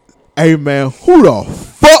Hey, man, who the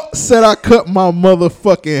fuck said I cut my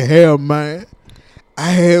motherfucking hair, man? I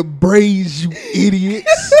had braids, you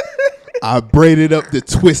idiots. I braided up the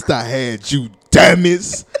twist I had, you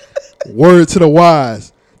dummies. Word to the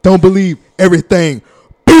wise. Don't believe everything,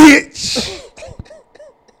 bitch.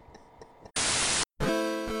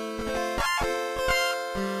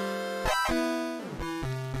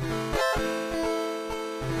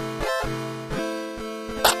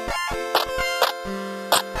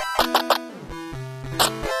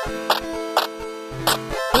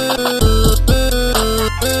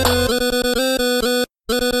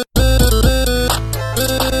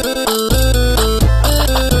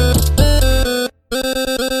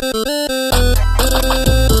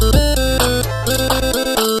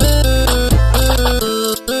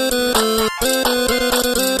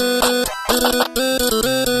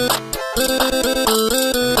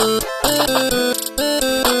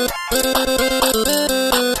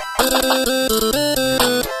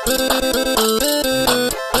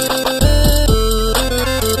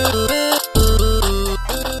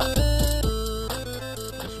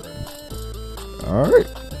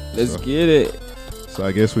 Let's get it. So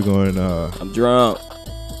I guess we're going. I'm drunk.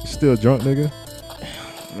 You still drunk, nigga?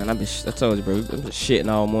 Man, I told you, bro. I've been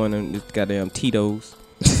shitting all morning. This goddamn Tito's.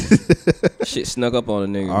 Shit snuck up on a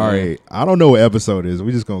nigga. All right. I don't know what episode it is.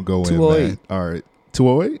 We just gonna go in, 208. man. All right.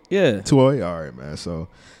 208? Yeah. 208? All right, man. So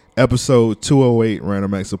episode 208,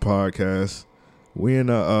 Random Acts of Podcast. We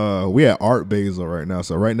at Art Basel right now.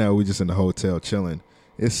 So right now we just in the hotel chilling.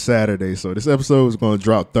 It's Saturday, so this episode is going to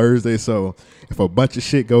drop Thursday. So if a bunch of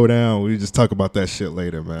shit go down, we just talk about that shit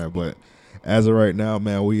later, man. But as of right now,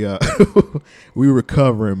 man, we we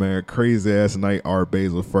recovering, man. Crazy ass night, Art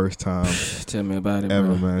Basel, first time. Tell me about it, ever,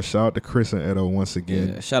 bro. man. Shout out to Chris and Edo once again.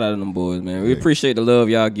 Yeah, shout out to them boys, man. We appreciate the love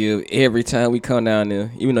y'all give every time we come down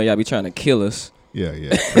there, even though y'all be trying to kill us. Yeah.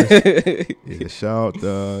 Chris, yeah, shout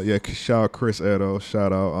out Chris Edo.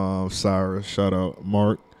 Shout out Cyrus. Shout out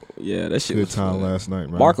Mark. Yeah, that shit good was time fun. last night,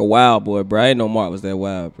 man. Mark a wild boy, bro. I didn't know Mark was that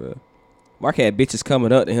wild, bro. Mark had bitches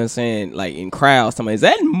coming up to him saying, like, in crowds, talking, is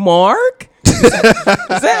that Mark? Is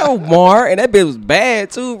that Mark? And that bitch was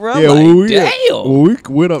bad, too, bro. Yeah, like, damn. When we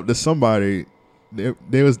went up to somebody,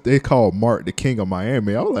 they called Mark the King of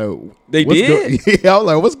Miami. I was like, they did? Yeah, I was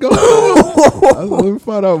like, what's going on? I was like, let me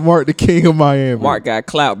find out Mark the King of Miami. Mark got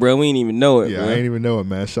clout, bro. We didn't even know it, yeah, bro. I ain't even know it,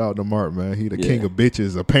 man. Shout out to Mark, man. He the king of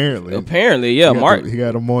bitches, apparently. Apparently, yeah, Mark. He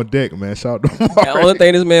got him on deck, man. Shout out to Mark. The only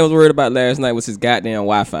thing this man was worried about last night was his goddamn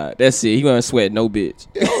Wi-Fi. That's it. He wasn't sweat no bitch.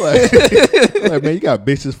 Like, man, you got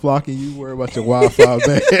bitches flocking you. Worry about your Wi-Fi,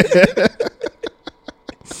 man.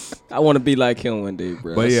 I want to be like him one day,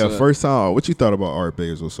 bro. But yeah, first time, what you thought about Art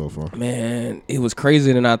Basel so far? Man, it was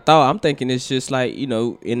crazier than I thought. I'm thinking it's just like, you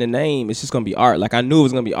know, in the name, it's just going to be art. Like, I knew it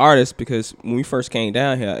was going to be artists because when we first came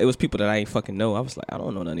down here, it was people that I ain't fucking know. I was like, I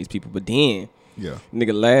don't know none of these people. But then,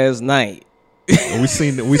 nigga, last night. we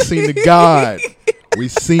seen the God. We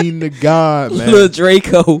seen the God, man. Lil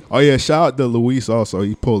Draco. Oh, yeah, shout out to Luis also.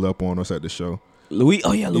 He pulled up on us at the show.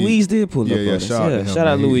 Louise did pull up on us. Shout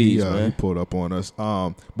out Louise, man. He pulled up on us.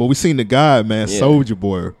 But we seen the guy, man, Soldier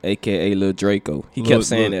Boy, aka Lil Draco. He kept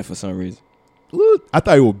saying that for some reason. I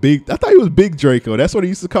thought he was big. I thought he was Big Draco. That's what he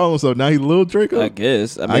used to call himself. Now he's Lil Draco. I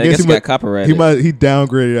guess. I guess he got copyrighted. He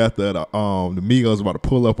downgraded after the Migos about to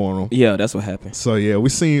pull up on him. Yeah, that's what happened. So yeah, we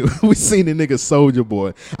seen the nigga Soldier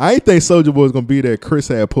Boy. I ain't think Soldier Boy was gonna be there. Chris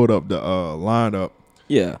had pulled up the lineup.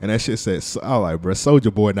 Yeah. And that shit said, I was like, bro,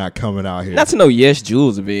 Soldier Boy not coming out here. Not to know Yes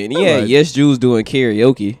Jules event. Yeah, like, Yes Jules doing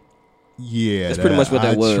karaoke. Yeah. That's pretty much what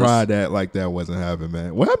that was. I tried that like that wasn't happening,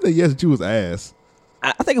 man. What happened to Yes Jules' ass?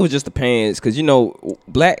 I think it was just the pants, because, you know,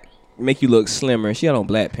 black make you look slimmer. She had on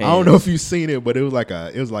black pants. I don't know if you've seen it, but it was like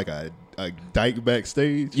a dyke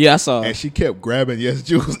backstage. Yeah, I saw. And she kept grabbing Yes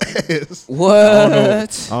Jules' ass.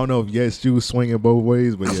 What? I don't know if Yes Jules swinging both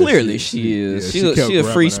ways, but clearly she is. Yeah, she a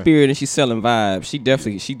free spirit and she's selling vibes. She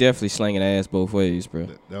definitely slinging ass both ways, bro.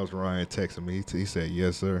 That was Ryan texting me. He said,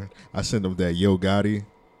 "Yes, sir." I sent him that Yo Gotti.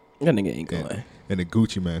 That nigga ain't going. And the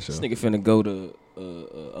Gucci Man show. This nigga finna go to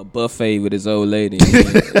a buffet with his old lady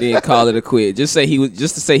and then call it a quit. Just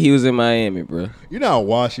to say he was in Miami, bro. You know how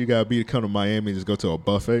washed you gotta be to come to Miami and just go to a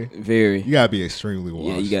buffet? Very. You gotta be extremely washed.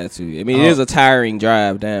 Yeah, you got to. I mean, it is a tiring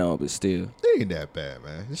drive down, but still. It ain't that bad,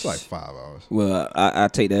 man. It's like 5 hours. Well, I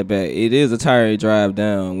take that back. It is a tiring drive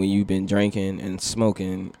down when you've been drinking and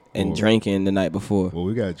smoking and drinking the night before. Well,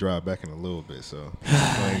 we gotta drive back in a little bit, so go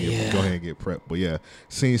ahead and get prepped. But yeah,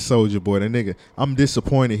 seen Soldier Boy, that nigga. I'm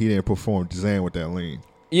disappointed he didn't perform Zan with that lean.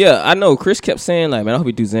 Yeah, I know. Chris kept saying, like, man, I hope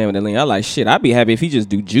he do Zan with that lean. I like, shit, I'd be happy if he just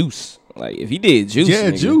do Juice. Like, if he did Juice,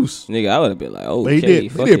 Juice, nigga, I would have been like, oh, okay, he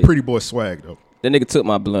did Pretty Boy swag though. That nigga took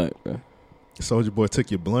my blunt, bro. Soulja Boy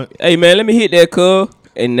took your blunt. Hey man, let me hit that cuz,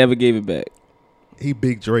 and never gave it back. He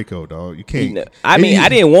big Draco, dog. You can't. I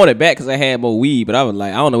didn't want it back because I had more weed, but I was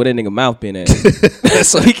like, I don't know where that nigga mouth been at.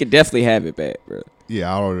 So he could definitely have it back, bro.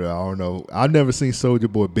 Yeah, I don't know. I've never seen Soulja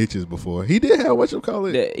Boy bitches before. He did have what you call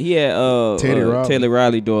it? He had Taylor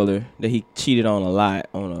Riley daughter that he cheated on a lot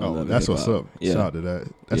on. That's what's up. Yeah. Shout out to that.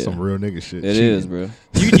 That's some real nigga shit. It is, bro.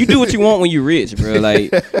 You do what you want when you rich, bro.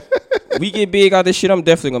 Like we get big out this shit. I'm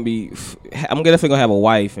definitely gonna have a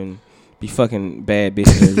wife and be fucking bad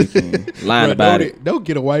bitches every weekend. Lying about it. Don't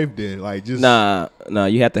get a wife then. Like just nah.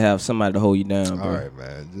 You have to have somebody to hold you down, bro. All right,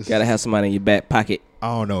 man. Gotta have somebody in your back pocket. I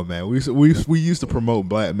don't know, man. We used to promote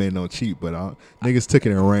black men don't cheat, but niggas took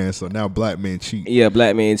it and ran. So now black men cheat. Yeah,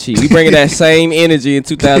 black men cheat. We bringing that same energy in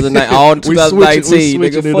 2009, all 2019.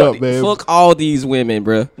 Nigga, man. Fuck all these women,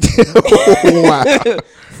 bro. Wow.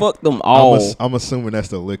 Fuck them all. I'm assuming that's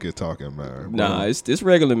the liquor talking, man. Nah, it's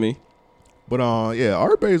regular me. But yeah,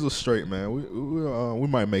 Art Basil's straight, man. We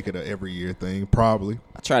might make it a every year thing, probably.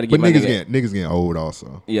 I try to get niggas getting old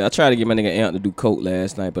also. Yeah, I tried to get my nigga Ant to do coke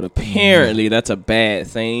last night, but apparently that's a bad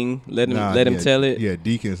thing. Let him tell it. Yeah,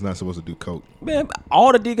 deacon's not supposed to do coke. Man,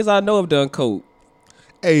 all the deacons I know have done coke.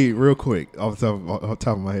 Hey, real quick, off the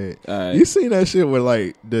top of my head, right. You seen that shit where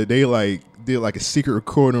like they did like a secret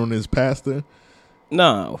recording on this pastor?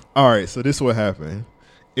 No. All right, so this is what happened.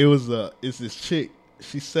 It's this chick.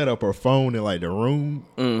 She set up her phone in like the room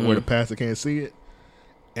where the pastor can't see it,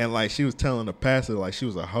 and like she was telling the pastor like she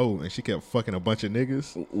was a hoe and she kept fucking a bunch of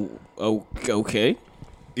niggas. Okay.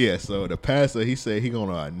 Yeah, so the pastor he said he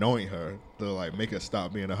gonna anoint her to like make her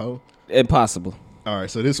stop being a hoe. Impossible. All right,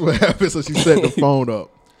 so this is what happened. So she set the phone up.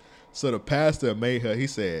 So the pastor made her. He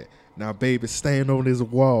said, "Now, baby, stand on this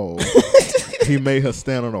wall." He made her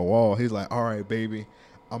stand on the wall. He's like, "All right, baby,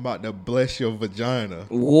 I'm about to bless your vagina."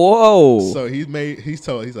 Whoa. So he's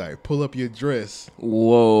like, "Pull up your dress."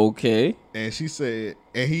 Whoa, okay. And she said,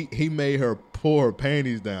 and he made her pull her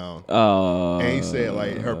panties down. And he said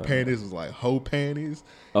like her panties was like hoe panties.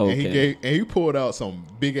 Okay. And he pulled out some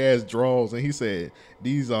big ass drawers and he said,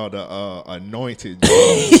 "These are the anointed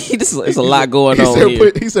drawers." It's a lot going on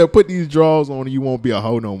here. He said, "Put these drawers on and you won't be a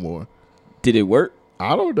hoe no more." Did it work?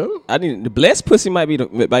 I don't know. The blessed pussy might be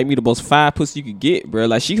the most fire pussy you could get, bro.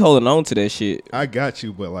 Like she holding on to that shit. I got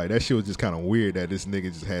you, but like that shit was just kind of weird that this nigga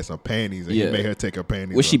just had some panties and he made her take her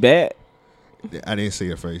panties. Was she bad? I didn't see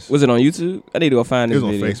her face. Was it on YouTube? I need to go find this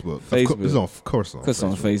video. It was on Facebook. It's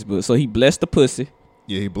on Facebook. So he blessed the pussy.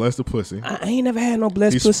 Yeah, he blessed the pussy. I ain't never had no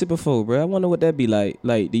blessed pussy before, bro. I wonder what that be like.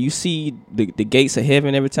 Like, do you see the gates of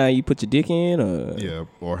heaven every time you put your dick in? Or? Yeah,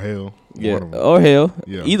 or hell. Yeah, or hell.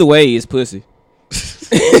 Yeah. Either way, it's pussy.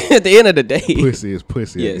 At the end of the day, pussy is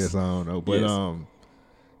pussy. Yes. I guess I don't know, but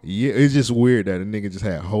yeah, it's just weird that a nigga just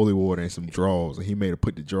had holy water and some drawers, and he made her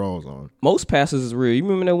put the drawers on. Most pastors is real. You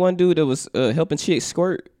remember that one dude that was helping chicks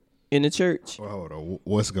squirt in the church? Well, hold on,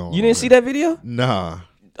 what's going on? You didn't see that video? Nah.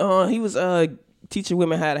 He was teaching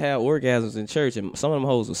women how to have orgasms in church, and some of them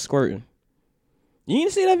hoes was squirting. You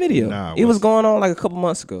didn't see that video? Nah. It was going on like a couple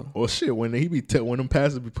months ago. Well, shit, when when them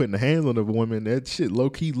pastors be putting the hands on the women, that shit low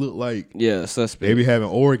key look like suspect. They be having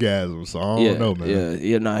orgasms, so I don't know,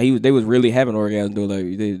 man. Nah, they was really having orgasms. Though, like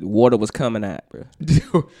the water was coming out, bro.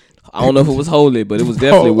 I don't know if it was holy, but it was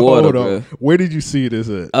definitely water, bro. Where did you see this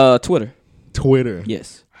at? Twitter. Twitter.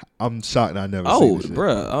 Yes. I'm shocked I never seen this shit.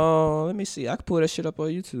 Bro. Let me see. I could pull that shit up on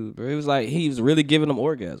YouTube, bro. It was like he was really giving them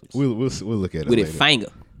orgasms. We'll look at it with later. His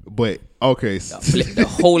finger. But okay, the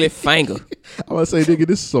holy finger. I'm gonna say, nigga,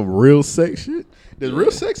 this is some real sex shit. Does real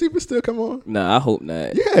sex even still come on? Nah, I hope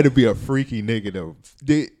not. You had to be a freaky nigga though.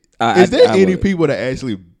 Is there any people that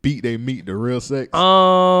actually beat they meat the real sex?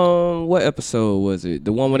 What episode was it?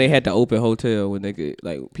 The one when they had the open hotel when they could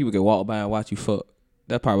like people could walk by and watch you fuck.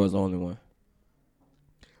 That probably was the only one.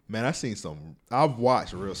 Man, I've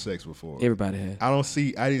watched real sex before. Everybody has.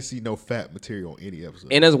 I didn't see no fat material on any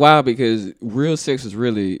episode. And that's wild because real sex is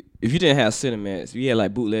really, if you didn't have Cinemax, if you had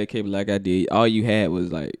like bootleg cable like I did, all you had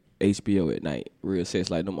was like HBO at night. Real sex,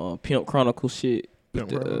 like them Pimp Chronicle shit.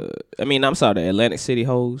 The Atlantic City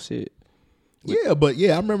hoes shit. Yeah,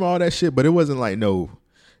 I remember all that shit, but it wasn't like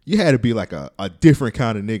you had to be like a different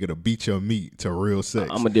kind of nigga to beat your meat to real sex.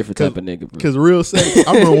 I'm a different type of nigga, bro. Because real sex,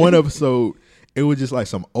 I remember one episode, it was just like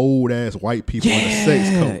some old ass white people in a sex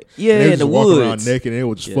coat. Yeah, and they in the walking woods. around naked and they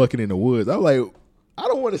were just fucking in the woods. I was like, I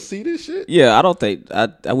don't want to see this shit. Yeah, I don't think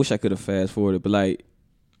I wish I could have fast forwarded, but like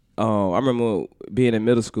I remember being in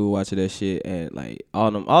middle school watching that shit and like all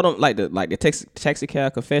them like the taxi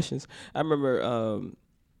cab confessions. I remember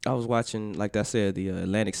I was watching, like I said, the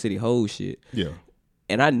Atlantic City hoes shit. Yeah.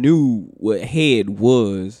 and I knew what head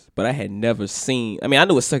was, but I had never seen. I mean, I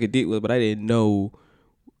knew what sucking dick was, but I didn't know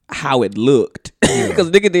how it looked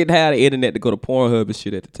because nigga didn't have the internet to go to Pornhub and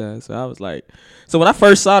shit at the time. So I was like, so when I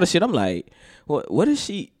first saw the shit, I'm like, what is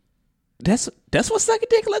she? That's what sucking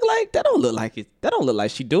dick look like. That don't look like it. That don't look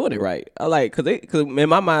like she doing it right. I like because in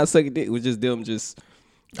my mind, sucking dick was just them just.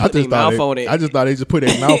 I just thought they just put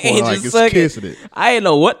their mouth on it like it's kissing it. I didn't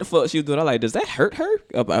know what the fuck she was doing. I'm like, does that hurt her?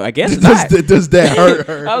 I guess not. Does that hurt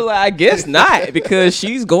her? I was like, I guess not because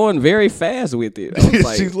she's going very fast with it. I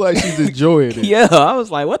was like, she's enjoying it. Yeah, I was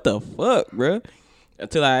like, what the fuck, bro?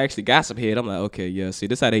 Until I actually got some head, I'm like, okay, yeah. See,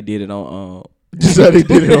 this how they did it on. This how they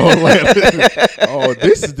did it on. Oh,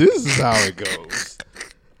 this is how it goes.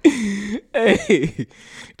 Hey.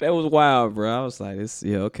 That was wild, bro. I was like,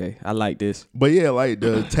 okay. I like this. But yeah, like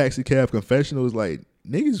the taxi cab confessional was like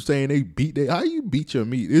niggas saying they beat how you beat your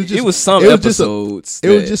meat? It was some episodes.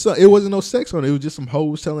 It wasn't no sex on it. It was just some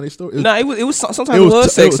hoes telling their story. It was sometimes it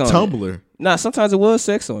was sex on Tumblr. it. Nah, sometimes it was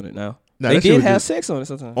sex on it now. They did have sex on it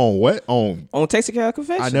sometimes. On what? On Taxi Cab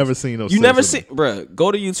Confessions. I never seen no. You never see, bro.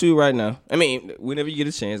 Go to YouTube right now. I mean, whenever you get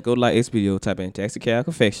a chance, go to like HBO, type in Taxi Cab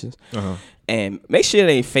Confessions, and make sure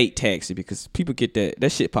it ain't fake taxi because people get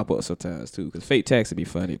that shit pop up sometimes too. Because fake taxi be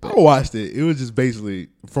funny. But. I watched it. It was just basically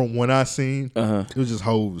from when I seen. It was just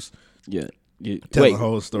hoes. Yeah. Telling a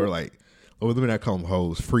whole story like. Well, let me not call them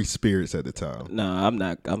hoes. Free spirits at the time. Nah, I'm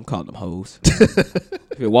not. I'm calling them hoes.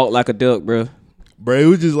 If you walk like a duck, bro. Bro, it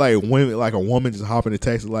was just like women, like a woman just hopping in the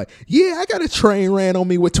taxi, like, yeah, I got a train ran on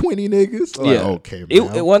me with 20 niggas. Like, yeah, okay,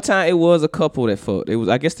 man. At one time, it was a couple that fucked. It was,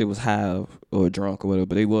 I guess, they was high or drunk or whatever,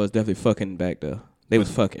 but they was definitely fucking back there. They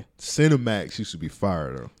was fucking. Cinemax used to be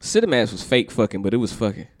fire though. Cinemax was fake fucking, but it was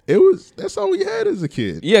fucking. That's all we had as a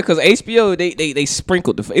kid. Yeah, because HBO they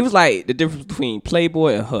sprinkled it was like the difference between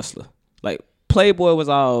Playboy and Hustler. Like Playboy was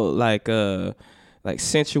all like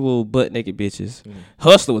sensual butt naked bitches.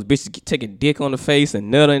 Hustler was bitches taking dick on the face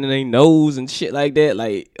and nutting in their nose and shit like that.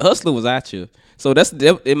 Like Hustler was out you. So that's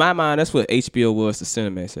in my mind. That's what HBO was to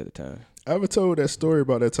Cinemax at the time. I ever told that story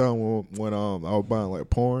about that time when I was buying like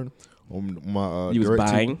porn on my you was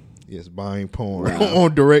buying. Yes, buying porn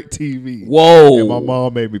on DirecTV. Whoa! And my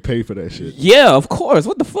mom made me pay for that shit. Yeah, of course.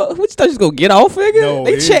 What the fuck? What you thought you was gonna get off, nigga? No,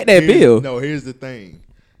 they checked that bill. No, here's the thing.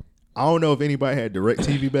 I don't know if anybody had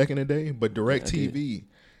DirecTV back in the day, but DirecTV,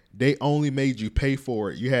 they only made you pay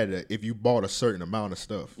for it. You had to, if you bought a certain amount of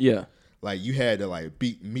stuff. Yeah. Like you had to like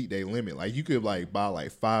meet their limit. Like you could like buy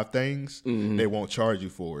like 5 things, they won't charge you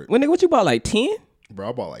for it. What you bought, like 10? Bro,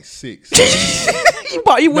 I bought like 6.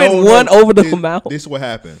 you went one over the amount. This is what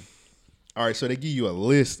happened. All right, so they give you a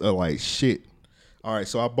list of like shit. All right,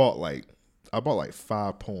 so I bought like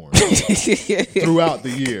 5 porn throughout the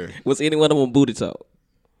year. Was any one of them booty talk?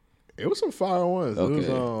 It was some fire ones. Okay.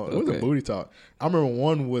 It was a booty talk. I remember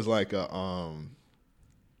one was like a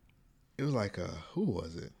it was like a who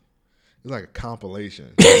was it? It was like a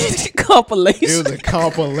compilation. Compilation. It was a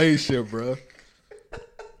compilation, bro.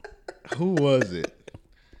 Who was it?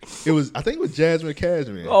 I think it was Jasmine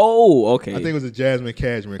Cashmere. Oh, okay. I think it was a Jasmine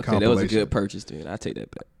Cashmere compilation. That was a good purchase, dude. I take that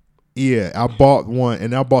back. Yeah, I bought one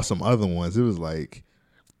and I bought some other ones. It was like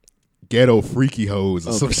ghetto freaky hoes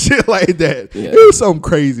or some shit like that. Yeah. It was something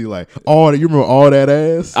crazy like you remember All That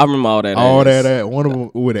Ass? I remember All That Ass. All That Ass. One of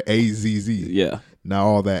them with an AZZ. Yeah. Now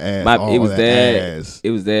All That Ass.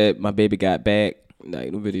 It was that My Baby Got Back.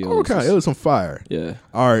 Like the video. It was some fire. Yeah.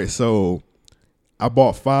 All right, so I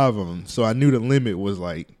bought 5 of them. So I knew the limit was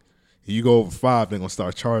like, you go over 5, they're gonna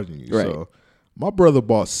start charging you. Right. So my brother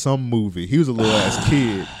bought some movie. He was a little ass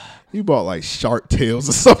kid. He bought like Shark Tales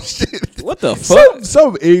or some shit. What the fuck?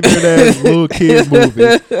 Some ignorant ass little kid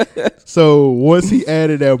movie. So once he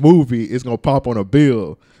added that movie, it's gonna pop on a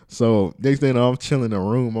bill. So next thing I'm chilling in the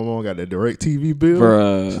room. My mom got the DirecTV bill.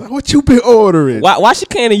 Bruh. She's like, what you been ordering? Why she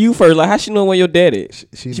came to you first? Like how she know when your dad is?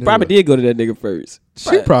 She probably did go to that nigga first.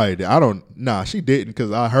 She probably did. She didn't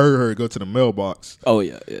because I heard her go to the mailbox. Oh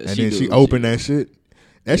yeah. And then she opened that shit.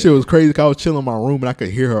 That shit was crazy because I was chilling in my room and I could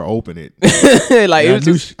hear her open it.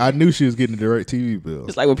 I knew she was getting the DirecTV bill.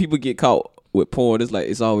 It's like when people get caught with porn,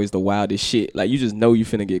 it's always the wildest shit. Like you just know you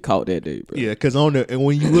finna get caught that day, bro. Yeah, because and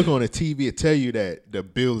when you look on the TV, it tell you that the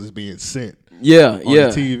bill is being sent. Yeah, on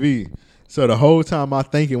the TV. So the whole time I'm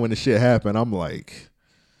thinking when the shit happened, I'm like,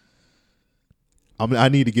 I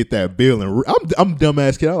need to get that bill and I'm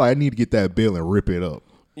dumbass kid. I'm like, I need to get that bill and rip it up.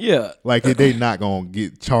 Yeah, like they not gonna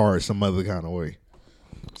get charged some other kind of way.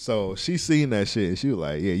 So she seen that shit and she was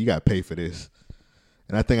like, yeah, you gotta pay for this.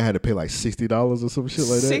 And I think I had to pay like $60 or some shit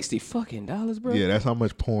like that. $60 fucking dollars, bro. Yeah, that's how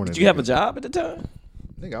much porn. Did you have a job at the time?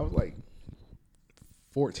 I think I was like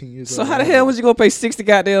 14 years So old. how the hell was you gonna pay $60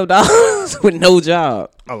 goddamn dollars with no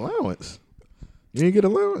job? Allowance. You didn't get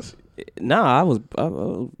allowance? Nah, I was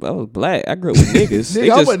black. I grew up with niggas.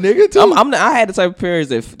 Nigga, I'm a nigga too. I had the type of parents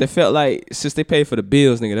that felt like since they paid for the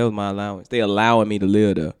bills, nigga, that was my allowance. They allowing me to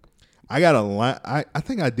live there. I got I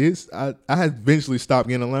think I did. I had eventually stopped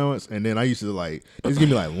getting allowance, and then I used to like just give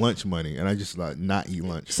me like lunch money, and I just like not eat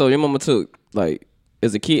lunch. So your mama took like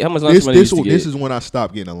as a kid, how much lunch money used to get? This is when I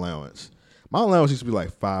stopped getting allowance. My allowance used to be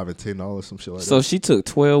like $5 and $10, some shit like that. So she took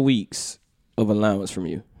 12 weeks of allowance from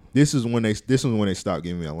you. This is when they stopped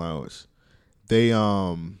giving me allowance. They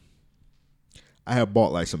I had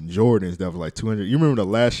bought like some Jordans that was like 200. You remember the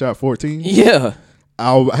Last Shot 14? Yeah.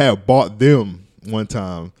 I had bought them one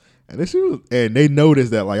time. And they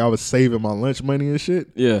noticed that like I was saving my lunch money and shit.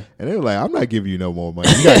 Yeah. And they were like, I'm not giving you no more money.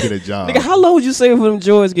 You gotta get a job. Nigga, how long would you save for them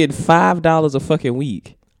Jordans getting $5 a fucking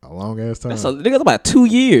week? A long ass time. Nigga, about 2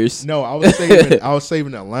 years. No, I was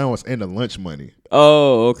saving the allowance and the lunch money.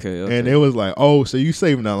 Oh, okay. And it was like, oh, so you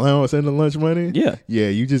saving the allowance and the lunch money? Yeah. Yeah,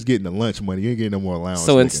 you just getting the lunch money. You ain't getting no more allowance.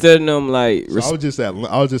 So instead of them like, so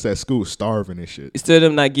I was just at school starving and shit. Instead of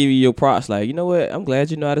them not giving you your props, like, you know what? I'm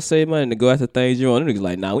glad you know how to save money to go after things you want. Them niggas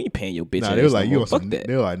like, nah, we ain't paying your bitch. Nah, ass they was like, no you more. on some. Fuck that.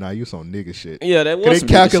 They were like, nah, you some nigga shit. Yeah, that was. They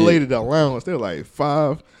calculated the allowance. They were like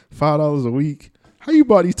 $5 a week. How you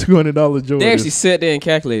bought these $200 Jordans? They actually sat there and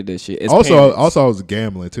calculated that shit. Also, I was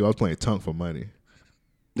gambling too. I was playing tunk for money.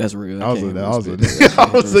 That's real. I was a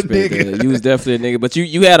nigga. You was definitely a nigga, but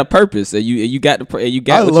you had a purpose. You got what you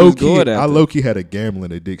was good at. I low key had a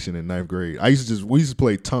gambling addiction in 9th grade. We used to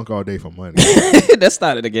play tunk all day for money. That's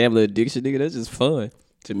not a gambling addiction, nigga. That's just fun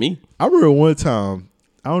to me. I remember one time.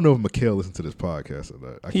 I don't know if Mikhail listened to this podcast or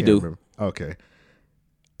not. I can't remember. Okay.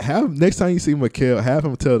 Next time you see Mikhail, have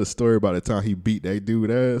him tell the story about the time he beat that dude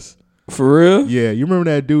ass. For real? Yeah, you remember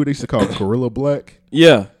that dude they used to call Gorilla Black?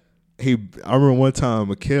 Yeah. I remember one time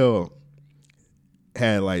Mikhail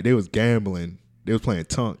had like they was gambling, they was playing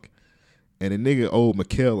tunk, and the nigga owed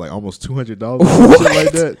Mikhail like almost $200 or something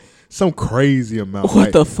like that. Some crazy amount. What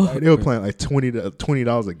like, the fuck? Like, they were playing like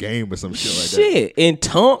 $20 a game or some shit like that. Shit, in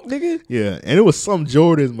tunk, nigga? Yeah, and it was some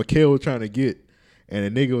Jordans Mikhail was trying to get.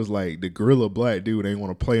 And the nigga was like, the Gorilla Black dude ain't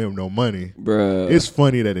want to play him no money. Bruh. It's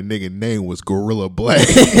funny that the nigga name was Gorilla Black.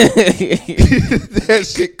 That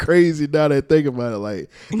shit crazy now that I think about it. Like,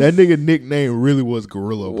 that nigga nickname really was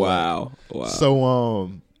Gorilla Black. Wow.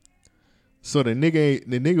 So the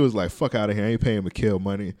nigga was like, fuck out of here. I ain't paying Mikhail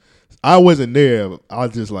money. I wasn't there. I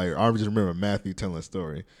just remember Matthew telling a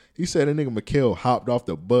story. He said that nigga Mikhail hopped off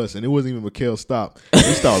the bus and it wasn't even Mikhail's stop.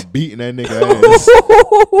 He started beating that nigga ass.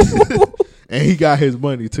 And he got his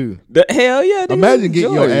money too. The hell yeah. Imagine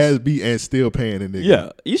getting your ass beat and still paying a nigga. Yeah.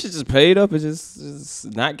 You should just pay it up and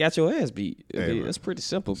just not got your ass beat. Hey, that's pretty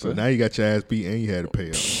simple, so bro. now you got your ass beat and you had to pay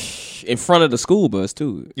up. In front of the school bus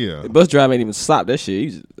too. Yeah. The bus driver ain't even stop that shit.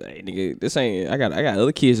 He's hey nigga, this ain't I got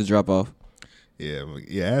other kids to drop off. Yeah,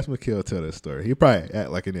 ask Mikhail tell that story. He probably act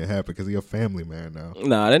like it didn't happen because he a family man now. He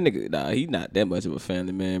not that much of a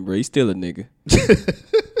family man, bro. He's still a nigga.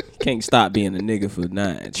 Can't stop being a nigga for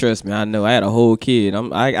not. Trust me, I know. I had a whole kid.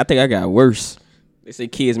 I think I got worse. They say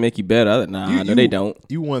kids make you better. No, they don't.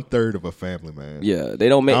 You 1/3 of a family man. Yeah, they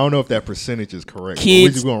don't make. I don't know if that percentage is correct. Kids,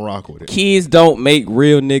 we're just gonna rock with it. Kids don't make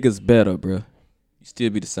real niggas better, bro. You still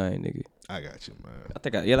be the same nigga. I got you, man.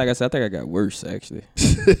 Like I said, I think I got worse actually.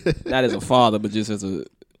 Not as a father, but just as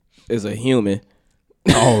a human.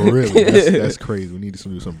 Oh, really? That's crazy. We need to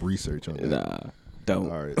do some research on that. Nah, don't.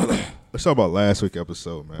 All right, let's talk about last week's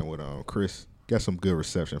episode, man. With Chris, got some good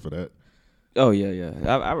reception for that. Oh yeah.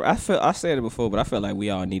 I said it before, but I felt like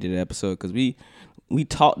we all needed an episode because we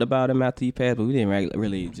talked about him after he passed, but we didn't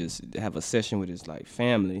really just have a session with his like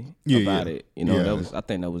family about it. You know, I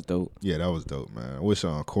think that was dope. Yeah, that was dope, man. I wish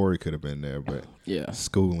Corey could have been there, but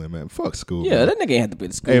schooling, man. Fuck school. Yeah, man. that nigga ain't have to be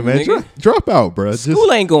the school. Hey man, drop out, bro.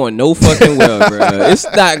 School ain't going no fucking well, bro. It's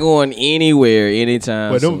not going anywhere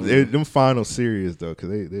anytime. But them final series though, cause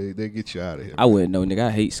they get you out of here. I wouldn't know, nigga.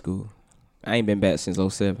 I hate school. I ain't been back since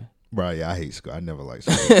 2007. Bro, yeah, I hate school. I never liked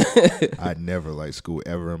school. I never liked school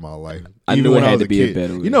ever in my life. I knew it had to be a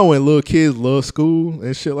better way. You know when little kids love school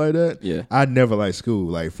and shit like that? Yeah. I never liked school,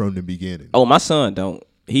 like from the beginning. Oh, my son don't.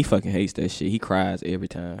 He fucking hates that shit. He cries every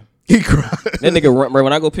time. He cries. That nigga run, bro.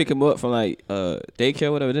 When I go pick him up from like daycare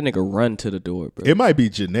or whatever, that nigga run to the door, bro. It might be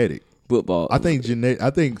genetic. Football. I think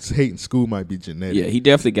hating school might be genetic. Yeah, he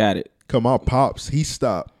definitely got it. Cause my pops, he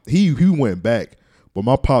stopped. He went back. But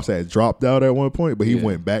my pops had dropped out at one point, but he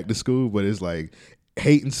went back to school. But it's like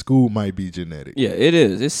hating school might be genetic. Yeah, it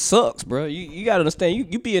is. It sucks, bro. You gotta understand.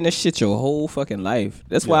 You be in this shit your whole fucking life.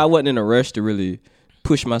 That's why I wasn't in a rush to really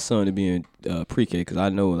push my son to be in pre-K because I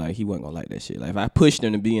know like he wasn't gonna like that shit. Like if I pushed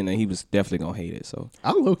him to be in there, he was definitely gonna hate it. So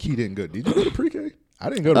I low key didn't go. Did you go to pre-K? I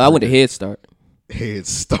didn't go to. I went to Head Start. Head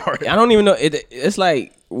Start. I don't even know. It's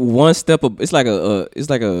like one step. It's like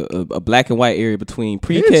a black and white area between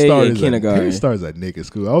pre-K and kindergarten. Head Start is a nigga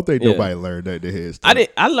school. I don't think nobody learned that at Head Start.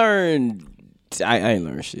 I learned. I ain't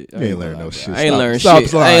learned shit. You ain't learned no shit. I ain't learned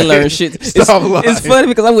shit. I ain't learned shit. It's funny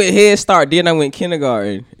because I went Head Start, then I went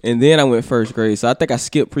kindergarten, and then I went first grade. So I think I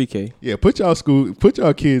skipped pre-K. Yeah, put y'all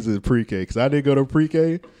kids in pre-K because I didn't go to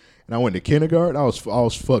pre-K. And I went to kindergarten. I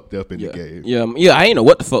was fucked up in the game. Yeah. I ain't know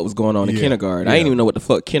what the fuck was going on in kindergarten. I ain't even know what the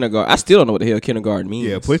fuck kindergarten. I still don't know what the hell kindergarten means.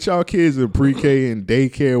 Yeah, put y'all kids in pre-K and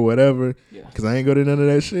daycare, whatever. Because I ain't go to none of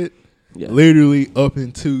that shit. Yeah. Literally up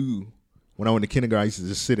into when I went to kindergarten, I used to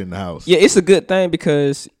just sit in the house. Yeah, it's a good thing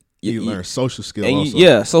because you learn social skills.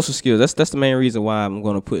 Also. Social skills. That's the main reason why I'm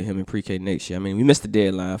going to put him in pre-K next year. I mean, we missed the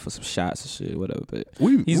deadline for some shots and shit, whatever. But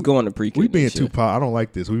he's going to pre-K. We being too I don't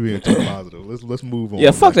like this. We being too positive. Let's move on.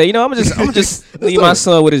 Yeah, fuck that. You know, I'm just leave my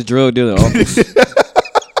son with his drug dealer uncles.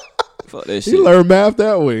 Fuck that shit. He learned math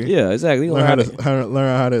that way. Yeah, exactly. Learn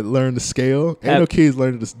how to learn the scale. Ain't no kids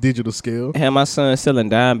learning this digital scale. Had my son selling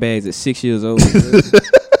dime bags at 6 years old,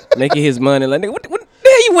 making his money. Like, nigga, what the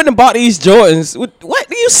hell you wouldn't have bought these Jordans? What?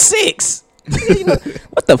 You 6?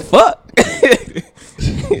 What the fuck?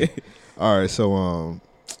 All right, so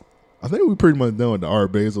I think we pretty much done with the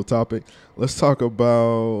Art Basel topic. Let's talk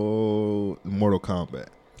about Mortal Kombat.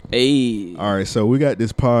 Hey. All right, so we got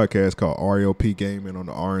this podcast called RLP Gaming on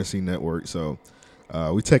the RNC network. So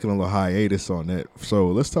we taking a little hiatus on that. So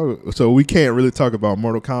let's talk. So we can't really talk about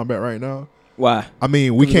Mortal Kombat right now. Why? I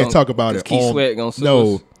mean, we can't talk about it. Keith Sweat gonna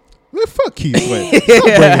sue us? Man, fuck Keith Sweat. Stop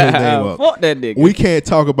bringing his name up. Fuck that nigga. We can't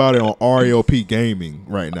talk about it on RLP Gaming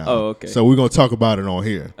right now. Oh, okay. So we're gonna talk about it on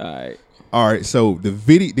here. All right. So the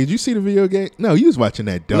video. Did you see the video game? No, you was watching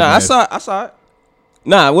that dumbass. Nah, I saw it.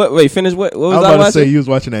 Nah, wait. Finish what? What was I about watching? to say you was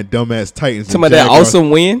watching that dumbass Titans. Talking about that awesome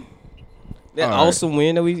win. That awesome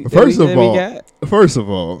win that we. First of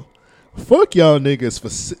all, fuck y'all niggas for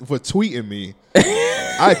tweeting me.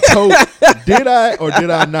 Did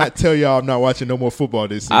I not tell y'all I'm not watching no more football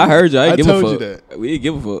this season? I heard you. I told you that. We didn't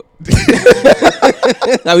give a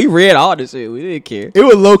fuck. Now we read all this shit. We didn't care. It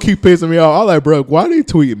was low key pissing me off. I was like, bro, why they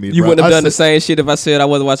tweeting me? You wouldn't have done the same shit if I said I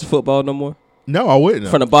wasn't watching football no more? No, I wouldn't.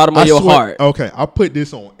 From the bottom of your heart. Okay, I put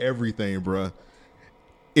this on everything, bro.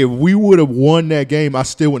 If we would have won that game, I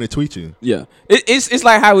still wouldn't tweet you. Yeah, it's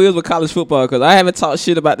like how it is with college football because I haven't talked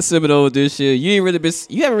shit about the Seminoles this year. You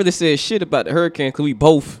haven't really said shit about the Hurricanes because we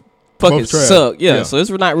both fucking suck. Yeah, so it's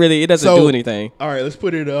not really. It doesn't do anything. All right, let's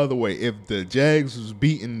put it the other way. If the Jags was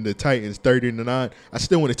beating the Titans 30-9, I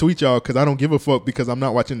still want to tweet y'all because I don't give a fuck because I'm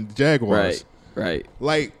not watching the Jaguars. Right.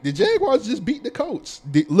 Like the Jaguars just beat the Colts.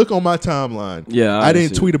 Look on my timeline. Yeah, I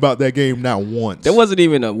didn't tweet about that game not once. There wasn't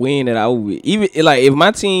even a win that I would even like if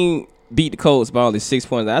my team beat the Colts by only 6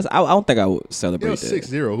 points. I don't think I would celebrate that.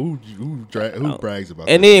 6-0. Who brags about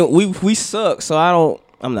and that? And then we suck, so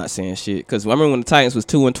I'm not saying shit because I remember when the Titans was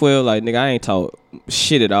 2-12. Like nigga, I ain't talk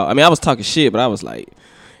shit at all. I mean, I was talking shit, but I was like,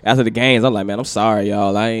 after the games, I'm like, man, I'm sorry,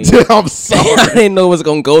 y'all. I'm sorry. I didn't know it was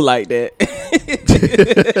gonna go like that.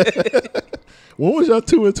 When was y'all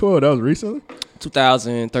 2-12? That was recently?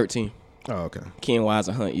 2013. Oh, okay. Ken Wise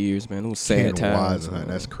and Hunt years, man. It was sad times.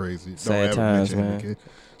 That's crazy. Sad times, man.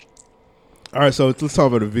 All right, so let's talk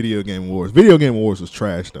about the video game awards. Video game awards was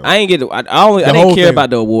trash, though. I didn't care about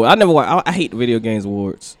the award. I hate the video games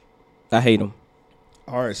awards. I hate them.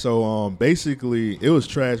 All right, so basically, it was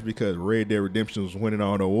trash because Red Dead Redemption was winning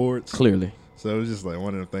all the awards. Clearly. So it was just like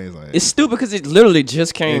one of the things like it's stupid because it literally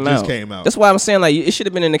just came out. That's why I'm saying like it should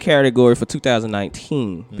have been in the category for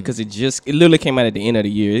 2019 because it literally came out at the end of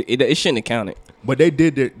the year. It shouldn't have counted. But they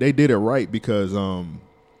did it right because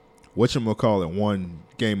whatchamacallit won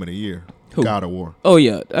Game of the Year. Who? God of War. Oh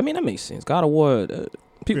yeah, I mean that makes sense. God of War.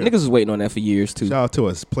 Niggas was waiting on that for years too. Shout out to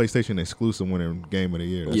a PlayStation exclusive winning Game of the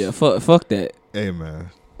Year. Fuck that. Hey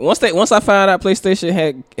man. Once I found out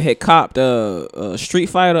PlayStation had copped Street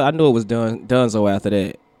Fighter, I knew it was Dunzo after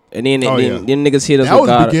that. And then niggas hit us. That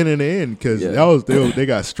was beginning to end because that was they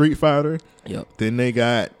got Street Fighter. Yep. Then they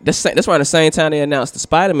got that's around the same time they announced the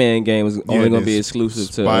Spider-Man game was only gonna be exclusive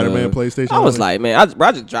to Spider-Man PlayStation. I was like, man, I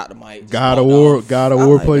just dropped the mic. God of War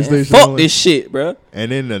PlayStation. Man, fuck this shit, bro.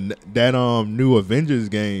 And then that new Avengers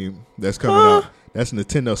game that's coming out, that's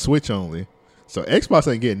Nintendo Switch only. So Xbox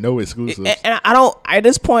ain't getting no exclusives. And at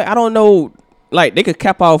this point, I don't know. Like they could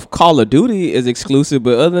cap off Call of Duty as exclusive,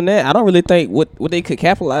 but other than that, I don't really think what they could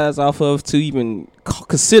capitalize off of to even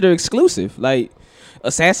consider exclusive. Like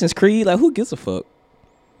Assassin's Creed, like who gives a fuck?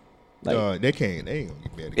 Like, they ain't gonna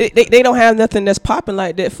get mad. They don't have nothing that's popping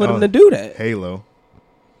like that for them to do that. Halo.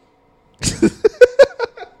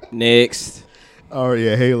 Next. Oh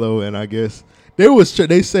yeah, Halo, and I guess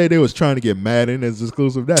they say they was trying to get Madden as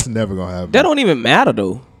exclusive. That's never gonna happen. That don't even matter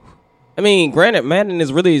though. I mean, granted, Madden is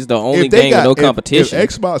the only game with no competition. If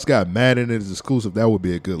Xbox got Madden as exclusive, that would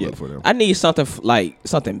be a good look for them. I need something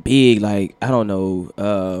something big, like I don't know.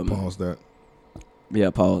 Pause that. Yeah,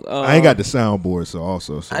 pause. I ain't got the soundboard,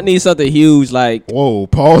 so I need something huge, like whoa,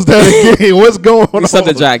 pause that again. What's going on?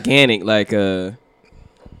 Something gigantic, like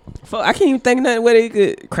I can't even think of nothing where they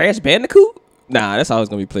could Crash Bandicoot. Nah, that's always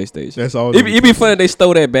gonna be PlayStation. That's always. It'd be funny if they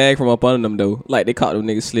stole that bag from up under them though. Like they caught them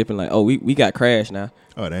niggas slipping. Like, oh, we got Crash now.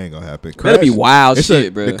 Oh, that ain't gonna happen. That'd be wild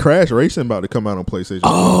shit, bro. The Crash Racing about to come out on PlayStation.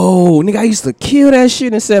 Oh, nigga, I used to kill that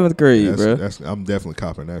shit in 7th grade, bro. I'm definitely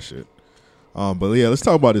copping that shit. But yeah, let's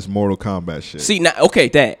talk about this Mortal Kombat shit. See, now, okay,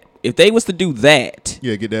 that if they was to do that,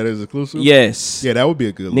 get that as exclusive. Yes, that would be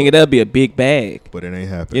a good. Nigga, that'd be a big bag. But it ain't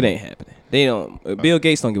happening. It ain't happening. They don't. Bill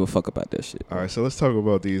Gates don't give a fuck about that shit. All right, so let's talk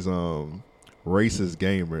about these racist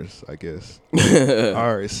gamers, I guess.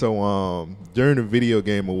 All right, so during the Video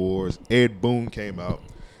Game Awards, Ed Boon came out.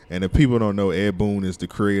 And if people don't know, Ed Boon is the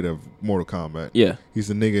creator of Mortal Kombat. Yeah. He's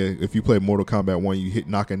the nigga, if you play Mortal Kombat 1, you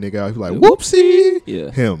knock a nigga out, he's like, whoopsie.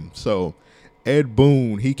 Yeah. Him. So Ed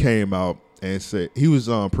Boon, he came out and said, he was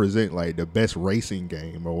present like the best racing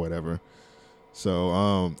game or whatever. So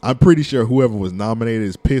I'm pretty sure whoever was nominated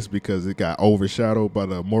is pissed because it got overshadowed by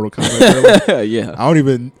the Mortal Kombat trailer. Yeah. I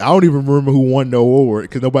don't even remember who won the award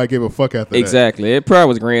because nobody gave a fuck after that. Exactly. It probably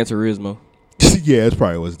was Gran Turismo. Yeah, it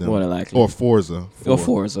probably was them. More than likely. Or Forza.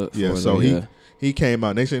 Forza. Yeah, so he came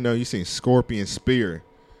out. Next thing you know, you seen Scorpion Spear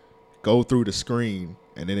go through the screen,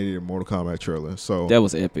 and then they did a Mortal Kombat trailer. So that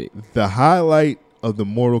was epic. The highlight of the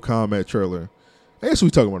Mortal Kombat trailer. I guess we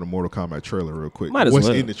talking about the Mortal Kombat trailer real quick. What's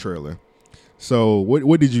in the trailer? So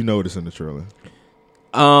what did you notice in the trailer?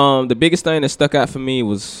 The biggest thing that stuck out for me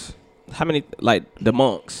was how many, like, the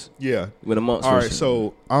monks. Yeah. When the monks. All right,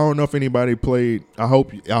 so I don't know if anybody played. I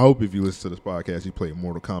hope if you listen to this podcast, you played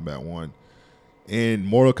Mortal Kombat 1. In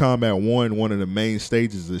Mortal Kombat 1, one of the main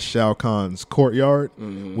stages is Shao Kahn's courtyard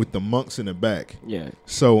with the monks in the back. Yeah.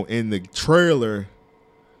 So in the trailer,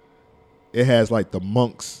 it has like the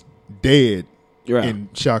monks dead in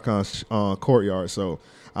Shao Kahn's courtyard. So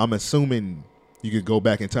I'm assuming you could go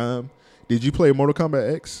back in time. Did you play Mortal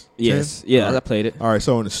Kombat X? 10? Yes. Yeah, right. I played it. All right,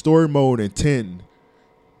 so in the story mode in 10,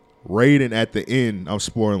 Raiden at the end, I'm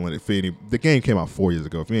spoiling it for any. The game came out 4 years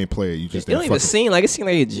ago. If you ain't play it, you just it don't even seem like it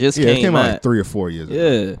just came out. Yeah, it came out like 3 or 4 years ago.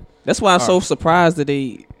 Yeah. That's why I'm so surprised that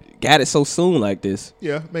they got it so soon like this.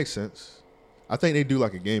 Yeah, makes sense. I think they do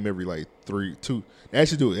like a game every like 2. They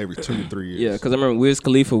actually do it every 2 to 3 years. Yeah, because I remember Wiz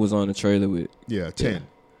Khalifa was on the trailer with. Yeah, 10.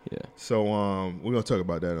 Yeah. So we're gonna talk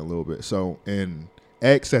about that in a little bit. So in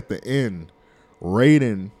X at the end,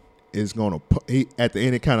 Raiden is gonna at the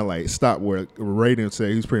end it kind of like stopped where Raiden said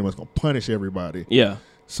he's pretty much gonna punish everybody. Yeah.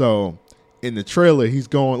 So in the trailer he's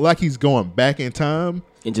going back in time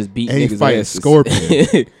and just beat. And he fights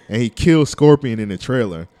Scorpion and he kills Scorpion in the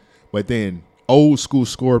trailer, but then old school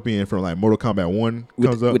Scorpion from like Mortal Kombat 1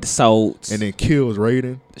 comes up with the swords and then kills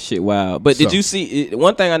Raiden. Shit, wow. But did you see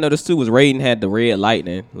one thing I noticed too was Raiden had the red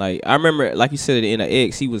lightning. Like I remember, like you said in the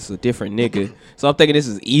X, he was a different nigga. So I'm thinking this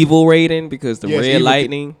is evil Raiden because the red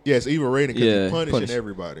lightning. Yes, evil Raiden because he's punishing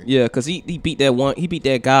everybody. Yeah, because he beat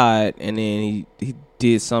that god, and then he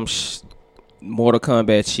did some Mortal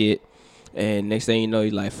Kombat shit, and next thing you know,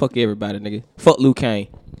 he's like, fuck everybody, nigga. Fuck Liu Kang.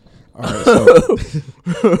 All right,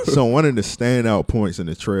 so one of the standout points in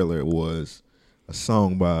the trailer was a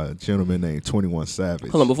song by a gentleman named 21 Savage.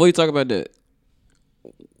 Hold on, before you talk about that,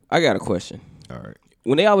 I got a question. All right.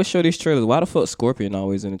 When they always show these trailers, why the fuck Scorpion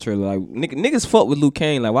always in the trailer? Like niggas fuck with Liu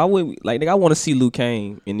Kang. Like why would nigga, I want to see Liu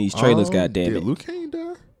Kang in these trailers? Goddamn it. Liu Kang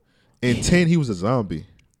die? In 10, he was a zombie.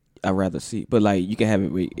 I'd rather see, but like you can have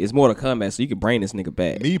it. It's Mortal Kombat, so you can bring this nigga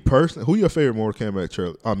back. Me personally, who your favorite Mortal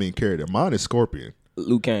Kombat character? Mine is Scorpion.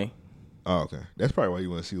 Liu Kang. Oh, okay. That's probably why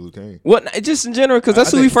you want to see Liu Kang. What? Just in general, because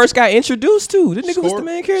that's who we first got introduced to. This nigga was the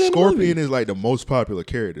main character. Scorpion is like the most popular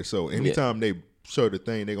character. So anytime they show the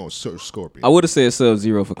thing, they gonna search Scorpion. I would have said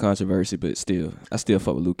Sub-Zero for controversy, but I still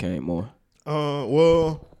fuck with Liu Kang more.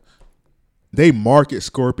 Well, they market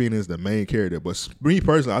Scorpion as the main character, but me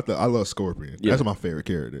personally, I love Scorpion. Yeah. That's my favorite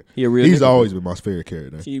character. He's always been my favorite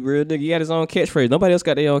character. He real nigga. He got his own catchphrase. Nobody else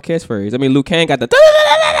got their own catchphrase. I mean, Liu Kang got the.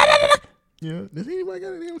 Yeah, does anybody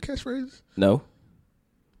got any catchphrases? No.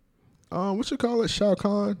 What you call it? Shao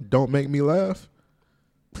Kahn, don't make me laugh.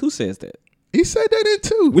 Who says that? He said that in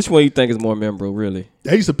 2. Which one you think is more memorable, really?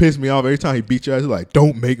 That used to piss me off every time he beat you. I was like,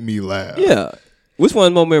 don't make me laugh. Yeah. Which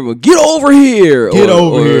one's more memorable? Get over here. Get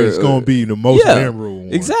over here. It's gonna be the most memorable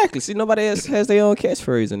one. Exactly. See, nobody else has their own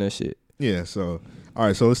catchphrase and that shit. Yeah. So all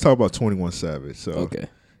right. So let's talk about 21 Savage. So okay.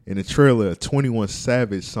 In the trailer, a 21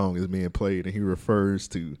 Savage song is being played, and he refers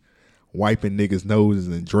to wiping niggas' noses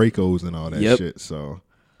and Dracos and all that shit. So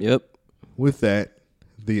with that,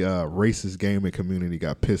 the racist gaming community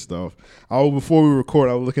got pissed off. Before we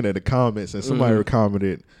record, I was looking at the comments, and somebody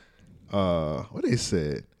commented, what they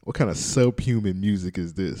said. What kind of subhuman music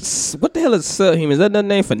is this? What the hell is subhuman? Is that another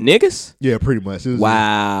name for niggas? Yeah, pretty much.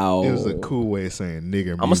 Wow. It was a cool way of saying nigger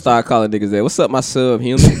music. I'm going to start calling niggas that. What's up, my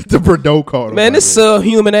subhuman? The Bordeaux called him. Man, this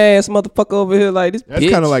subhuman ass motherfucker over here like this. That's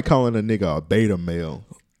kind of like calling a nigga a beta male.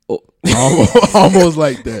 Almost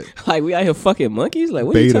like that. Like we out here fucking monkeys? Like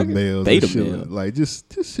what beta are you talking? Males beta male. Like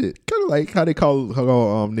just shit. Kind of like how they call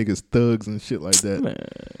niggas thugs and shit like that. Man,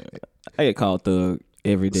 I get called thug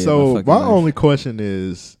every day. So my only question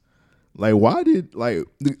is, like, why did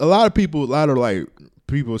a lot of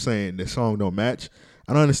people saying the song don't match.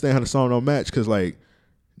 I don't understand how the song don't match because like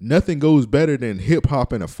nothing goes better than hip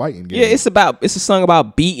hop in a fighting game. Yeah, it's a song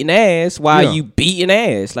about beating ass while you beating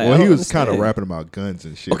ass. Like, well, he was kind of rapping about guns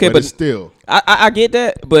and shit. Okay, but still, I get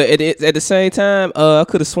that, but at the same time, I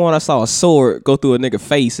could have sworn I saw a sword go through a nigga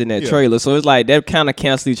face in that trailer. So it's like they kind of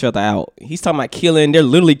cancel each other out. He's talking about killing. They're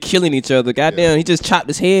literally killing each other. Goddamn, he just chopped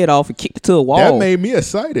his head off and kicked it to a wall. That made me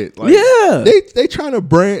excited. Like, they trying to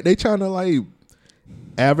brand. They trying to like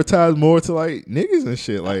advertise more to like niggas and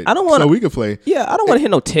shit. Like, I don't want so we could play. Yeah, I don't want to hear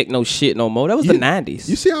no techno shit no more. That was the 90s.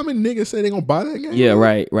 You see how many niggas say they gonna buy that game? Yeah,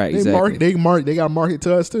 right. Exactly. They got to market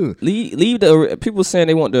to us too. Leave the people saying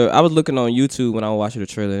they want the. I was looking on YouTube when I was watching the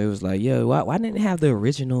trailer. It was like, yo, why didn't they have the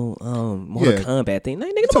original Mortal Kombat thing?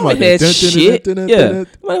 Like, nigga, don't want that shit. Yeah,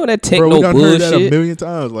 want that techno bullshit. Bro, we done heard that a million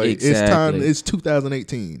times. Like, it's time. It's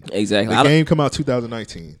 2018. Exactly. The game come out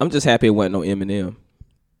 2019. I'm just happy it wasn't no Eminem.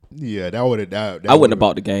 Yeah, that would have. I wouldn't have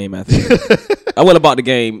bought the game after that. I wouldn't have bought the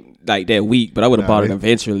game like that week, but I would have bought it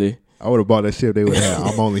eventually. I would have bought that shit. They would have.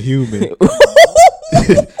 I'm only human.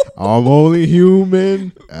 I'm only human.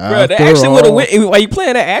 Bro, they actually would have went. While you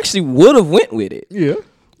playing that, actually would have went with it.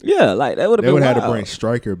 Yeah. Like that would have been. They would have had to bring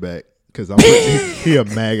Stryker back because he a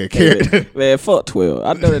MAGA character. Man, fuck 12.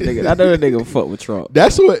 I know that nigga fuck with Trump.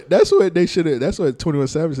 That's what they should have. That's what 21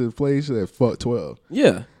 Savage should have played. Should have fuck 12.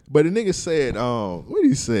 Yeah. But the nigga said, what did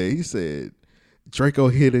he say? He said, Draco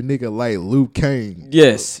hit a nigga like Luke Kang.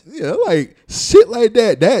 Yes. Yeah, like shit like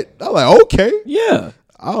that. I'm like, okay. Yeah.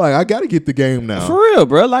 I gotta get the game now. For real,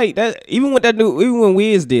 bro. Like that. Even when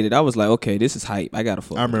Wiz did it, I was like, okay, this is hype. I gotta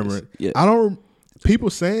fuck. I remember it. Yeah. People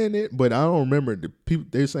saying it, but I don't remember the people.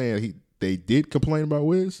 They're saying they did complain about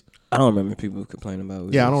Wiz. I don't remember people complaining about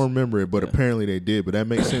Wiz. Yeah, I don't remember it, but apparently they did. But that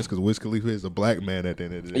makes sense because Wiz Khalifa is a black man at the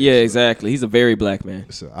end of the day. Yeah, exactly. He's a very black man.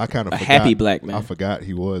 So I kind of happy black man. I forgot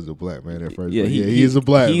he was a black man at first. Yeah, he is a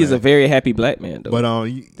black man. He is a very happy black man, though. But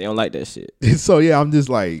they don't like that shit. So yeah, I'm just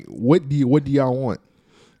like, what do y'all want?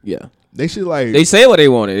 Yeah, they should like. They say what they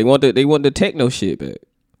wanted. They want the techno shit back.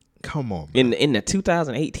 Come on, man. In the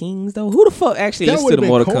 2018s though, who the fuck actually listens to the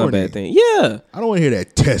Mortal Kombat thing? Yeah, I don't want to hear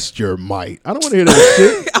that test your might. I don't want to hear that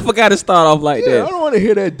shit. I forgot to start off like that. I don't want to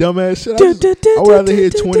hear that dumbass shit. I would rather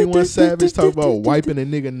hear 21 Savage talk about wiping a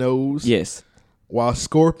nigga nose. Yes. While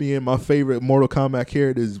Scorpion, my favorite Mortal Kombat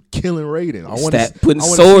character, is killing Raiden. Putting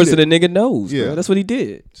swords in the nigga nose. Yeah, bro. That's what he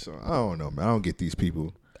did. So I don't know, man. I don't get these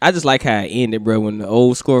people. I just like how it ended, bro. When the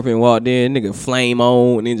old Scorpion walked in, nigga flame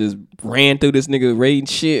on, and then just ran through this nigga Raiden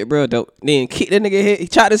shit, bro. Then kicked that nigga head. He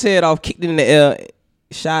chopped his head off, kicked it in the air,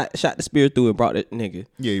 shot the spear through, and brought that nigga.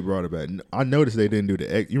 Yeah, he brought it back. I noticed they didn't do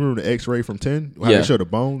the X. You remember the X-ray from 10? How they showed the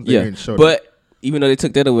bones? They didn't show even though they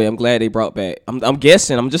took that away, I'm glad they brought back. I'm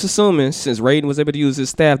guessing. I'm just assuming since Raiden was able to use his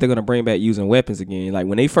staff, they're gonna bring back using weapons again. Like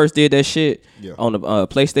when they first did that shit on the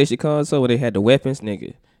PlayStation console, where they had the weapons,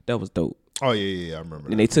 nigga, that was dope. Oh yeah, I remember.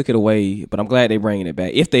 And they took it away, but I'm glad they're bringing it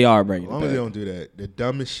back. If they are bringing it back, as long as they don't do that. The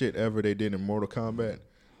dumbest shit ever they did in Mortal Kombat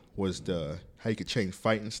was how you could change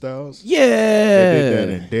fighting styles. Yeah, they did that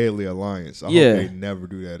in Deadly Alliance. I hope they never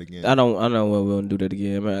do that again. I know we're gonna do that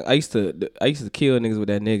again, man. I used to kill niggas with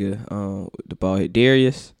that nigga, the bald head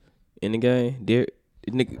Darius in the game. The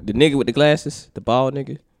nigga with the glasses, the bald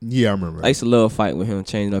nigga. Yeah, I remember. I used to love fighting with him,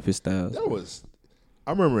 changing up his styles.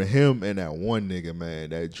 I remember him and that one nigga, man,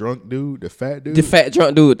 that drunk dude, the fat dude. The fat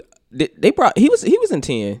drunk dude. He was in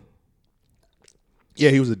 10. Yeah,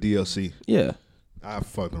 he was a DLC. Yeah. I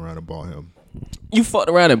fucked around and bought him. You fucked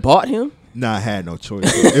around and bought him? Nah, I had no choice.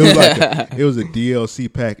 It was a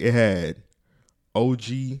DLC pack. It had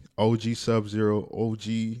OG Sub-Zero,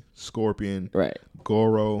 OG Scorpion, right,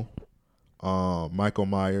 Goro, Michael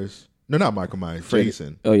Myers. No, not Michael Myers.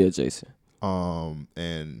 Jason. Oh yeah, Jason.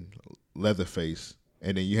 and Leatherface,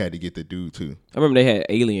 and then you had to get the dude too. I remember they had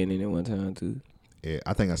Alien in it one time too. Yeah,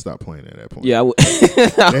 I think I stopped playing at that point. Yeah,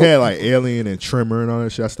 they had like Alien and Trimmer and all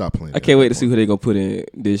that shit. I stopped playing. I can't wait to see who they gonna put in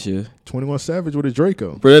this year. 21 Savage with a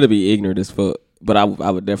Draco. Bro, that'd be ignorant as fuck, but I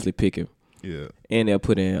would definitely pick him. Yeah, and they'll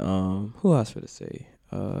put in who else for to say?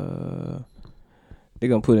 They're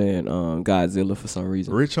gonna put in Godzilla for some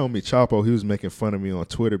reason. Rich homie Chapo, he was making fun of me on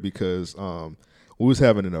Twitter because we was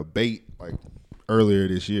having a debate like earlier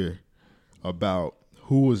this year about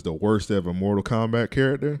who was the worst ever Mortal Kombat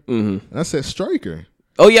character, and I said Stryker.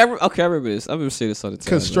 Oh yeah, okay, I remember this. I remember seeing this all the time.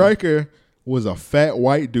 Because Stryker was a fat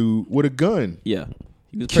white dude with a gun. Yeah,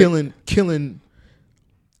 he was killing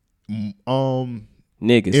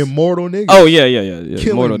niggas, immortal niggas. Oh yeah,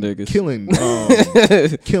 immortal niggas,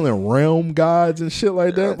 killing realm gods and shit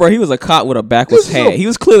like that. Bro, he was a cop with a backwards hat. He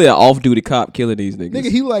was clearly an off-duty cop killing these niggas.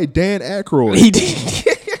 Nigga, he like Dan Aykroyd. He did.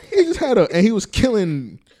 He just had and he was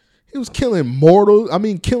killing. He was killing mortals. I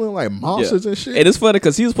mean, killing like monsters and shit. And it's funny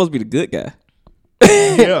because he was supposed to be the good guy.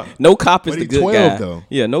 Yeah. No cop is the good 12, guy. Though.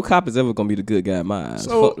 Yeah, no cop is ever gonna be the good guy in my eyes.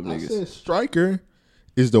 So fuck them niggas. I said Stryker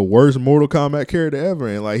is the worst Mortal Kombat character ever,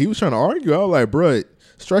 and like he was trying to argue. I was like, bruh,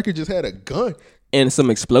 Stryker just had a gun and some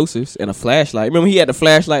explosives and a flashlight. Remember, he had the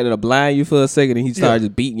flashlight that'll blind you for a second, and he started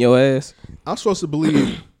just beating your ass. I'm supposed to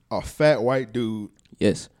believe a fat white dude,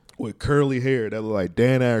 yes, with curly hair that look like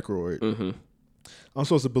Dan Aykroyd. Mm-hmm. I'm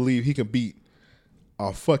supposed to believe he can beat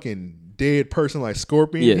a fucking dead person like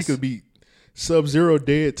Scorpion. Yes. He could beat Sub-Zero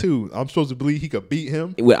dead too. I'm supposed to believe he could beat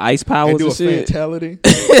him with ice powers and do a shit. fatality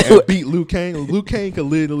and beat Liu Kang. Liu Kang could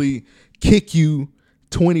literally kick you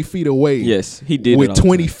 20 feet away. Yes, he did with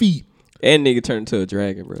 20 feet. And nigga turned into a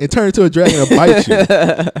dragon, bro. And turned into a dragon and bite you.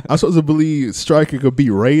 I'm supposed to believe Stryker could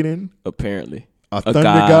beat Raiden. Apparently. A thunder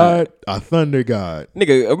god. A thunder god.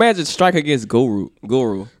 Nigga, imagine Stryker against Guru.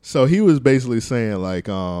 So he was basically saying like,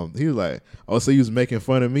 he was like, oh, so you was making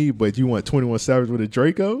fun of me, but you want 21 Savage with a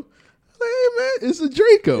Draco? Like, hey man, it's a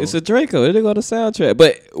Draco. It's a Draco. It didn't go on the soundtrack.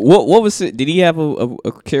 But what was it? Did he have a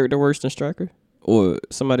character worse than Stryker? Or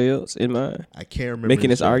somebody else in mind? I can't remember. Making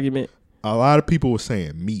this argument? A lot of people were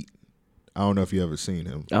saying Meat. I don't know if you ever seen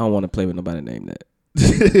him. I don't want to play with nobody named that.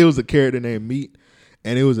 It was a character named Meat.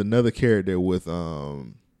 And it was another character with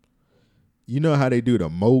you know how they do the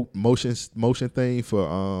motion thing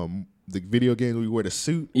for the video games where you wear the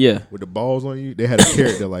suit with the balls on you. They had a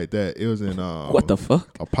character like that. It was in what the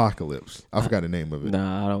fuck? Apocalypse. I forgot the name of it.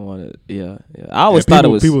 Nah, I don't want it. Yeah. I always thought it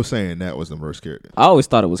was people saying that was the worst character. I always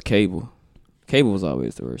thought it was Cable. Cable was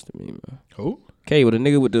always the worst to me, man. Who? Cable, the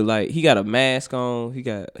nigga with the he got a mask on. He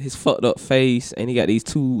got his fucked up face, and he got these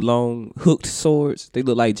two long hooked swords. They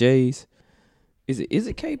look like J's. Is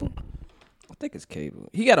it Cable? I think it's Cable.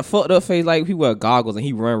 He got a fucked up face, like he wear goggles and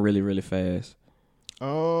he run really, really fast.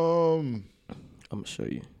 I'm gonna show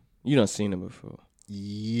you. You done seen him before.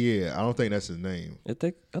 Yeah, I don't think that's his name. I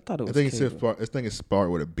thought it was. I think it's spelled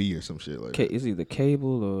with a B or some shit like that. It's either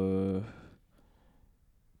Cable or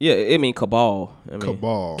I mean Cabal.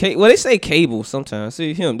 Cabal. Well, they say Cable sometimes.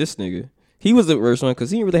 See this nigga. He was the worst one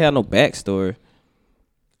because he didn't really have no backstory.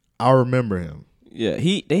 I remember him. Yeah,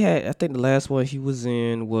 they had. I think the last one he was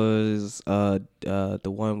in was the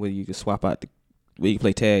one where you could swap out where you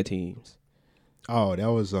play tag teams. Oh,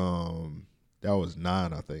 that was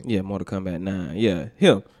 9, I think. Yeah, Mortal Kombat 9. Yeah,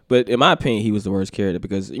 him. But in my opinion, he was the worst character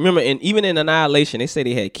because remember, even in Annihilation, they say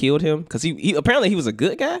they had killed him because he apparently he was a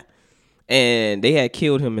good guy, and they had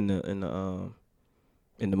killed him in the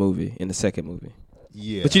movie, in the second movie.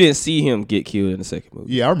 Yeah, but you didn't see him get killed in the second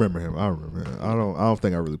movie. Yeah, I remember him. I don't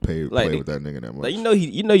think I really played with that nigga that much.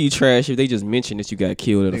 Like, you trash if they just mention that you got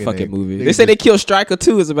killed in a fucking movie. They say they killed Stryker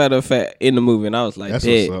too, as a matter of fact, in the movie, and I was like, that's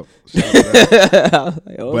dead. what's up. I was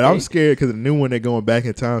like, okay. But I'm scared because the new one they're going back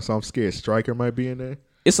in time, so I'm scared Stryker might be in there.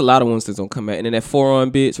 It's a lot of ones that's gonna come out, and then that forearm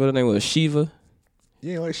bitch, what her name was, Shiva.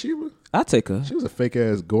 Yeah, like Shiva. I take her. She was a fake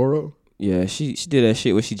ass Goro. Yeah, she did that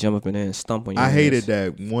shit where she jump up in there and stomp on you. I hated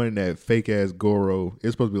that fake ass Goro.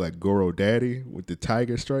 It's supposed to be like Goro Daddy with the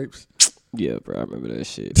tiger stripes. Yeah, bro, I remember that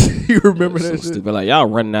shit. You remember that shit? Stupid. Like, y'all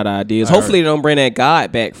running out of ideas. Hopefully they don't bring that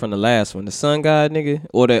god back from the last one, the sun god nigga,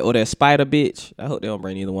 or that spider bitch. I hope they don't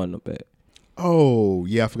bring either one of them back. Oh,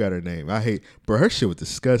 yeah, I forgot her name. Bro, her shit was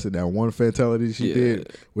disgusting. That one fatality she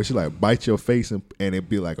did where she like bite your face and it'd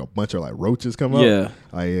be like a bunch of like roaches come up. Yeah.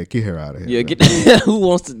 Oh, yeah, get her out of here. Yeah,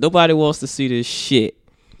 nobody wants to see this shit.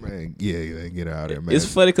 Man, yeah, get her out of there, man. It's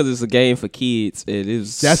funny because it's a game for kids. And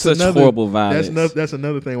it's such horrible violence. That's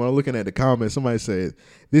another thing. When I'm looking at the comments, somebody said,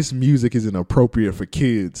 this music is inappropriate for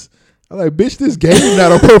kids. I'm like, bitch, this game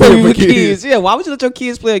not appropriate for kids. Yeah, why would you let your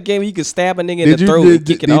kids play a game where you can stab a nigga in the throat and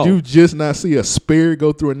kick it off? Did you just not see a spear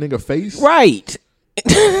go through a nigga face? Right.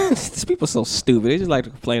 These people so stupid. They just like to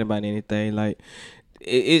complain about anything. Like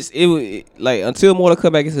like until Mortal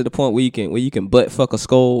Kombat gets to the point where you can butt fuck a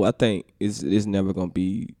skull, I think it's never gonna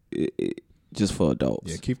be just for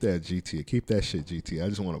adults. Yeah, keep that GT. Keep that shit GT. I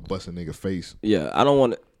just want to bust a nigga face. Yeah, I don't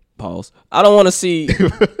want to. Pause. I don't want to see.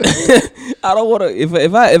 I don't want to.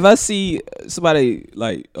 If I see somebody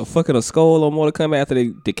like fucking a skull on Mortal Kombat after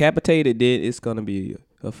they decapitated, then it's gonna be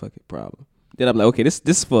a fucking problem. Then I'm like, okay, this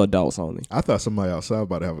is for adults only. I thought somebody outside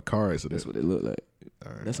about to have a car accident. That's what it looked like.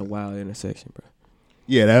 Right. That's a wild intersection, bro.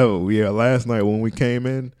 Yeah, last night when we came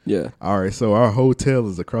in. Yeah. All right, so our hotel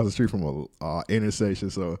is across the street from a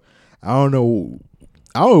intersection. So I don't know.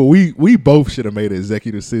 We both should have made an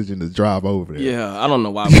executive decision to drive over there. Yeah, I don't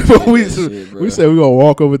know why we said we're gonna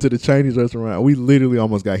walk over to the Chinese restaurant. We literally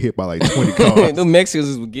almost got hit by like 20 cars. The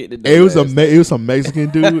Mexicans was getting it. It was some Mexican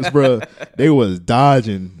dudes, bro. They was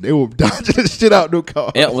dodging. They were dodging the shit out the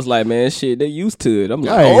car. It was like, man, shit, they used to it. I'm like,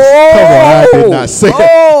 come on, I did not say that.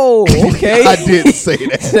 Oh, okay. I didn't say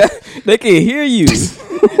that. They can hear you.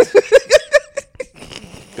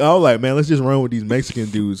 I was like, man, let's just run with these Mexican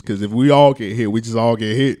dudes because if we all get hit, we just all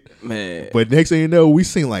get hit. Man. But next thing you know, we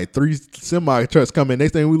seen like 3 semi trucks coming.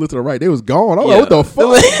 Next thing we looked to the right, they was gone. I was like, what the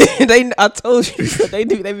fuck? I told you,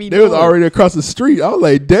 they was already across the street. I was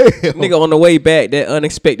like, damn. Nigga, on the way back, that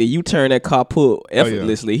unexpected U-turn that car pulled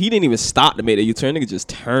effortlessly. He didn't even stop to make the U-turn. Nigga just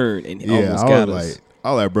turned and almost got us.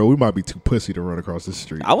 I was like, bro, we might be too pussy to run across the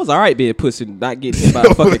street. I was all right being pussy, not getting hit by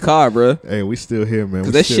a fucking car, bro. Hey, we still here, man.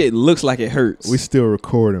 Because shit looks like it hurts. We still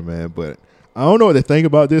recording, man. But I don't know what to think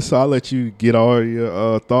about this, so I'll let you get all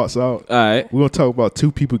your thoughts out. All right. We're going to talk about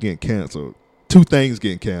 2 people getting canceled. 2 things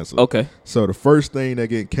getting canceled. Okay. So the first thing that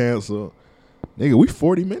getting canceled, nigga, we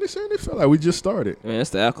 40 minutes in? It felt like we just started. Man, that's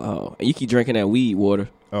the alcohol. And you keep drinking that weed water.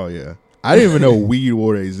 Oh, yeah. I didn't even know weed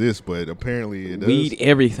water exists, but apparently it does. Weed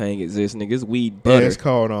everything exists, nigga. It's weed butter. Yeah, it's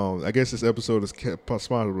called, I guess this episode is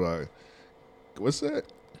sponsored by, what's that?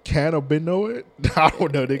 Cannabinoid? I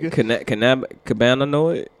don't know, nigga.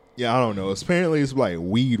 Cannabinoid? Yeah, I don't know. Apparently it's like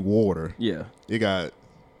weed water. Yeah. And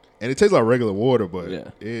it tastes like regular water,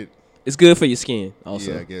 but it's good for your skin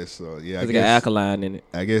also. Yeah, I guess so. Yeah, I guess, got alkaline in it.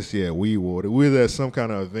 I guess, yeah, weed water. We were at some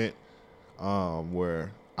kind of event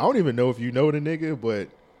where, I don't even know if you know the nigga, but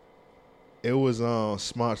it was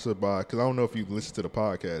sponsored by, because I don't know if you listened to the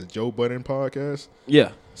podcast, Joe Budden podcast.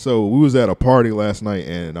 Yeah. So we was at a party last night,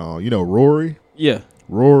 and you know Rory? Yeah.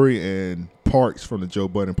 Rory and Parks from the Joe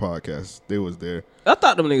Budden podcast, they was there. I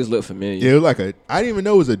thought them niggas looked familiar. Yeah, it was I didn't even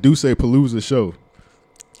know it was a Duce Palooza show.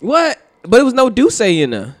 What? But it was no Duce in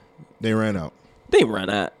there. They ran out. They ran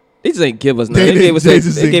out. They just ain't give us nothing. They gave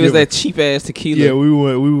us that cheap ass tequila. Yeah, we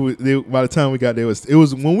went. By the time we got there, it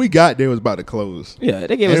was when we got there, it was about to close. Yeah,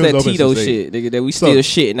 they gave us that Tito shit. That we still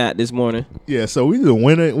shitting out this morning. Yeah, so we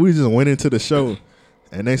just went into the show,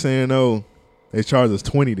 and they saying no, they charged us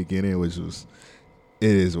 $20 to get in, which was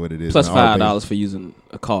it is what it is. Plus $5 for using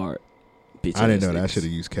a card. Bitch, I didn't know that. I should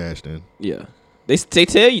have used cash then. Yeah. They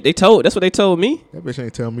tell you. That's what they told me. That bitch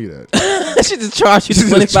ain't tell me that. She just charged you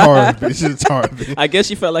 $25. She just charged me. I guess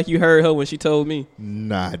you felt like you heard her when she told me.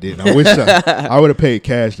 Nah, I didn't. I wish I would have paid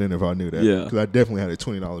cash then if I knew that. Yeah. Because I definitely had a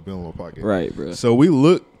 $20 bill in my pocket. Right, bro. So we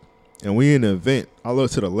looked, and we in the event. I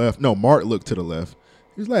looked to the left. No, Mark looked to the left.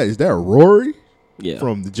 He's like, is that Rory? Yeah.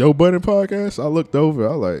 From the Joe Budden podcast? I looked over.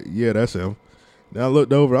 I was like, yeah, that's him. Then I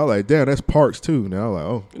looked over. I was like, damn, that's Parks too. Now I'm like,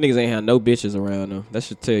 oh. Niggas ain't had no bitches around them. That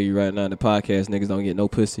should tell you right now, the podcast niggas don't get no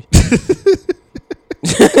pussy.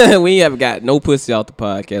 We haven't got no pussy off the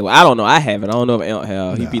podcast. Well, I don't know. I haven't. I don't know if Aunt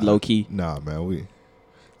have. He be low key. Nah, man.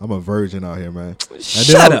 I'm a virgin out here, man.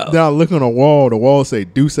 Shut up. Then I look on the wall say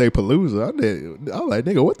Duce Palooza. I was like,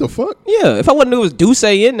 nigga, what the fuck? Yeah, if I wouldn't know it was Duce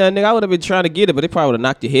in there, nigga, I would have been trying to get it, but they probably would have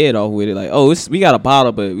knocked your head off with it. Like, oh, we got a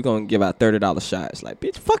bottle, but we're going to give out $30 shots. Like,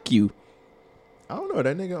 bitch, fuck you. I don't know.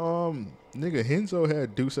 That nigga Henzo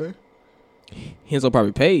had Duce. Henzo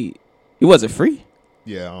probably paid. It wasn't free.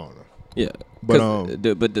 Yeah, I don't know. Yeah. But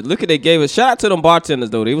the look at they gave us. Shout out to them bartenders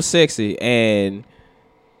though. They was sexy, and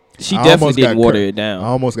she definitely didn't water it down. I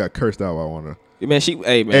almost got cursed out by one of them. Man,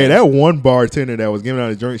 Hey, that one bartender that was giving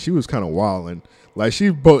out a drink, she was kind of wilding. Like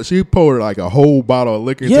she poured like a whole bottle of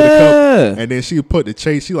liquor into the cup, and then she put the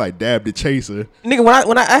chase. She like dabbed the chaser. Nigga,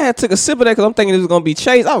 when I had took a sip of that because I'm thinking it was gonna be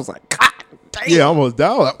chase, I was like, God damn. Yeah, I almost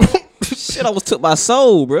died. Shit, I almost took my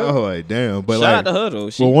soul, bro. I was like, damn. But shout out to her though.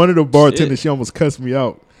 Well, one of the bartenders, she almost cussed me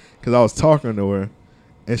out because I was talking to her,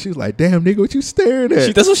 And she was like, "Damn, nigga, what you staring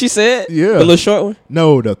at?" That's what she said? Yeah. The little short one?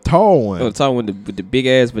 No, the tall one. Oh, the tall one with the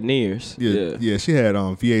big-ass veneers. Yeah, she had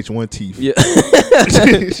VH1 teeth. Yeah.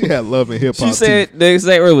 She had Love and Hip Hop She said teeth. the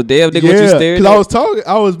exact word was, "Damn, nigga, what you staring at?" Because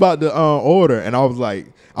I was about to order, and I was like,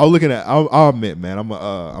 I was looking at, I'll admit, man, I'm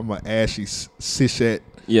a ashy cishet.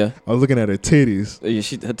 Yeah. I was looking at her titties. Yeah,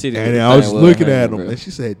 her titties. And then I was looking at them, and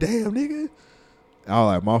she said, "Damn, nigga." I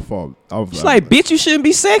was like, my fault. She's like, bitch, you shouldn't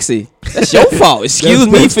be sexy. That's your fault. Excuse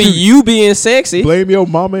me for you being sexy. Blame your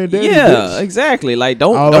mama and daddy. Yeah, bitch. exactly. Like,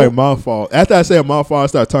 don't. I was like, my fault. After I said my fault, I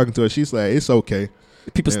started talking to her. She's like, it's okay.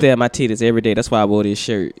 People stare at my titties every day. That's why I wore this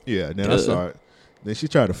shirt. Yeah, and then I saw it. Then she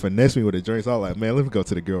tried to finesse me with the drinks. I was like, man, let me go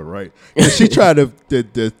to the girl, right? And she tried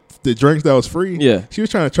the drinks that was free. Yeah. She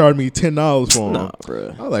was trying to charge me $10 for them. Nah,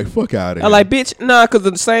 bro. I was like, fuck out of here. I like, bitch, nah, because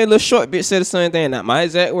the same little short bitch said the same thing. Now, my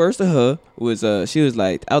exact words to her was, she was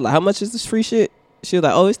like, I was like, how much is this free shit? She was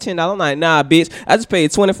like, oh, it's $10. I'm like, nah, bitch, I just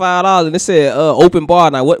paid $25 and it said open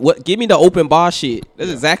bar. Now, what? Give me the open bar shit.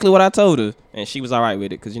 That's exactly what I told her. And she was all right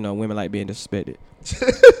with it because, women like being disrespected.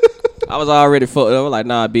 I was already fucked up. I was like,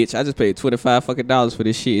 nah, bitch, I just paid $25 fucking dollars for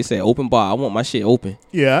this shit. It said open bar. I want my shit open.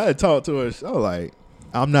 Yeah, I had talked to her. I was like,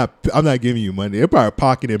 I'm not giving you money. They're probably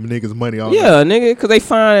pocketing niggas money all Yeah, nigga, because they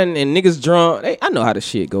fine and niggas drunk. I know how the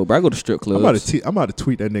shit go, bro. I go to strip clubs. I'm about to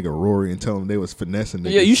tweet that nigga Rory and tell him they was finessing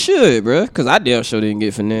niggas. Yeah, you should, bro. Because I damn sure didn't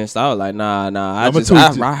get finessed. I was like, nah.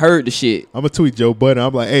 I heard the shit. I'm going to tweet Joe Budden.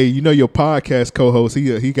 I'm like, hey, your podcast co-host,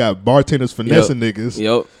 he got bartenders finessing niggas.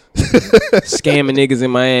 Yep. Scamming niggas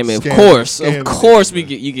in Miami. Of course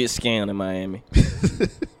you get scammed in Miami.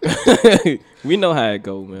 We know how it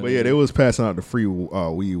go, man. But yeah, they was passing out the free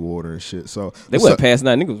weed water and shit. So they wasn't passing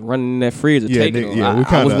out. Niggas was running in that freezer taking them.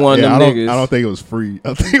 I was one of them niggas. I don't think it was free.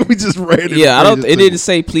 I think we just ran it. Yeah, it didn't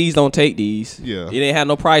say please don't take these. Yeah, it didn't have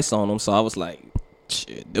no price on them. So I was like,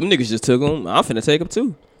 shit, them niggas just took them. I'm finna take them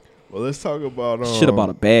too. Well, let's talk about should have bought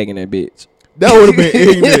a bag in that bitch. That would have been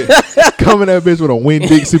ignorant. Coming that bitch with a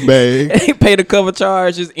Winn-Dixie bag. Ain't paid a cover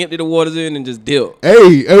charge, just empty the waters in and just dip.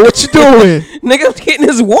 Hey, what you doing? Nigga, I'm getting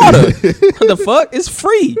this water. What the fuck? It's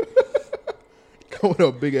free. Coming with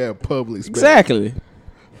a big ass Publix bag. Exactly.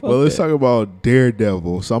 Well, let's talk about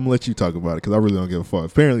Daredevil. So I'm gonna let you talk about it because I really don't give a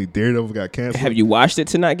fuck. Apparently, Daredevil got canceled. Have you watched it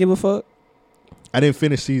to not give a fuck? I didn't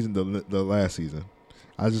finish the last season.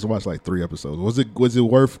 I just watched like 3 episodes. Was it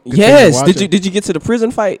worth? Yes. Did you get to the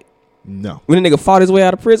prison fight? No. When the nigga fought his way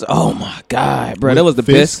out of prison? Oh my god, bro, that was the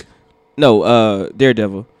best. No,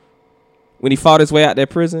 Daredevil. When he fought his way out that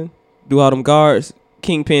prison, do all them guards,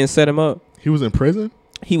 Kingpin set him up. He was in prison?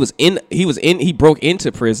 He broke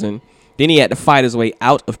into prison. Then he had to fight his way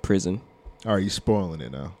out of prison. All right, you spoiling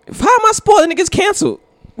it now. How am I spoiling? It gets canceled.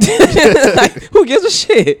 Like, who gives a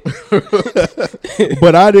shit?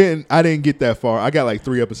 But I didn't get that far. I got like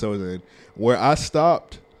 3 episodes in. Where I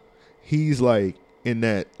stopped, he's like in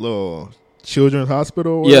that little children's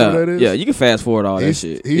hospital or whatever that is. Yeah, you can fast forward all that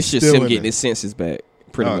shit. It's just him getting his senses back,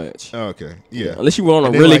 pretty much. Okay, yeah. Unless you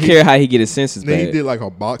want to really care how he get his senses back. Then he did like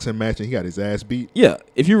a boxing match and he got his ass beat. Yeah,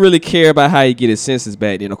 if you really care about how he get his senses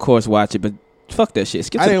back, then of course watch it. But fuck that shit.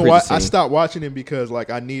 Skip to the prison scene. I stopped watching him because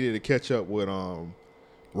like I needed to catch up with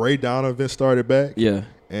Ray Donovan started back. Yeah.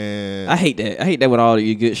 And I hate that. I hate that when all of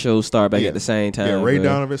your good shows start back at the same time. Yeah, Ray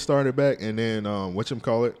Donovan started back, and then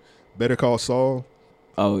whatchamacallit, Better Call Saul.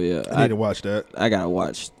 Oh yeah, I need to watch that. I gotta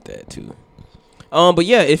watch that too. But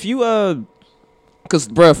yeah, if you cause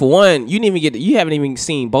bro, for one, you haven't even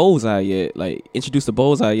seen Bullseye yet. Like introduced to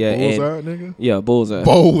Bullseye yet. Bullseye, nigga. Yeah, Bullseye.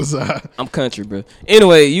 Bullseye. I'm country, bro.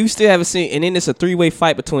 Anyway, you still haven't seen, and then it's a 3-way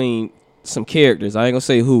fight between some characters. I ain't gonna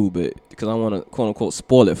say who, but because I want to quote unquote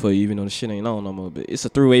spoil it for you, even though the shit ain't on no more. But it's a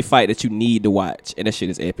 3-way fight that you need to watch, and that shit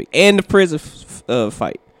is epic. And the prison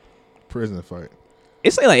fight. Prison fight.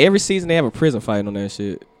 It's like every season they have a prison fight on that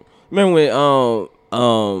shit. Remember when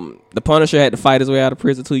the Punisher had to fight his way out of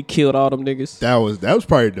prison till he killed all them niggas? That was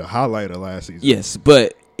probably the highlight of last season. Yes,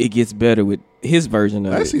 but it gets better with his version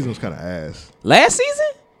of it. Last season was kind of ass. Last season?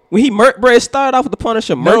 When he it started off with the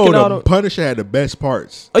Punisher murking all them. Punisher had the best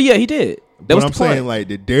parts. Oh yeah, he did. That was I'm saying like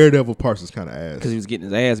the Daredevil parts was kind of ass because he was getting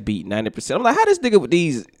his ass beat 90%. I'm like, how this nigga with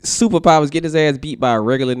these superpowers get his ass beat by a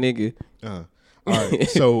regular nigga? All right,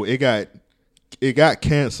 so it got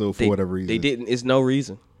canceled for whatever reason. They didn't. It's no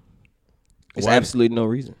reason. It's absolutely no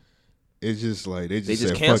reason. It's just like they just said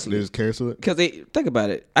fuck it. They just cancel it because they think about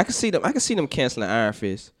it. I can see them canceling Iron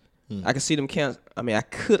Fist. I can see them cancel. I mean, I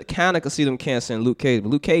could see them canceling Luke Cage, but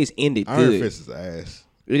Luke Cage ended good. Iron Fist is ass.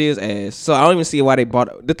 It is ass. So I don't even see why they bought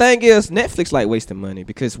it. The thing is, Netflix like wasting money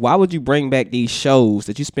because why would you bring back these shows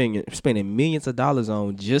that you spending millions of dollars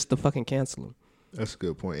on just to fucking cancel them? That's a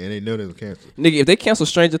good point. And they know they'll cancel. Nigga, if they cancel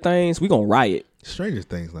Stranger Things, we gonna riot. Stranger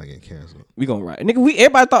Things not getting canceled. We gonna write, nigga.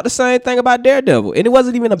 Everybody thought the same thing about Daredevil, and it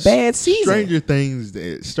wasn't even a bad season.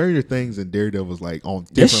 Stranger Things and Daredevil's like on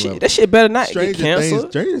different levels. That shit better not get canceled.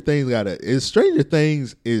 Stranger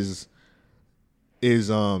Things is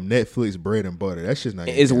Netflix bread and butter. That shit's not.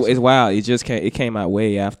 It's wild. It came out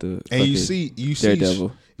way after. And you see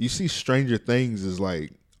Daredevil. You see Stranger Things is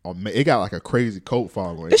like it got like a crazy cult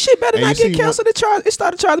following. This shit better not get canceled. It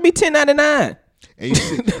started charging me $10.99. And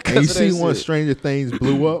you see once Stranger Things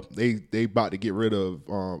blew up, they about to get rid of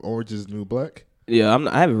Orange is the New Black. Yeah,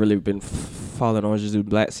 I haven't really been following Orange is the New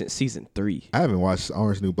Black since season 3. I haven't watched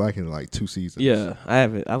Orange is the New Black in like 2 seasons. Yeah, I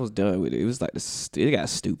haven't. I was done with it. It was like it got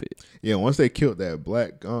stupid. Yeah, once they killed that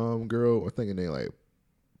black girl, I think her name like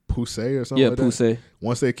Poussey or something. Yeah, like Poussey.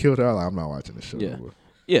 Once they killed her, I'm not watching the show.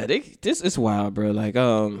 Yeah, this is wild, bro. Like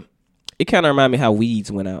it kind of reminded me how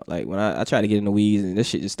Weeds went out. Like when I tried to get into Weeds, and this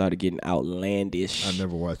shit just started getting outlandish. I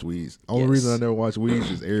never watched Weeds. Only reason I never watched Weeds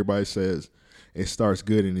is everybody says it starts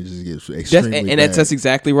good and it just gets extremely bad. That's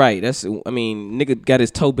exactly right. Nigga got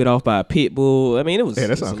his toe bit off by a pit bull. I mean, it was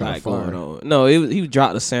that's a not lot going on. No, he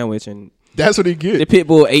dropped a sandwich and that's what he get. The pit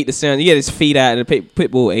bull ate the sandwich. He had his feet out and the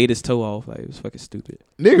pit bull ate his toe off. Like it was fucking stupid.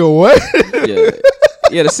 Nigga, what? Yeah.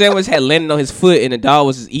 Yeah, the sandwich had landed on his foot, and the dog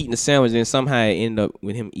was just eating the sandwich, and somehow it ended up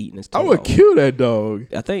with him eating his toe. I would kill that dog.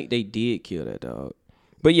 I think they did kill that dog.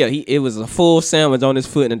 But yeah, it was a full sandwich on his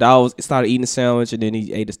foot, and the dog started eating the sandwich, and then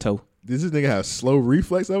he ate his toe. Does this nigga have slow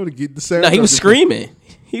reflex? I would get the sandwich. No, he was screaming.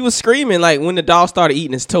 He was screaming like when the dog started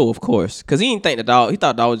eating his toe, of course, because he didn't think he thought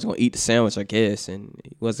the dog was gonna eat the sandwich, I guess, and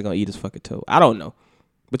he wasn't gonna eat his fucking toe. I don't know,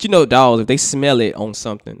 but you know, dogs, if they smell it on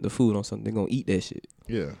something, the food on something, they're gonna eat that shit.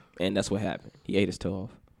 Yeah, and that's what happened. He ate his toe off.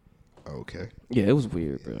 Okay. Yeah, it was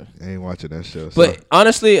weird, bro. I ain't watching that show. But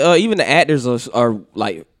honestly, even the actors are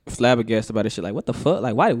like flabbergasted about this shit. Like, what the fuck?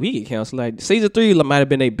 Like, why did we get canceled? Like, season 3 might have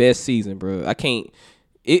been their best season, bro. I can't.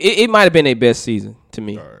 It might have been their best season to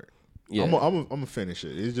me. All right. Yeah. I'm gonna finish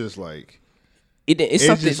it. It's just like it's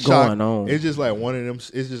something's going on. It's just like one of them.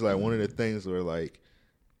 It's just like one of the things where like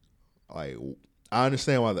I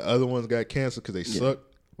understand why the other ones got canceled because they suck.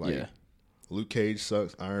 Like, Luke Cage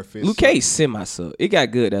sucks. Iron Fist. Luke Cage semi-suck. It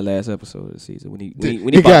got good that last episode of the season when he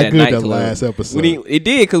bought that nightclub. Last episode. It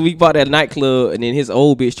did because we bought that nightclub and then his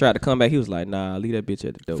old bitch tried to come back. He was like, "Nah, leave that bitch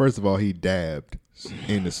at the door." First of all, he dabbed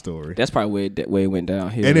in the story. That's probably where it went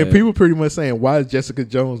downhill. And then people pretty much saying, "Why is Jessica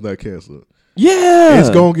Jones not canceled?" Yeah, it's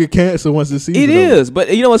gonna get canceled once the season. It is,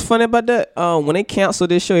 but you know what's funny about that? When they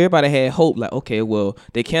canceled this show, everybody had hope. Like, okay, well,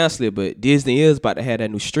 they canceled it, but Disney is about to have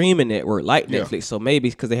that new streaming network like Netflix. So maybe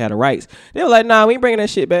because they had the rights, they were like, "Nah, we ain't bringing that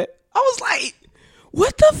shit back." I was like,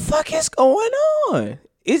 "What the fuck is going on?"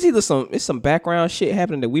 It's either some background shit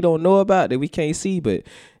happening that we don't know about that we can't see, but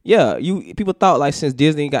yeah, people thought like since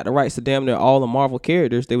Disney got the rights to damn near all the Marvel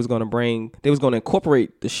characters, they was gonna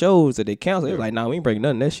incorporate the shows that they canceled. They were like, "Nah, we ain't bringing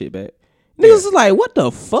none of that shit back." Niggas is like, what the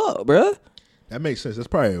fuck, bro? That makes sense. That's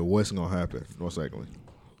probably what's gonna happen, most likely.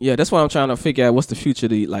 Yeah, that's why I'm trying to figure out what's the future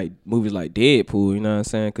of like movies like Deadpool. You know what I'm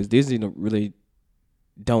saying? Because Disney really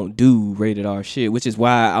don't do rated R shit, which is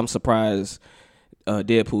why I'm surprised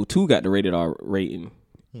Deadpool 2 got the rated R rating,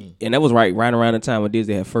 and that was right around the time when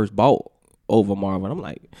Disney had first bought over Marvel. And I'm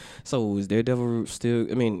like, so is Daredevil still?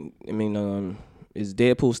 Is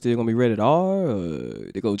Deadpool still gonna be rated R,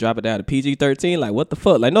 or they go drop it down to PG-13? Like, what the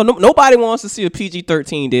fuck? Like, nobody wants to see a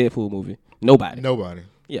PG-13 Deadpool movie. Nobody.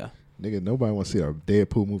 Yeah. Nigga, nobody wants to see a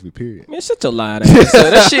Deadpool movie. Period. Man, shut your lie.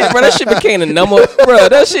 That shit became the number. Bro,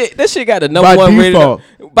 that shit got the number one rated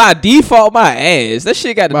by default. My ass. That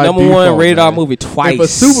shit got the number one rated R movie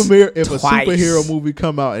twice. If a superhero movie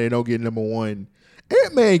come out and they don't get number one,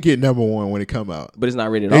 Ant-Man get number one when it come out. But it's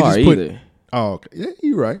not rated R either. Oh, okay. Yeah,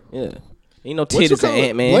 you're right. Yeah. Ain't no titties in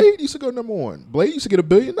Ant-Man. Blade used to go number one. Blade used to get $1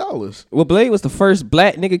 billion. Well, Blade was the first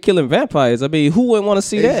black nigga killing vampires. I mean, who wouldn't want to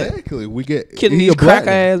see that? Exactly. We get killing these crack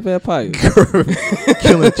ass vampires.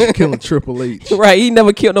 killing Triple H. Right. He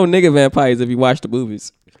never killed no nigga vampires if you watch the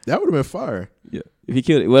movies. That would have been fire. Yeah. If he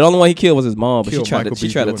killed it. Well, the only one he killed was his mom, but she tried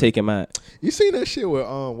to take him out. You seen that shit with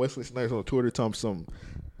Wesley Snipes on Twitter talking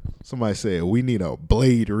somebody said we need a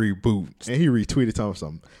Blade reboot, and he retweeted talking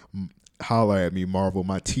something. Holler at me, Marvel.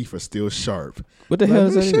 My teeth are still sharp. What the hell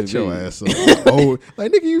is that? Shut your ass up. Oh,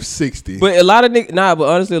 like nigga, you 60. But a lot of niggas, but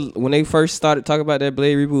honestly, when they first started talking about that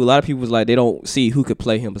Blade reboot, a lot of people was like, they don't see who could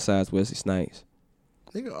play him besides Wesley Snipes.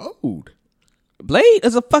 Nigga, old. Blade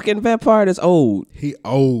is a fucking vampire that's old. He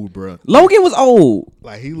old, bro. Logan was old.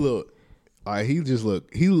 Like he look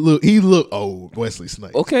old. Wesley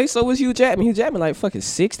Snipes. Okay, so was Hugh Jackman. Hugh Jackman like fucking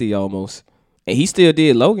 60 almost. And he still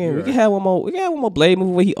did Logan. We can have one more Blade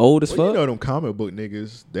movie where he old as fuck. You know them comic book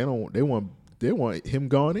niggas, they want they want him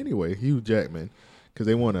gone anyway, Hugh Jackman, because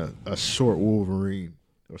they want a short Wolverine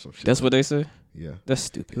or some shit. That's what they say? Yeah. That's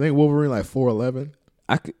stupid. Ain't Wolverine like 4'11"?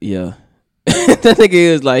 Yeah. That nigga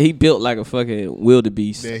is like, he built like a fucking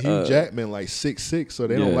wildebeest. Yeah, Hugh Jackman like 6'6", so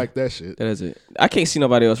they don't like that shit. That is it. I can't see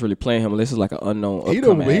nobody else really playing him unless it's like an unknown. He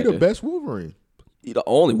the best Wolverine. He the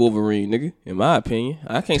only Wolverine, nigga, in my opinion.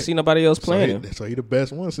 I can't see nobody else playing him. So he the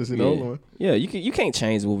best one since he's the only one. Yeah, you can't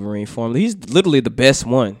change Wolverine formula. He's literally the best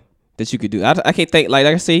one that you could do. I can't think, like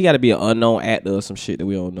I said, he got to be an unknown actor or some shit that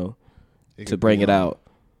we don't know to bring it out.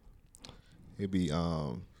 It'd be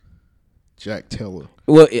Jack Teller.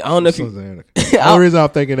 Well, I don't know if you. The only reason I'm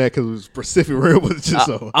thinking that because it was Pacific Rim was just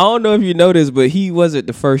so. I don't know if you know this, but he wasn't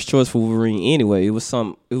the first choice for Wolverine anyway. It was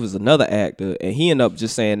another actor, and he ended up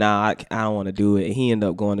just saying, "Nah, I don't want to do it." And he ended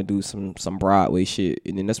up going to do some Broadway shit,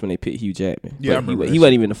 and then that's when they picked Hugh Jackman. Yeah, but he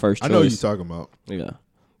wasn't even the first choice. I know what you're talking about. Yeah,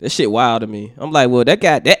 that shit wild to me. I'm like, well, that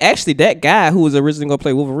guy who was originally gonna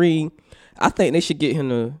play Wolverine, I think they should get him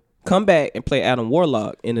to come back and play Adam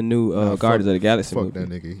Warlock in the new Guardians of the Galaxy movie. Fuck that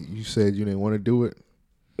nigga. You said you didn't want to do it.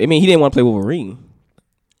 I mean, he didn't want to play Wolverine.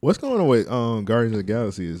 What's going on with Guardians of the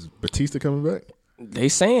Galaxy? Is Batista coming back? They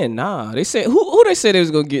saying nah. They said who they said they was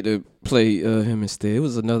gonna get to play him instead. It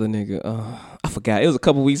was another nigga. I forgot. It was a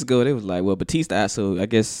couple weeks ago. They was like, well, Batista. So I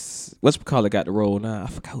guess whatchamacallit got the role now. I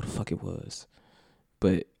forgot who the fuck it was.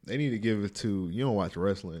 But they need to give it to. You don't watch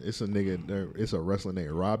wrestling. It's a nigga. It's a wrestler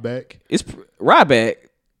named Ryback. It's Ryback.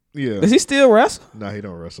 Yeah. Does he still wrestle? Nah, he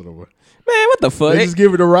don't wrestle no more. Man, what the fuck? They just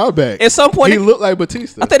give it to Ryback. At some point, he looked like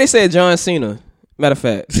Batista. I think they said John Cena. Matter of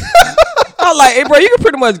fact. I was like, hey, bro, you can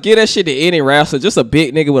pretty much get that shit to any wrestler. Just a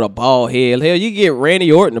big nigga with a bald head. Hell, you get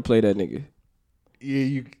Randy Orton to play that nigga.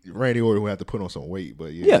 Yeah, Randy Orton will have to put on some weight,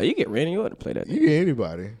 but yeah. Yeah, you get Randy Orton to play that nigga. You get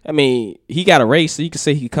anybody. I mean, he got erased, so you can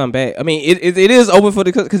say he could come back. I mean, it is open for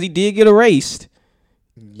because he did get erased.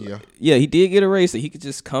 Yeah. Yeah, he did get erased, so he could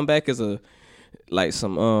just come back as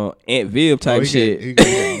some Aunt Viv type shit. He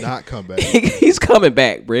can not come back. He's coming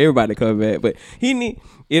back, bro. Everybody coming back, but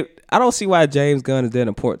I don't see why James Gunn is that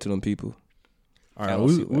important to them people. All right,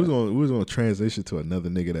 we was gonna transition to another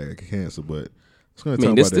nigga that got canceled, but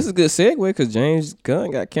this is a good segue because James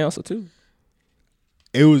Gunn got canceled too.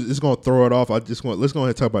 It's gonna throw it off. Let's go ahead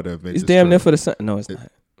and talk about the Avengers. It's damn near for the sun. No, it's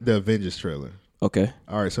not. The Avengers trailer. Okay.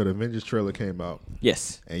 All right, so the Avengers trailer came out.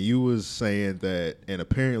 Yes. And you was saying that, and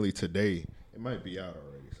apparently today it might be out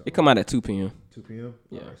already. It come out at 2 p.m. 2 p.m.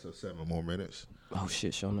 Yeah. All right, so 7 more minutes. Oh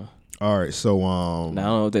shit, sure enough. All right, so now, I don't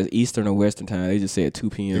know if that's Eastern or Western time. They just said 2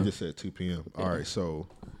 p.m. They just said 2 p.m. Yeah. All right, so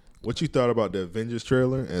what you thought about the Avengers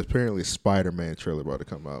trailer and apparently Spider-Man trailer about to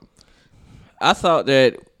come out? I thought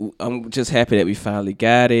that I'm just happy that we finally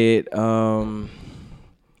got it.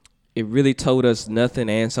 It really told us nothing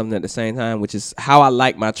and something at the same time, which is how I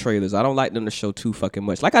like my trailers. I don't like them to show too fucking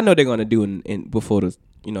much. Like I know they're gonna do in before the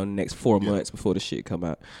next 4 months before the shit come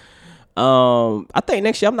out. I think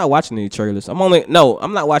next year I'm not watching any trailers. I'm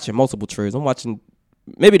not watching multiple trailers. I'm watching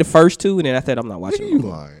maybe the first 2, and then after that I'm not watching. You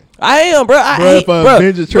lying? I am, bro. If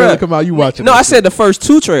Avengers trailer come out, you watching? No, I said the first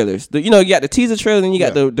 2 trailers. You got the teaser trailer, and you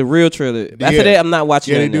got the real trailer. After that, I'm not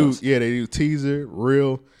watching. Yeah, they do. Else. Yeah, they do teaser,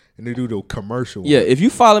 real, and they do the commercial. Yeah, if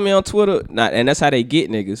you follow me on Twitter, and that's how they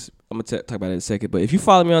get niggas. I'm gonna talk about it in a second. But if you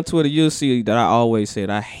follow me on Twitter, you'll see that I always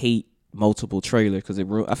said I hate multiple trailers because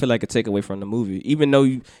I feel like it take away from the movie. Even though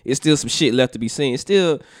it's still some shit left to be seen, it's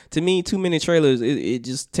still, to me, too many trailers. It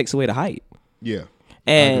just takes away the hype. Yeah,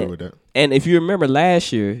 and, I agree with that. And if you remember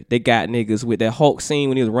last year, they got niggas with that Hulk scene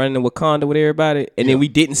when he was running in Wakanda with everybody, and then we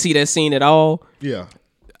didn't see that scene at all. Yeah,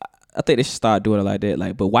 I think they should start doing it like that.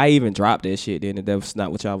 Like, but why even drop that shit then if that's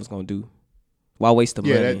not what y'all was gonna do? Why waste the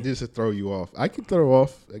money? Yeah, that just to throw you off. I can throw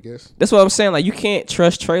off, I guess. That's what I'm saying. Like, you can't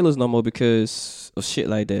trust trailers no more because of shit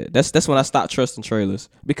like that. That's when I stopped trusting trailers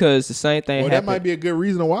because the same thing happened. That might be a good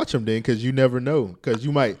reason to watch them then because you never know. Because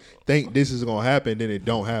you might think this is gonna happen, then it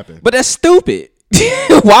don't happen. But that's stupid.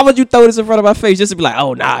 Why would you throw this in front of my face just to be like,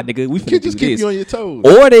 oh nah, nigga, we finna just keep you on your toes,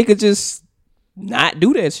 or they could just not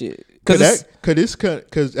do that shit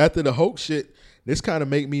because after the Hulk shit, this kind of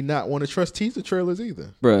make me not want to trust teaser trailers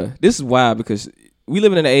either. Bruh, this is wild because we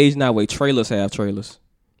living in an age now where trailers have trailers.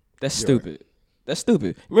 That's stupid. Right. That's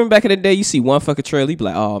stupid. Remember back in the day, you see one fucking trailer, you be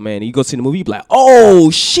like, oh man, and you go see the movie, you be like, oh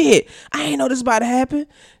shit, I ain't know this about to happen.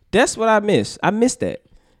 That's what I miss. I miss that.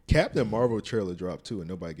 Captain Marvel trailer dropped too, and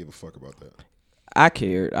nobody give a fuck about that. I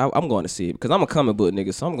cared. I'm going to see it because I'm a comic book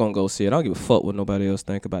nigga, so I'm going to go see it. I don't give a fuck what nobody else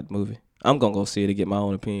think about the movie. I'm going to go see it to get my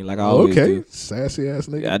own opinion like I always do. Sassy ass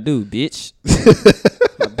nigga. Yeah, I do, bitch.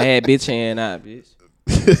 A bad bitch hand out, bitch.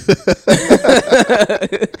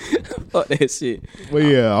 Fuck that shit. But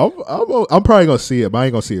yeah, I'm probably gonna see it, but I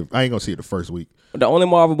ain't gonna see it the first week. The only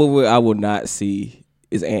Marvel movie I will not see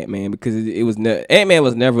is Ant-Man because Ant-Man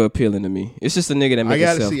was never appealing to me. It's just a nigga that makes.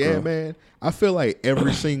 I gotta see Ant-Man. I feel like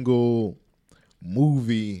every single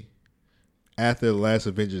movie after the last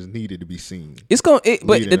Avengers needed to be seen. But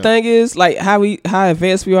the thing is, like how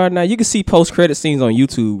advanced we are now, you can see post-credit scenes on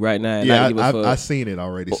YouTube right now. Yeah, I've seen it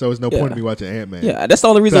already, so it's no point in me watching Ant-Man. Yeah, that's the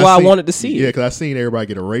only reason why I wanted to see it. Yeah, because I seen everybody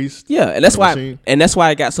get erased. Yeah, and that's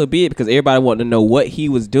why it got so big because everybody wanted to know what he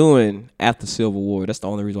was doing after Civil War. That's the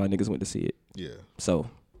only reason why niggas went to see it. Yeah. So,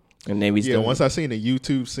 and then once I seen the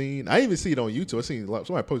YouTube scene, I didn't even see it on YouTube. I seen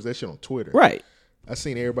somebody post that shit on Twitter. Right. I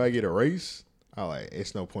seen everybody get erased. I like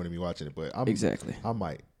it's no point in me watching it, but I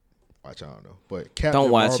might watch. I don't know, but don't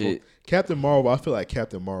watch it. Captain Marvel, I feel like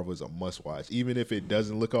Captain Marvel is a must watch, even if it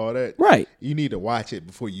doesn't look all that. Right, you need to watch it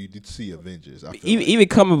before you see Avengers. Even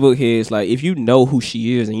comic book heads, like if you know who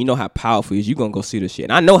she is and you know how powerful she is, you gonna go see the shit.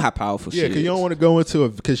 And I know how powerful she is. Yeah, because you don't want to go into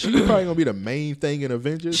because she's probably gonna be the main thing in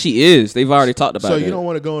Avengers. She is. They've already talked about it. So you don't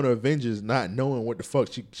want to go into Avengers not knowing what the fuck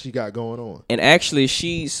she got going on. And actually,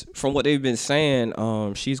 she's from what they've been saying,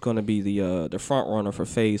 she's gonna be the front runner for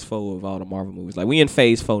Phase 4 of all the Marvel movies. Like we in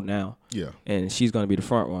Phase 4 now. Yeah, and she's gonna be the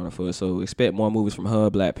front runner for it. So expect more movies from her,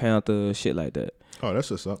 Black Panther, shit like that. Oh,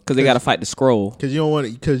 that's what's up. Because they got to fight the Skrull. Because you don't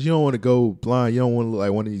want to go blind. You don't want to look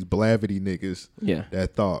like one of these blavity niggas. Yeah.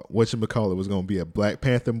 That thought whatchamacallit was gonna be a Black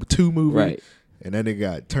Panther 2 movie. Right. And then it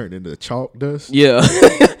got turned into chalk dust. Yeah.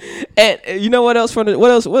 And you know what else what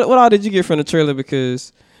all did you get from the trailer?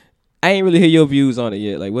 Because I ain't really hear your views on it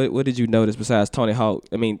yet. Like what did you notice besides Tony Hawk?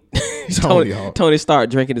 I mean, Tony Stark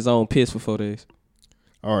drinking his own piss for 4 days.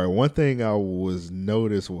 All right, one thing I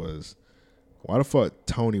noticed was why the fuck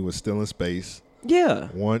Tony was still in space. Yeah.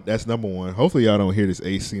 That's number one. Hopefully y'all don't hear this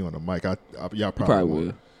AC on the mic. Y'all probably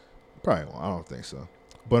will. Probably won't. I don't think so.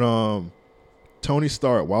 But Tony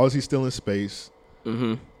Stark, why was he still in space?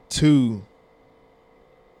 Mm-hmm. 2,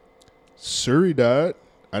 Shuri died.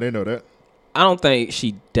 I didn't know that. I don't think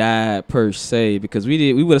she died per se because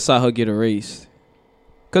we would have saw her get erased.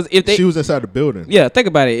 Because if she was inside the building. Yeah, think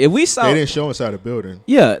about it. If we saw they didn't show inside the building.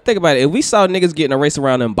 Yeah, think about it. If we saw niggas getting erased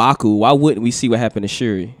around in Baku, why wouldn't we see what happened to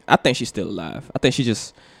Shuri? I think she's still alive. I think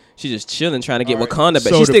she's just chilling, trying to get Wakanda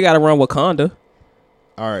back. She still got to run Wakanda.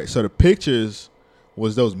 All right, so the pictures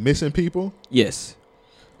was those missing people. Yes.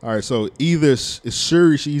 All right, so either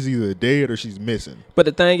Shuri, she's either dead or she's missing. But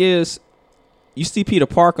the thing is, you see Peter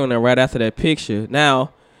Parker on there right after that picture.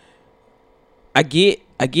 Now, I get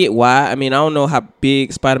why. I mean, I don't know how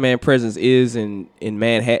big Spider-Man presence is in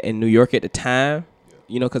Manhattan, in New York at the time.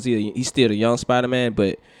 You know, because he's still a young Spider-Man,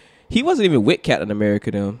 but he wasn't even with Captain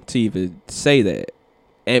America to even say that.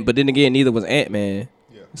 But then again, neither was Ant-Man.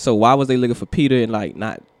 Yeah. So why was they looking for Peter and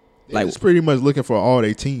not? Like it's pretty much looking for all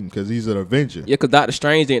their team because he's an Avenger. Yeah, because Doctor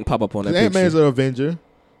Strange didn't pop up on that picture. Ant-Man's an Avenger.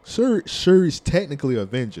 Shuri's technically an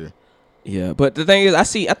Avenger. Yeah, but the thing is, I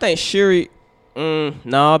think Shuri,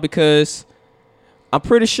 no, because I'm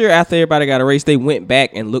pretty sure after everybody got erased, they went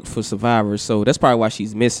back and looked for survivors. So that's probably why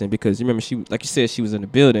she's missing because you remember like you said, she was in the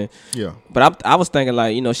building. Yeah. But I was thinking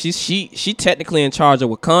like, you know, she technically in charge of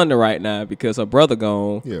Wakanda right now because her brother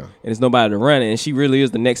gone. Yeah. And there's nobody to run it, and she really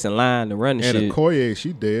is the next in line to run the shit. And Okoye,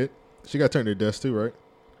 she dead. She got turned to dust too, right?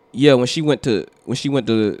 Yeah, when she went to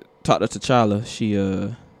talk to T'Challa, she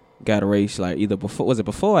got erased like either before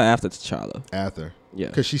or after T'Challa? After. Yeah.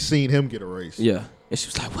 Because she seen him get erased. Yeah. And she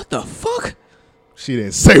was like, what the fuck? She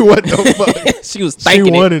didn't say what the fuck. She was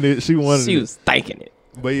thinking She wanted it. She was thinking it.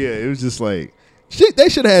 But yeah, it was just like they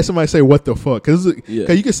should have had somebody say what the fuck because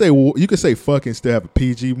you could say fuck and still have a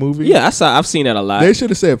PG movie. Yeah, I've seen that a lot. They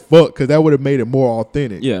should have said fuck because that would have made it more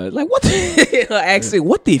authentic. Yeah, like what the actually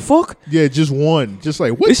what the fuck? Yeah, just one, just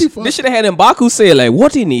like what the fuck. They should have had M'Baku say like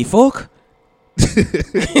what in the fuck.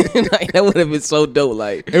 Like, that would have been so dope.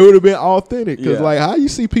 Like it would have been authentic because like how you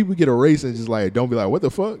see people get erased and just like don't be like what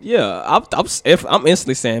the fuck. Yeah, I'm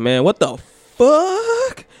instantly saying, man, what the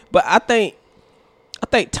fuck? But I think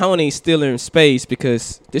Tony's still in space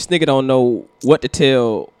because this nigga don't know what to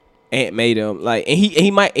tell Aunt May them. Like, and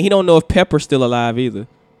he don't know if Pepper's still alive either.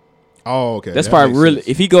 Oh, okay. That's probably really sense.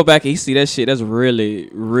 If he go back and he see that shit, that's really,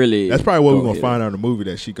 really. That's probably what we're gonna find out in the movie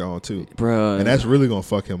that she gone too, bruh. And that's really gonna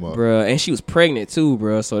fuck him up, bruh. And she was pregnant too,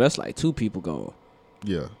 bruh. So that's like 2 people gone.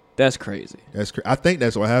 Yeah. That's crazy. I think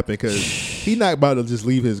that's what happened because he not about to just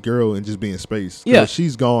leave his girl and just be in space. Yeah,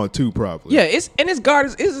 she's gone too, probably. Yeah, it's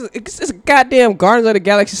a goddamn Guardians of the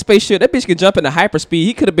Galaxy spaceship. That bitch could jump into hyperspeed.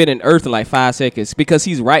 He could have been in Earth in like 5 seconds because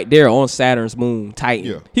he's right there on Saturn's moon, Titan.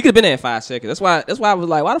 Yeah. He could have been there in 5 seconds. That's why I was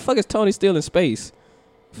like, why the fuck is Tony still in space?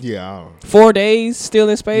 Yeah, I don't know. 4 days still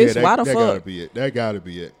in space. Yeah, Why the that fuck? That gotta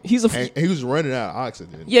be it. And he was running out of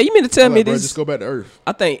oxygen. Yeah, you mean to tell me bro, this? Just go back to Earth.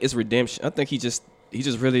 I think it's redemption. I think he just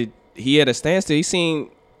really had a standstill. He seen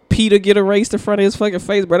Peter get erased in front of his fucking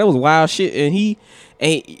face, bro. That was wild shit. And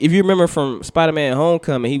if you remember from Spider-Man: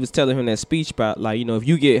 Homecoming, he was telling him that speech about like, you know, if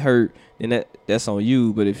you get hurt, then that's on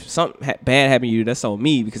you. But if something bad happened to you, that's on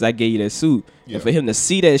me because I gave you that suit. Yeah. And for him to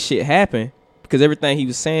see that shit happen, because everything he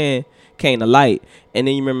was saying came to light. And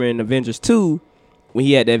then you remember in Avengers 2, when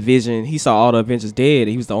he had that vision, he saw all the Avengers dead, and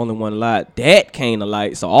he was the only one alive. That came to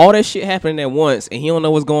light. So all that shit happening at once, and he don't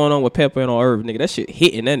know what's going on with Pepper and on Earth, nigga. That shit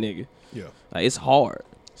hitting that nigga. Yeah. Like, it's hard.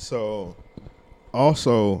 So,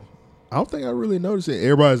 also, I don't think I really noticed it.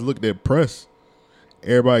 Everybody's looked at press.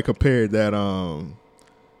 Everybody compared that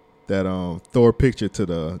Thor picture to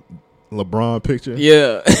the LeBron picture.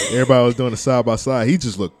 Yeah. Everybody was doing a side by side. He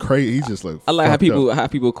just looked crazy. He just looked. I like how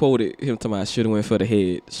people quoted him talking about shoulda went for the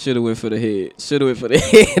head. Shoulda went for the head. Shoulda went for the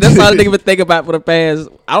head. That's all I nigga been thinking about for the past.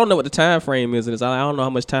 I don't know what the time frame is in this. I don't know how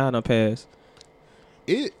much time done passed.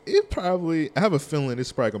 It probably. I have a feeling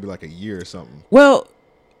it's probably gonna be like a year or something. Well,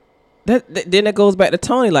 then that goes back to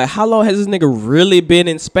Tony. Like, how long has this nigga really been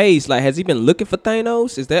in space? Like, has he been looking for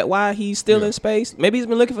Thanos? Is that why he's still in space? Maybe he's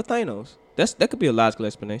been looking for Thanos. That could be a logical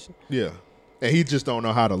explanation. Yeah, and he just don't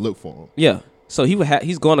know how to look for him. Yeah, so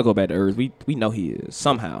he's going to go back to Earth. We know he is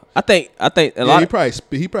somehow. I think a lot.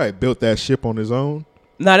 He probably built that ship on his own.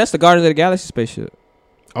 Nah, that's the Guardians of the Galaxy spaceship.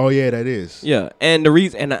 Oh yeah, that is. Yeah, and the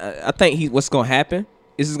reason, and I think what's gonna happen.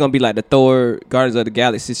 This is gonna be like the Thor Guardians of the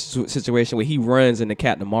Galaxy situation where he runs into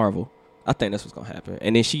Captain Marvel. I think that's what's gonna happen,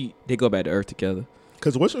 and then they go back to Earth together.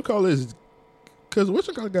 Because whatchamacallit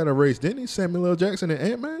got erased, didn't he? Samuel L. Jackson and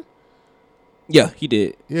Ant-Man. Yeah, he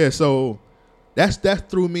did. Yeah, so that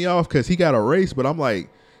threw me off because he got erased, but I'm like,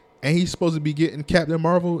 ain't he supposed to be getting Captain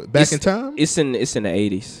Marvel back in time? It's in the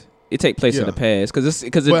 80s. It take place in the past because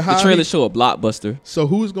the trailer show a blockbuster. So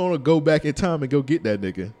who's gonna go back in time and go get that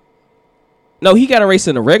nigga? No, he got erased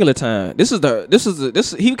in the regular time.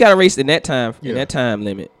 He got erased in that time in that time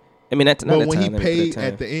limit. I mean, but when he paid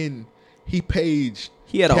at the end, he paged.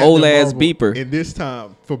 He had an old ass beeper in this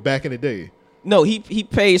time for back in the day. No, he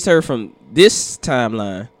paged her from this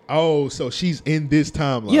timeline. Oh, so she's in this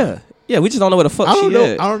timeline. Yeah. We just don't know where the fuck she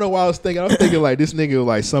is. I don't know why I was thinking. Like this nigga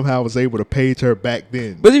like somehow was able to page her back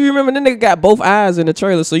then. But if you remember, the nigga got both eyes in the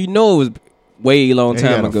trailer, so you know it was way long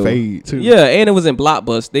time ago. Fade too. Yeah, and it was in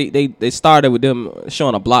Blockbuster. They started with them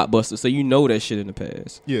showing a Blockbuster, so you know that shit in the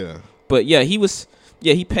past. Yeah. But yeah, he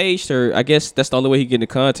paged her. I guess that's the only way he get into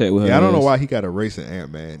contact with her. Yeah, I don't know why he got erased in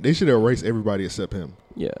Ant-Man. They should have erased everybody except him.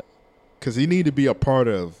 Yeah. Because he need to be a part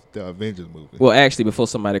of the Avengers movie. Well, actually, before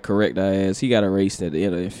somebody correct our ass, he got erased at the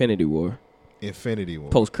end of Infinity War.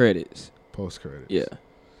 Post credits. Yeah.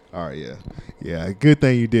 All right, yeah. Yeah, good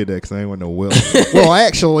thing you did that because I ain't want no Will. Well,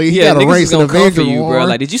 actually, he got erased in Avengers War. Bro.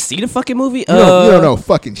 Like, did you see the fucking movie? You don't know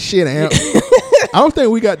fucking shit, Amp. I don't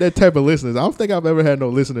think we got that type of listeners. I don't think I've ever had no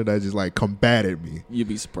listener that just like combated me. You'd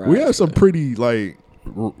be surprised. We have some pretty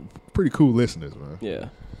cool listeners, man. Yeah.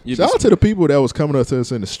 Shout out to the people that was coming up to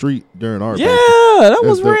us in the street during our that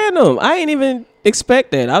was random. I ain't even expect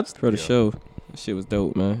that. I was for the show. That shit was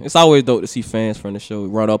dope, man. It's always dope to see fans from the show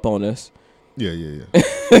run up on us. Yeah.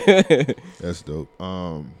 That's dope.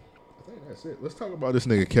 I think that's it. Let's talk about this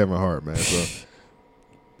nigga Kevin Hart, man. So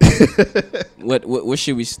what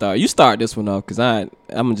should we start? You start this one off because I'm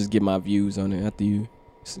gonna just get my views on it after you.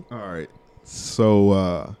 All right.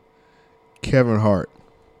 So Kevin Hart,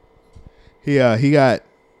 he got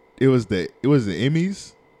it was the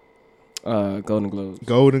Emmys,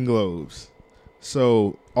 Golden Globes.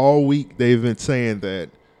 So all week they've been saying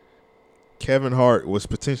that Kevin Hart was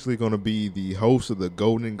potentially going to be the host of the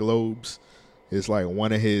Golden Globes. It's like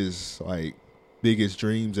one of his like biggest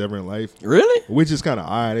dreams ever in life. Really? Which is kind of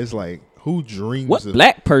odd. It's like, who dreams? What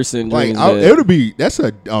black person dreams that? It'll be, that's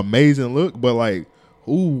an amazing look, but like,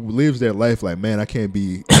 who lives their life like, man, I can't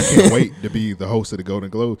wait to be the host of the Golden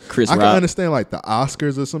Globe. I can understand like the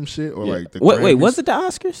Oscars or some shit or like the Grammys. Wait, was it the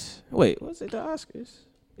Oscars? Was it the Oscars?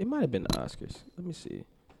 It might have been the Oscars. Let me see.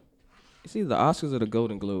 It's either the Oscars or the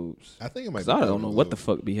Golden Globes. I think it might be. I don't know what the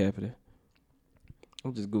fuck be happening.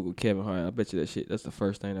 I'm just Google Kevin Hart. I bet you that's the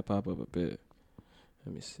first thing that pop up a bit.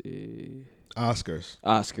 Let me see. Oscars.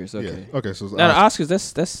 Okay. Yeah. Okay. So now the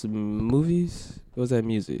Oscars. That's movies. Or was that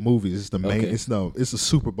music? Movies. It's the main. Okay. It's a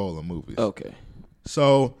Super Bowl of movies. Okay.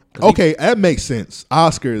 So that makes sense.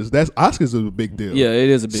 Oscars. Oscars is a big deal. Yeah, it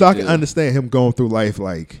is a big deal. So I can understand him going through life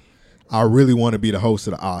like, I really want to be the host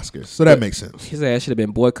of the Oscars. So that makes sense. His ass should have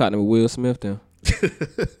been boycotting with Will Smith then.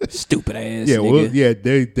 Stupid ass. Yeah. Nigga.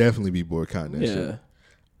 They definitely be boycotting that shit.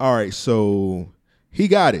 All right. So he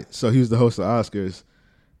got it. So he was the host of Oscars,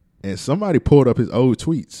 and somebody pulled up his old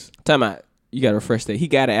tweets. Time out. You got to refresh that. He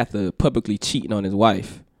got it after publicly cheating on his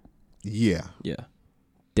wife. Yeah.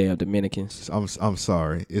 Damn Dominicans. I'm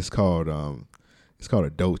sorry. It's called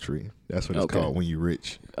adultery. That's what it's called when you're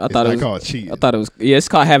rich. It's called cheating. I thought it was it's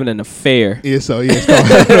called having an affair. It's called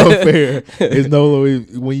having an affair. It's no way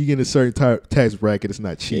when you get in a certain tax bracket, it's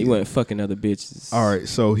not cheating. He wasn't fucking other bitches. All right,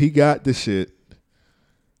 so he got the shit,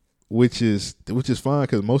 which is fine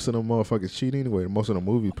because most of them motherfuckers cheat anyway. Most of the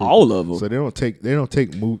movie people, all of them. So they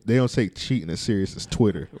don't take cheating as serious as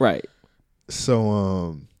Twitter. Right.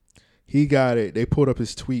 So he got it. They pulled up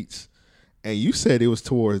his tweets. And you said it was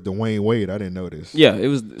towards Dwayne Wade. I didn't know this. Yeah, it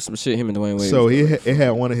was some shit him and Dwayne Wade. So it had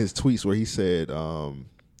one of his tweets where he said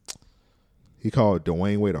he called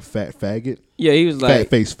Dwayne Wade a fat faggot. Yeah, he was like fat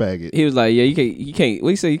face faggot. He was like, yeah, you can't. What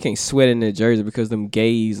he said, you can't sweat in the jersey because them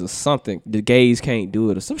gays or something. The gays can't do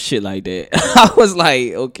it or some shit like that. I was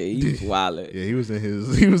like, okay, he was wildin'. Yeah, he was in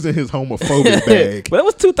his homophobic bag. But that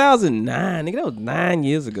was 2009, nigga. That was 9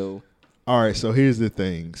 years ago. All right, so here's the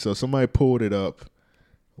thing. So somebody pulled it up.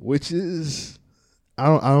 Which is,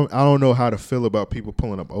 I don't know how to feel about people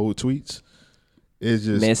pulling up old tweets. It's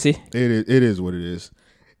just messy. It is what it is.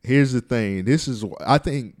 Here's the thing. I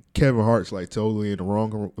think Kevin Hart's like totally in the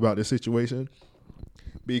wrong about this situation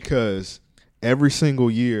because every single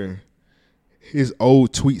year his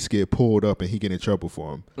old tweets get pulled up and he get in trouble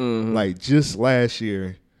for them. Mm-hmm. Like just last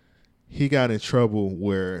year, he got in trouble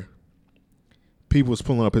where people was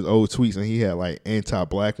pulling up his old tweets and he had like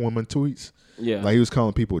anti-black woman tweets. Yeah, like he was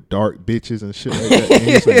calling people dark bitches and shit like that. And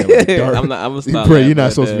he was saying, like, dark. I'm gonna stop. Bro, you're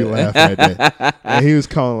not supposed to be laughing at that. And he was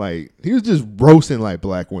calling he was just roasting like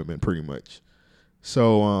black women pretty much.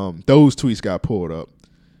 So those tweets got pulled up.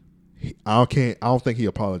 I don't think he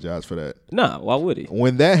apologized for that. Nah, why would he?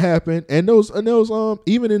 When that happened, and those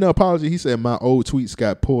even in the apology, he said my old tweets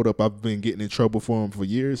got pulled up. I've been getting in trouble for them for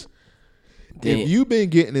years. Damn. If you've been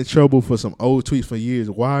getting in trouble for some old tweets for years,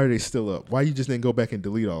 why are they still up? Why you just didn't go back and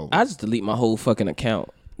delete all of them? I just delete my whole fucking account.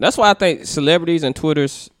 That's why I think celebrities and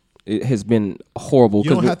Twitters it has been horrible.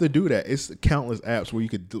 You don't have to do that. It's countless apps where you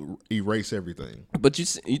could erase everything. But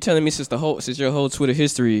you telling me since your whole Twitter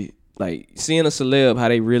history, like seeing a celeb how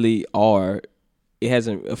they really are, it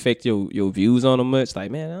hasn't affected your views on them much.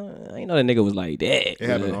 Like, man, I ain't know that nigga was like that. It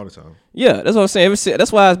happens all the time. Yeah, that's what I'm saying.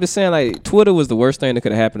 That's why I've been saying like Twitter was the worst thing that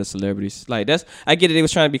could have happened to celebrities. Like I get it. They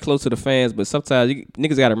was trying to be close to the fans, but sometimes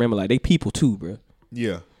niggas got to remember like they people too, bro.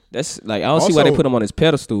 Yeah. That's like I don't see why they put them on this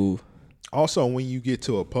pedestal. Also, when you get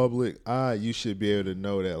to a public eye, you should be able to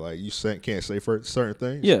know that like you can't say certain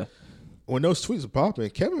things. Yeah. When those tweets are popping,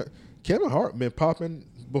 Kevin Hart been popping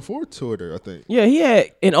before Twitter, I think. Yeah, he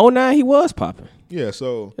had in 2009 he was popping. Yeah,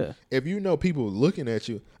 so if you know people looking at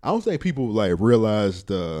you, I don't think people like realized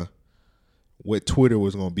what Twitter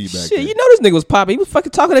was gonna be back then. You know this nigga was popping. He was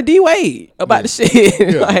fucking talking to D Wade about the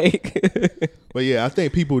shit. Yeah. Like, but yeah, I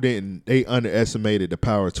think people they underestimated the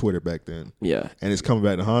power of Twitter back then. Yeah, and it's coming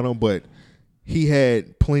back to haunt him. But he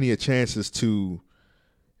had plenty of chances to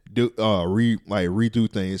do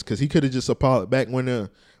redo things because he could have just apologized back when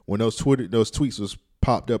those tweets was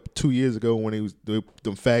popped up 2 years ago when he was them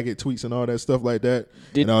faggot tweets and all that stuff like that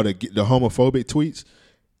and all the homophobic tweets.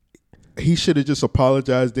 He should have just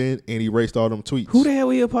apologized then and erased all them tweets. Who the hell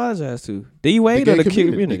he apologized to? D Wade or the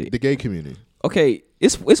community? The gay community. Okay,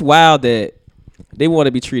 it's wild that they want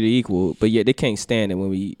to be treated equal, but yet they can't stand it when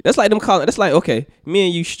we. That's like them calling. That's like okay, me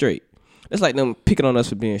and you straight. That's like them picking on us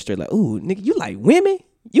for being straight. Like, ooh, nigga, you like women?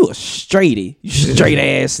 You a straighty. You straight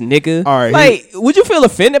ass nigga. All right. Like, would you feel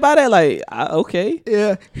offended by that? Like, okay.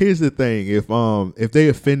 Yeah. Here's the thing. If they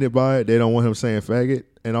offended by it, they don't want him saying faggot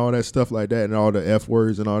and all that stuff like that and all the F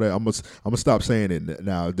words and all that. I'm gonna stop saying it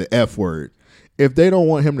now. The F word. If they don't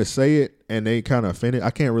want him to say it and they kind of offended,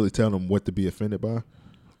 I can't really tell them what to be offended by.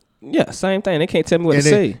 Yeah, same thing. They can't tell me what to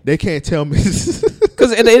say. They can't tell me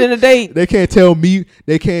because at the end of the day, they can't tell me.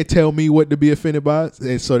 They can't tell me what to be offended by,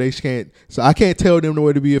 and so they can't. So I can't tell them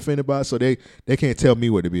what to be offended by. So they can't tell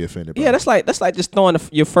me what to be offended by. Yeah, that's like just throwing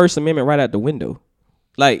your First Amendment right out the window.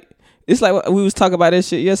 Like it's like we was talking about this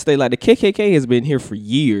shit yesterday. Like the KKK has been here for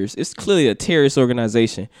years. It's clearly a terrorist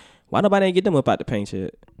organization. Why nobody ain't get them up out the paint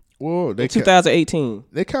yet? Well, they 2018.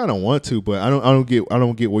 They kind of want to, but I don't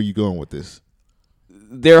get where you going with this.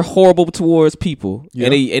 They're horrible towards people,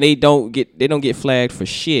 and they don't get flagged for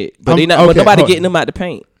shit. But but nobody getting them out the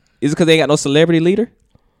paint. Is it because they ain't got no celebrity leader?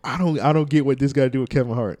 I don't get what this got to do with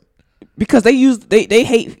Kevin Hart. Because they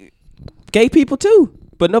hate gay people too,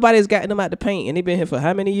 but nobody's gotten them out the paint, and they've been here for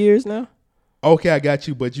how many years now? Okay, I got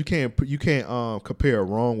you, but you can't compare a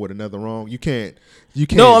wrong with another wrong. You can't.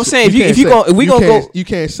 No, I'm saying you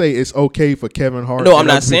can't say it's okay for Kevin Hart. No, I'm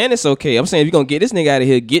not saying it's okay. I'm saying if you're gonna get this nigga out of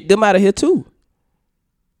here, get them out of here too.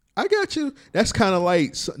 I got you. That's kind of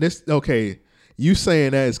like this. Okay, you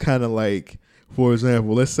saying that is kind of like, for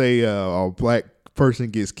example, let's say a black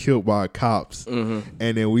person gets killed by cops, and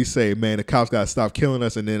then we say, man, the cops gotta stop killing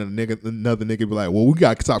us, and then another nigga be like, well, we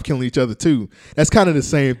gotta stop killing each other too. That's kind of the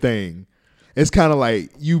same thing. It's kind of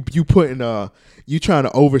like you putting you trying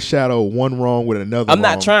to overshadow one wrong with another. I'm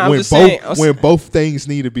wrong not trying. I'm just saying when both things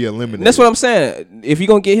need to be eliminated. That's what I'm saying. If you're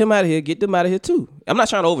gonna get him out of here, get them out of here too. I'm not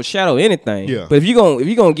trying to overshadow anything. Yeah. But if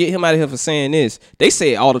you're gonna get him out of here for saying this, they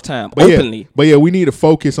say it all the time, openly. But yeah, we need to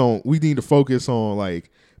focus on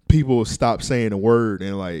like people stop saying the word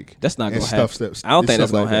and like that's not gonna happen. I don't think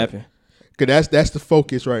that's gonna happen. Cause that's the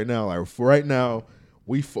focus right now. Like for right now.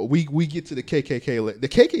 We get to the KKK. The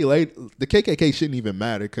KKK shouldn't even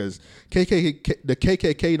matter because the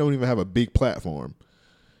KKK don't even have a big platform.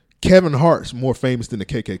 Kevin Hart's more famous than the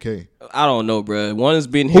KKK. I don't know, bro. One's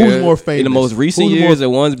been here Who's more famous? In the most recent years,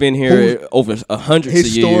 and one's been here over 100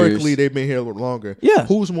 years. Historically, they've been here a little longer. Yeah.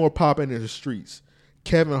 Who's more popping in the streets,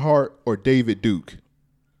 Kevin Hart or David Duke?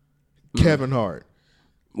 Kevin Hart.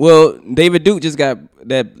 Well, David Duke just got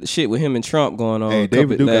that shit with him and Trump going on. Hey,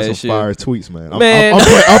 David Duke got some fire tweets, man. Man.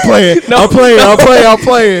 I'm playing. I'm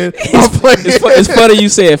playing. It's funny you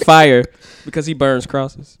said fire because he burns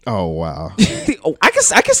crosses. Oh wow. I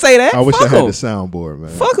can say that. I wish I had the soundboard,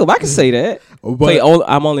 man. Fuck him. I can say that.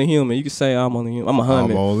 I'm only human. You can say I'm only human. I'm a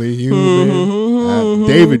human. I'm only human.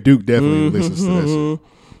 David Duke definitely listens to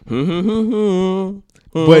that shit.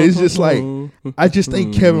 But it's just like, I just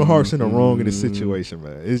think Kevin Hart's in the wrong in this situation,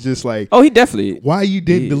 man. It's just like, oh, he definitely. Why you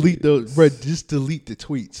didn't delete those, bro? Just delete the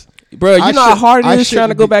tweets, bro. You know how hard it is trying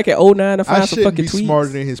to go back at 09 to find some fucking tweets. Smarter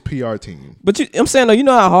than his PR team. But I'm saying though, you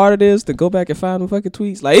know how hard it is to go back and find them fucking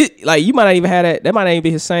tweets. Like you might not even have that. That might not even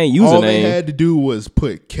be his same username. All they had to do was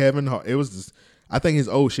put Kevin Hart. It was just, I think his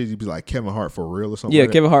old shit. He'd be like Kevin Hart for real or something. Yeah,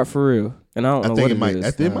 like Kevin Hart for real. And I don't know what it is.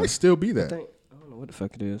 I think it might still be that. What the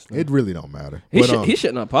fuck it is? It really don't matter. He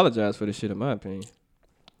shouldn't apologize for this shit, in my opinion.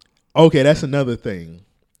 Okay, that's another thing.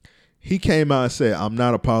 He came out and said, "I'm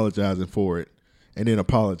not apologizing for it," and then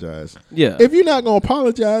apologize. Yeah. If you're not gonna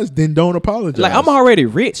apologize, then don't apologize. Like I'm already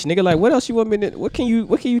rich, nigga. Like what else you want me to? What can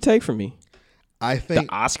you take from me? I think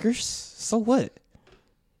the Oscars. So what?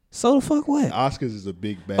 So the fuck what? The Oscars is a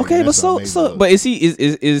big bag. Okay, but but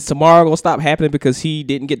is tomorrow gonna stop happening because he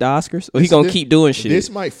didn't get the Oscars, or he gonna keep doing shit?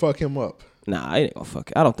 This might fuck him up. Nah, it ain't gonna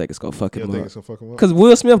fuck. I don't think it's gonna fuck him up. Think it's gonna fuck him up? Because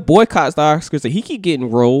Will Smith boycotts the Oscars and he keep getting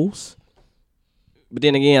roles. But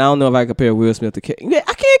then again, I don't know if I compare Will Smith to Kevin.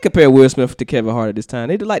 I can't compare Will Smith to Kevin Hart at this time.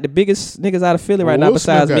 They're like the biggest niggas out of Philly right now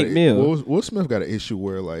besides Meek Mill. Will Smith got an issue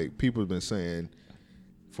where like people have been saying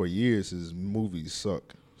for years his movies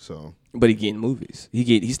suck. So, but he getting movies.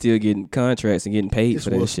 He's still getting contracts and getting paid for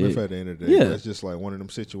that Will shit. Smith at the end of the day. Yeah, it's just like one of them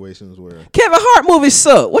situations where Kevin Hart movies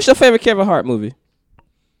suck. What's your favorite Kevin Hart movie?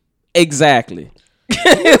 Exactly.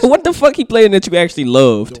 What the fuck he playing that you actually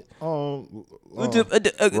loved?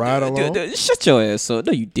 Ride Along. Shut your ass up.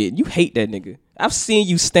 No, you didn't. You hate that nigga. I've seen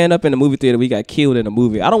you stand up in the movie theater. We got killed in a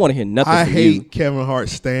movie. I don't want to hear nothing. I from hate you. Kevin Hart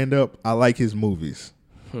stand up. I like his movies.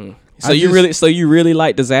 So you really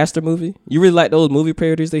like Disaster Movie? You really like those movie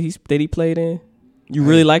parodies that he played in? You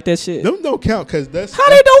really like that shit? Them don't count because they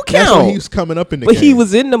don't count. That's when he was coming up in the game. But he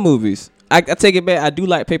was in the movies. I take it back. I do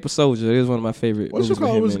like Paper Soldier. It was one of my favorite. What's your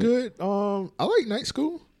call was good. I like Night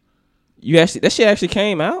School. That shit actually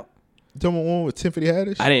came out. The one with Tiffany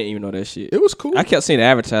Haddish. I didn't even know that shit. It was cool. I kept seeing the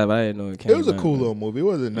advertisement, but I didn't know it came out. It was a cool little movie. It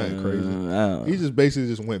wasn't nothing crazy. He just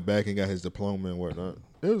basically went back and got his diploma and whatnot.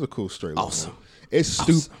 It was a cool straight. Awesome. It's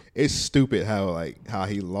stupid how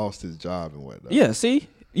he lost his job and whatnot. Yeah. See.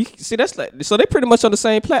 That's like so they pretty much on the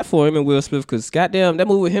same platform, him and Will Smith, because goddamn that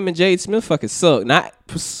movie with him and Jade Smith fucking sucked. Not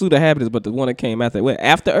Pursuit of Happiness, but the one that came after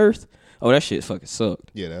After Earth. Oh, that shit fucking sucked.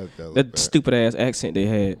 Yeah, that stupid ass accent they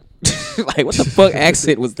had. Like what the fuck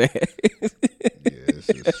accent was that?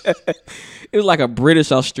 It was like a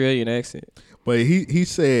British Australian accent. But he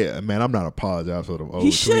said, "Man, I'm not apologizing for them old tweets."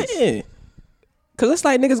 He shouldn't. Cause it's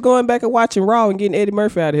like niggas going back and watching Raw and getting Eddie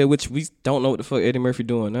Murphy out of here, which we don't know what the fuck Eddie Murphy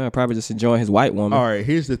doing now. Probably just enjoying his white woman. All right,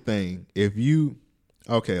 here's the thing. Let me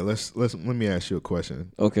ask you a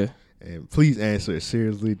question. Okay. And please answer it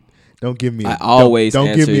seriously. Don't give me.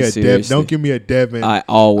 Don't give me a Devin. Don't give me a Devin. I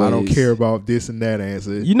don't care about this and that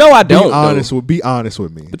answer. You know I don't. Be honest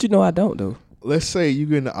with me. But you know I don't though. Let's say you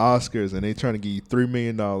get the Oscars and they trying to give you $3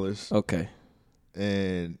 million. Okay.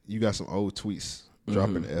 And you got some old tweets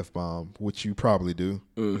dropping the F-bomb, which you probably do.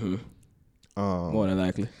 Mm-hmm. More than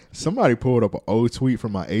likely. Somebody pulled up an old tweet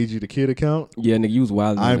from my AG the Kid account. Yeah, nigga, you was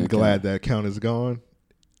wild. I'm glad that account is gone.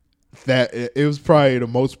 That it was probably the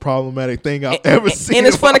most problematic thing I've ever seen. And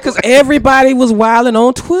it's funny because everybody was wilding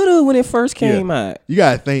on Twitter when it first came out. You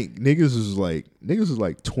gotta think niggas was like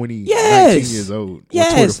 20, 19 years old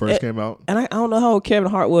when Twitter first came out. And I don't know how old Kevin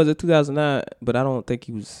Hart was in 2009, but I don't think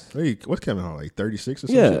he was. Hey, what's Kevin Hart, like 36 or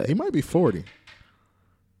something? Yeah, he might be 40.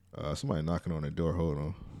 Somebody knocking on the door. Hold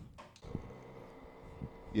on.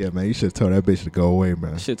 Yeah, man, you should have told that bitch to go away,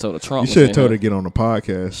 man. Should have told her Trump. You should have told her to get on the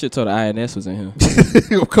podcast. Should have told her INS was in here.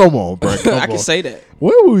 Come on, bro. I can say that.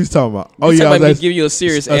 What were we talking about? Oh, yeah. About me give you a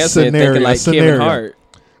serious answer and thinking like Kevin Hart.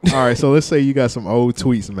 All right, so let's say you got some old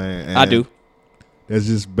tweets, man. And I do. That's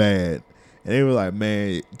just bad. And they were like,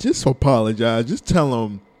 man, just apologize. Just tell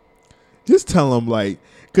them, like,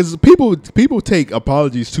 because people take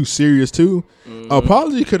apologies too serious, too. Mm-hmm.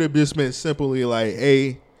 Apology could have just been simply like,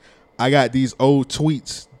 hey, I got these old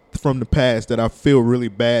tweets from the past that I feel really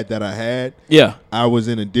bad that I had. Yeah, I was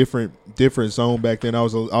in a different zone back then. I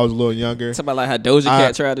was a little younger. Talk about like how Doja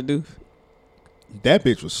Cat tried to do. That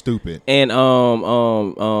bitch was stupid. And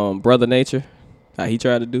Brother Nature, how he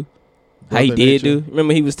tried to do. How he did do.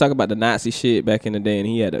 Remember he was talking about the Nazi shit back in the day,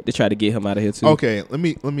 and they tried to get him out of here too. Okay, let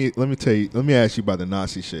me tell you. Let me ask you about the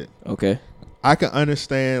Nazi shit. Okay, I can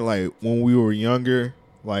understand like when we were younger.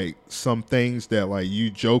 Like some things that like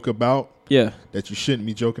you joke about, that you shouldn't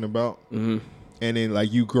be joking about, and then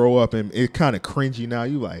like you grow up and it kind of cringy now.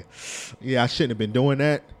 You like, yeah, I shouldn't have been doing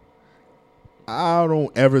that. I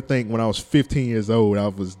don't ever think when I was 15 years old I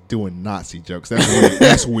was doing Nazi jokes. That's weird.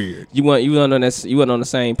 That's weird. You weren't on the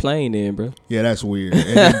same plane then, bro. Yeah, that's weird. And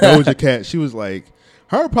then Doja Cat, she was like.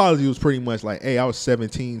 Her apology was pretty much like, "Hey, I was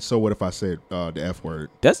 17. So what if I said the F word?"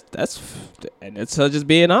 That's her just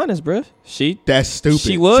being honest, bro. That's stupid.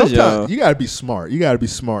 She was. You gotta be smart. You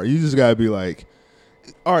just gotta be like,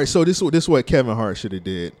 all right. So this is what Kevin Hart should have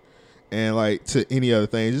did, and like to any other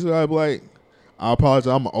thing, just gotta be like, I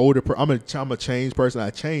apologize. I'm an older. I'm a changed person. I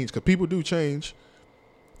changed because people do change.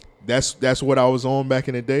 That's what I was on back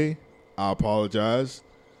in the day. I apologize.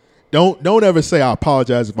 Don't ever say I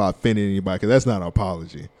apologize if I offended anybody because that's not an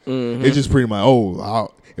apology. Mm-hmm. It's just pretty much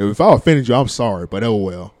if I offended you, I'm sorry, but oh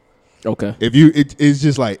well. Okay. It's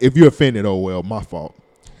just like if you offended, oh well, my fault.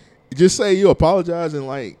 Just say you apologize and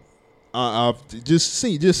like seem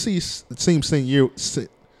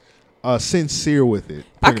sincere with it.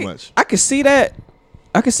 Pretty much. I could see that.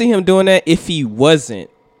 I could see him doing that if he wasn't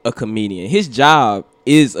a comedian. His job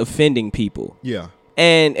is offending people. Yeah.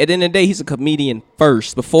 And at the end of the day, he's a comedian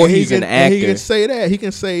first before he's an actor. He can say that. He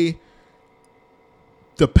can say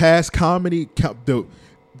the past comedy,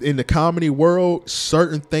 in the comedy world,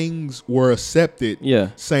 certain things were accepted.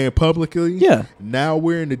 Yeah. Saying publicly. Yeah. Now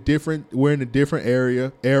we're in a different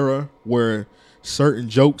era where certain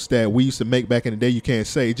jokes that we used to make back in the day you can't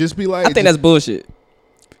say. Just be like. I think that's bullshit.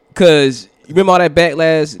 Because remember all that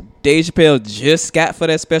backlash Dave Chappelle just got for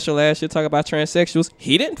that special last year talking about transsexuals?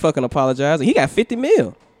 He didn't fucking apologize. And he got $50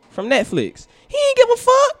 million from Netflix. He ain't give a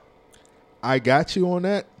fuck. I got you on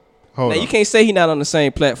that. Hold on. You can't say he not on the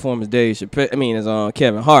same platform as Dave Chappelle. I mean, as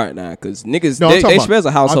Kevin Hart now, because niggas. Dave Chappelle's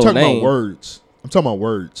a household name. I'm talking about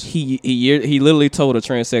words. He literally told a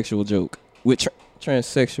transsexual joke with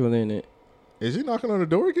transsexual in it. Is he knocking on the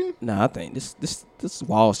door again? Nah, I think this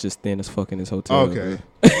wall's just thin as fuck in this hotel. Okay.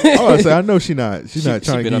 I know she not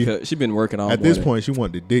trying to get. She been working all at this point. She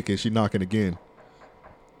wanted the dick and she knocking again.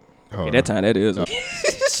 That time that is.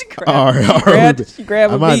 She grabbed. All right. She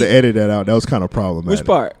grabbed. I might have to edit that out. That was kind of problematic. Which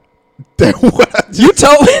part? You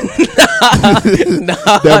told me.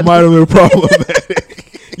 Nah. That might have been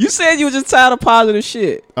problematic. You said you were just tired of positive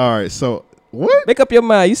shit. All right, so. What? Make up your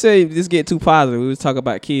mind. You say this get too positive. We was talking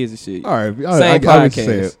about kids and shit. All right. Same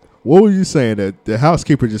podcast. What were you saying? That the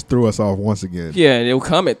housekeeper just threw us off once again? Yeah, and it will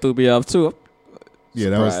comment threw me off too. Yeah,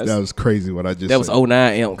 that was crazy what I just said. That was 09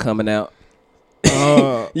 Amp coming out.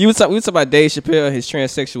 We was talking about Dave Chappelle and his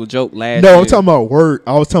transsexual joke last year. I'm talking about word.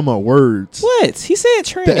 I was talking about words. What? He said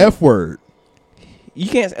tranny. The F word. You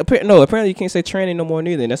can't. No, apparently you can't say tranny no more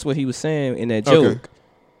neither. And that's what he was saying in that joke. Okay.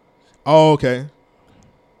 Oh, okay.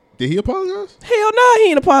 Did he apologize? Hell no, he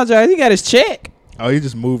ain't apologize. He got his check. Oh, he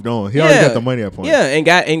just moved on. He already got the money at point. Yeah,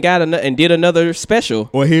 and did another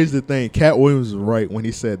special. Well, here's the thing. Cat Williams was right when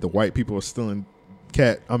he said the white people are stealing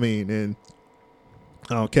in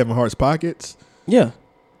Kevin Hart's pockets. Yeah.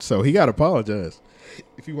 So he got to apologize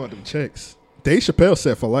if you want them checks. Dave Chappelle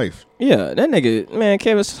set for life. Yeah, that nigga, man,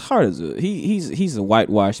 Kevin Hart is he's a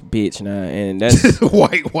whitewashed bitch now, and that's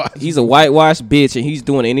whitewashed. He's a whitewashed bitch, and he's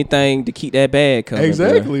doing anything to keep that bag coming.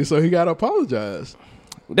 Exactly. Bro. So he got to apologize.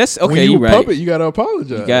 That's okay. When you right. Puppet, you gotta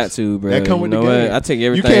apologize. You got to, bro. That come with the game. What? I take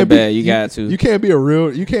everything back. You got to. You can't be a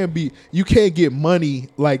real. You can't get money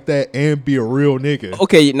like that and be a real nigga.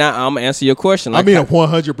 Okay, now I'm gonna answer your question. Like, I mean, a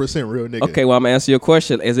 100% real nigga. Okay, well I'm gonna answer your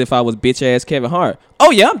question as if I was bitch ass Kevin Hart.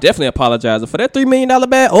 Oh yeah, I'm definitely apologizing for that $3 million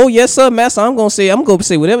bag. Oh yes, sir, master. I'm gonna say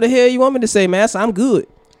whatever the hell you want me to say, master. I'm good.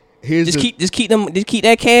 Just keep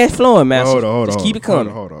that cash flowing, master. Hold on. Keep it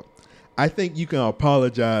coming. Hold on. I think you can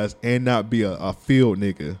apologize and not be a field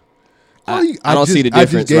nigga. I don't see the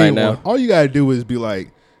difference right now. All you gotta do is be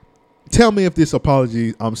like, tell me if this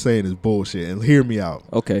apology I'm saying is bullshit and hear me out.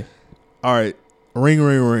 Okay. All right.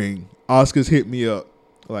 Ring. Oscars hit me up.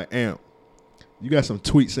 Like, Amp, you got some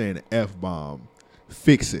tweets saying the F-bomb.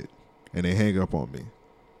 Fix it. And they hang up on me.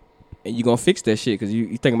 And you gonna fix that shit because you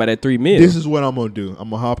thinking about that $3 million. This is what I'm gonna do. I'm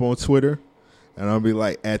gonna hop on Twitter and I'll be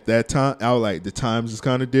like, at that time, I was like, the times is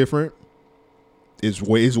kind of different. It's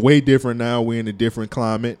way different now. We're in a different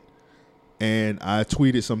climate. And I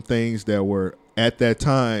tweeted some things that were at that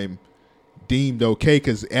time deemed okay,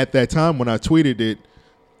 because at that time when I tweeted it,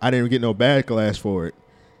 I didn't get no backlash for it.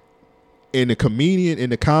 In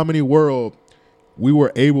the comedy world, we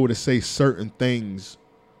were able to say certain things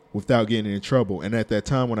without getting in trouble. And at that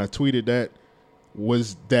time when I tweeted that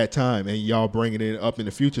was that time, and y'all bringing it up in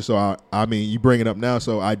the future. So I mean, you bring it up now.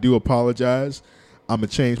 So I do apologize. I'm a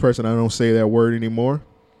changed person. I don't say that word anymore.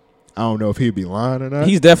 I don't know if he'd be lying or not.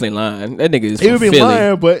 He's definitely lying. That nigga is he would be Philly.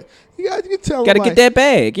 lying, but you can tell him. Gotta get that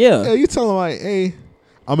bag, yeah. You tell him like, hey,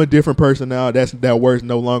 I'm a different person now. That word's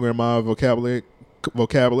no longer in my vocabulary,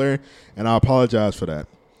 and I apologize for that.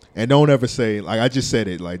 And don't ever say, like I just said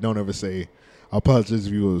it, like don't ever say, I apologize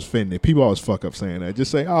if you was offended. People always fuck up saying that.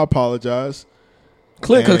 Just say, I apologize.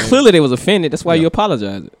 Because clearly they was offended. That's why you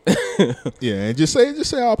apologize. Yeah, and just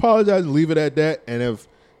say I apologize and leave it at that. And of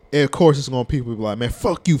course it's gonna people be like, man,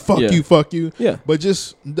 fuck you. Yeah. But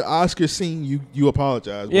just the Oscar scene, you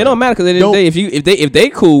apologize. Yeah, it don't matter because at the end of the day, if they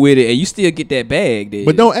cool with it and you still get that bag, then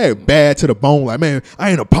but don't act bad to the bone. Like, man, I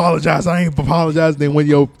ain't apologize. Then when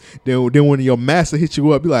your master hits you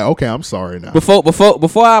up, be like, okay, I'm sorry now. Before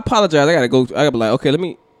I apologize, I gotta be like, okay, let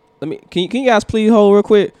me. Can you guys please hold real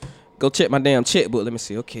quick? Go check my damn checkbook. Let me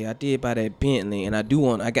see. Okay, I did buy that Bentley, and I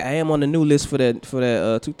am on the new list for that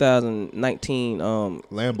 2019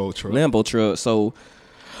 Lambo truck. So,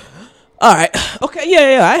 all right, okay,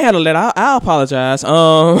 yeah, I handle that. I apologize.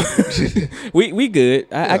 We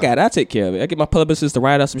good. I got it. I take care of it. I get my publicist to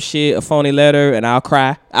write out some shit, a phony letter, and I'll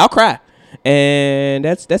cry, and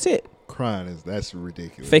that's it. Crying that's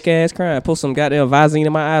ridiculous. Fake ass crying. Put some goddamn Visine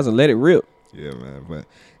in my eyes and let it rip. Yeah, man, but.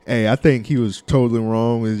 Hey, I think he was totally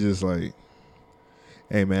wrong. It's just like,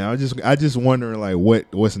 hey, man, I just wondering like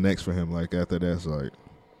what's next for him. Like after that, like,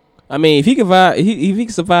 I mean, if he can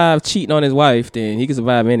survive cheating on his wife, then he can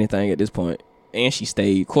survive anything at this point. And she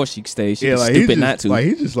stayed. Of course, she stayed. She'd be stupid not to. Like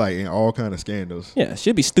he's just like in all kind of scandals. Yeah,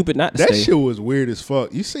 she'd be stupid not to that stay. That shit was weird as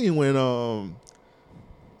fuck. You seen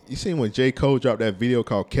when J. Cole dropped that video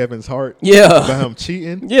called Kevin's Heart? Yeah. About him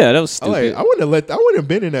cheating? Yeah, that was stupid. I wouldn't have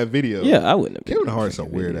been in that video. Yeah, I wouldn't have been. Kevin Hart's a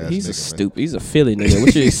weird ass He's nigga, a stupid. He's a Philly nigga.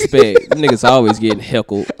 What you expect? Them niggas always getting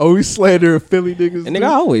heckled. Oh, we slandering Philly niggas? And nigga,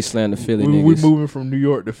 I always slander Philly niggas. We moving from New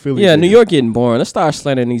York to Philly. Yeah, niggas. New York getting boring. Let's start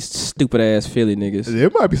slandering these stupid ass Philly niggas. There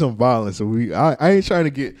might be some violence. So I ain't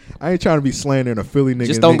trying to be slandering a Philly nigga.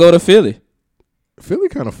 Just don't go to Philly. Philly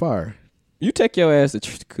kind of fire. You take your ass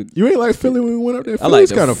to. You ain't like Philly when we went up there.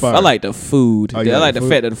 Philly's kind of fire. I like the food. I like the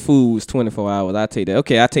fact that the food was 24 hours. I take that.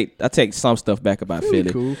 Okay, I take some stuff back about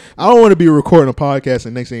Philly. Cool. I don't want to be recording a podcast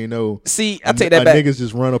and next thing you know, I take that back. Niggas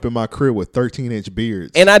just run up in my crib with 13-inch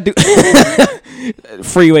beards. And I do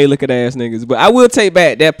freeway looking ass niggas. But I will take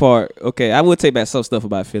back that part. Okay, I will take back some stuff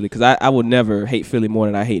about Philly because I will never hate Philly more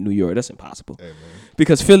than I hate New York. That's impossible. Hey, man.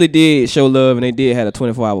 Because Philly did show love and they did have a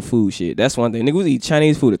 24-hour food shit. That's one thing. Niggas was eat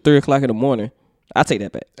Chinese food at 3 o'clock in the morning. I take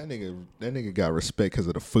that back. That nigga got respect because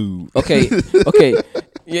of the food. Okay.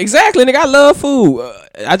 Yeah, exactly, nigga. I love food.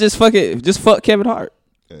 I just fuck Kevin Hart.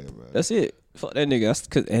 Hey, man. That's it. Fuck that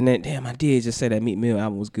nigga. And then damn, I did just say that Meat Mill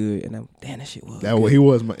album was good, and that shit was.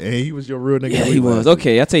 He was your real nigga. Yeah, he was.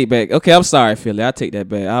 Okay, I take it back. Okay, I'm sorry, Philly. I take that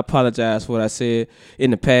back. I apologize for what I said in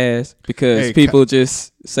the past because people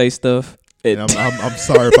just say stuff. And I'm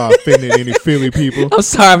sorry if I offended any Philly people. I'm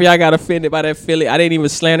sorry if y'all got offended by that Philly. I didn't even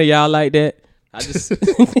slander y'all like that. I just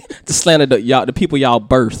slander the people y'all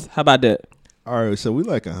birth. How about that? All right, so we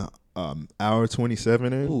like a hour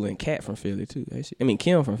 27 in. Ooh, and Kat from Philly too, ain't she? I mean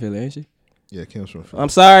Kim from Philly, ain't she? Yeah, Kim's from Philly. I'm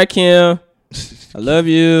sorry, Kim. I love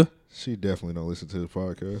you. She definitely don't listen to the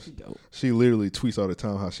podcast. She literally tweets all the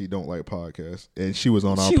time how she don't like podcasts, and she was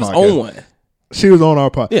on our podcast. She was on one. She was on our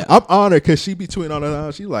podcast. Yeah. I'm honored because she be tweeting all the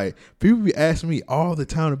time. She like, people be asking me all the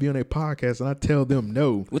time to be on their podcast, and I tell them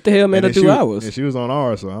no. What the hell made her do ours? And she was on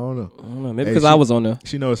ours, so I don't know. Maybe because I was on there.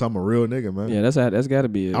 She knows I'm a real nigga, man. Yeah, that's got to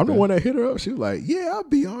be it. I'm the one that hit her up. She was like, yeah, I'll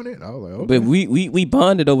be on it. I was like, okay. But we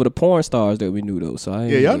bonded over the porn stars that we knew, though. So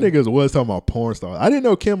y'all niggas was talking about porn stars. I didn't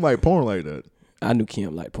know Kim liked porn like that. I knew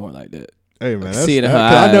Kim liked porn like that. Hey man, see it in her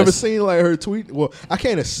eyes. I never seen like her tweet. Well, I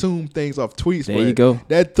can't assume things off tweets. There you go.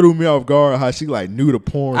 That threw me off guard. How she like knew the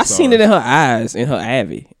porn. I seen it in her eyes, in her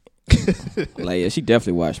Abby. Like yeah, she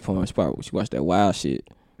definitely watched porn. She watched that wild shit.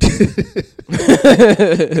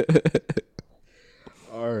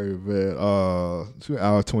 All right, man. It's 2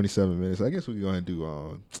 hours 27 minutes. I guess we're gonna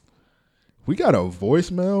do. We got a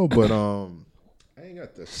voicemail, but I ain't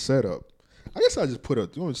got the setup. I guess I'll just put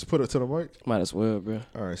it. You want to just put it to the mic? Might as well, bro.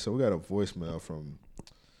 All right, so we got a voicemail from,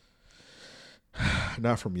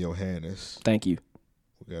 not from Johannes. Thank you.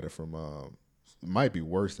 We got it from, it might be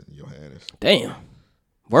worse than Johannes. Damn.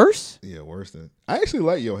 Worse? Yeah, worse than. I actually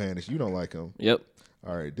like Johannes. You don't like him. Yep.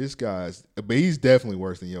 All right, this guy's, but he's definitely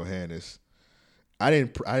worse than Johannes. I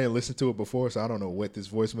didn't listen to it before, so I don't know what this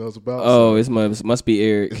voicemail is about. Oh, so it must be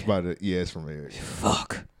Eric. It's about it. Yeah, it's from Eric.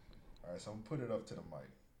 Fuck. All right, so I'm gonna put it up to the mic.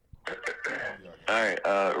 All right,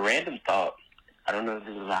 random thought. I don't know if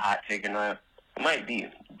this is a hot take or not. It might be,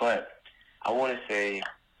 but I want to say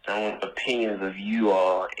I want opinions of you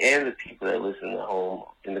all and the people that listen at home,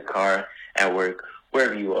 in the car, at work,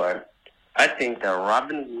 wherever you are. I think that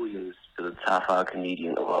Robin Williams is a top 5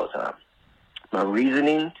 comedian of all time. My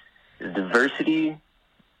reasoning is diversity,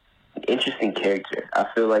 an interesting character. I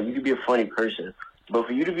feel like you could be a funny person, but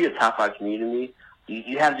for you to be a top 5 comedian to me,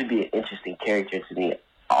 you have to be an interesting character to me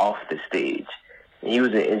off the stage. And he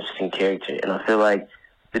was an interesting character. And I feel like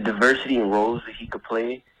the diversity in roles that he could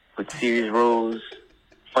play, with serious roles,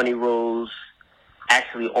 funny roles,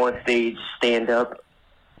 actually on stage, stand up,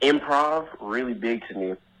 improv, really big to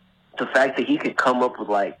me. The fact that he could come up with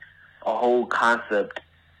like a whole concept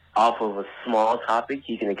off of a small topic,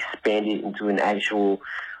 he can expand it into an actual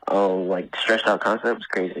like stretched out concept is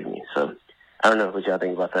crazy to me. So I don't know what y'all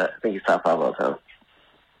think about that. I think he's top 5 all time.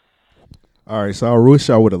 All right, so I wish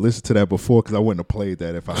I would have listened to that before because I wouldn't have played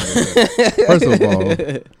that if I had that. First of all,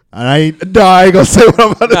 I ain't gonna say what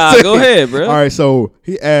I'm about to say. Go ahead, bro. All right, so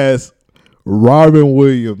he asked Robin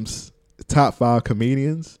Williams top 5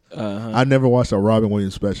 comedians. I never watched a Robin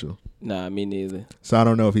Williams special. Nah, me neither. So I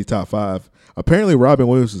don't know if he's top 5. Apparently, Robin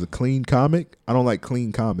Williams is a clean comic. I don't like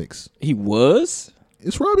clean comics. He was?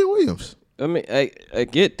 It's Robin Williams. I mean, I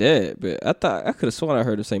get that, but I could have sworn I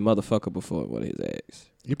heard him say motherfucker before one of his acts.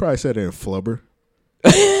 He probably said it in Flubber.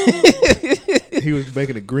 He was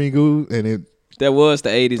making a green goo, and it. That was the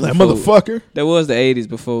 80s. Like, before, motherfucker. That was the 80s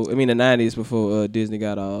before. I mean, the 90s before Disney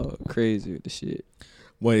got all crazy with the shit.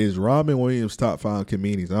 What is Robin Williams top 5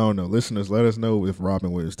 comedians? I don't know. Listeners, let us know if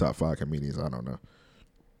Robin Williams top 5 comedians. I don't know.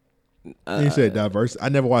 He said diverse. I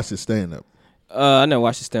never watched his stand up. I never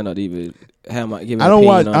watched his stand up either. I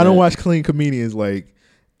don't watch clean comedians. Like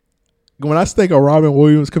when I think of Robin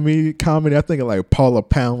Williams comedy, I think of like Paula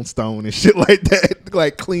Poundstone and shit like that.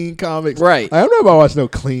 Like clean comics, right? I don't know if I watch no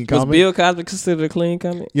clean comic. Was Bill Cosby considered a clean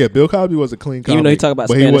comic? Yeah, Bill Cosby was a clean comic. Even though he talked about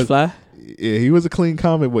Spanish Fly. Yeah, he was a clean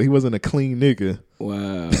comic, but he wasn't a clean nigga.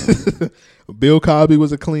 Wow. Bill Cosby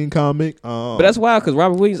was a clean comic. But that's wild because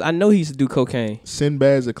Robin Williams, I know he used to do cocaine.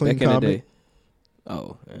 Sinbad's a clean comic.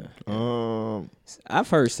 Oh, yeah. I've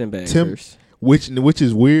heard Sinbad first. Which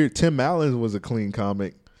is weird. Tim Allen was a clean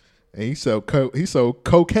comic, and he sold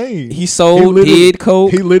cocaine. Did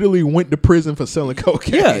coke. He literally went to prison for selling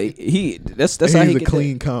cocaine. Yeah, that's how he's a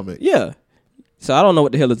clean comic. Yeah. So I don't know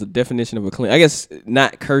what the hell is the definition of a clean. I guess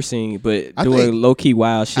not cursing, but doing low key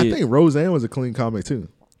wild shit. I think Roseanne was a clean comic too.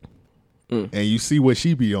 And you see what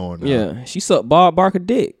she be on now. Yeah, she sucked Bob Barker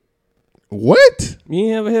dick. What? You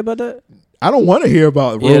ain't ever hear about that? I don't want to hear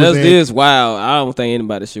about Roseanne. Yeah, that's wild. I don't think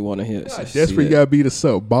anybody should want to hear. Desperate you gotta be to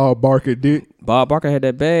suck Bob Barker dick. Bob Barker had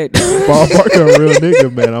that bag. Bob Barker a real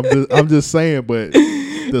nigga, man. I'm just saying, but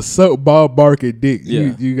the suck Bob Barker dick,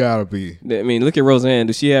 you gotta be. I mean, look at Roseanne.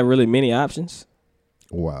 Does she have really many options?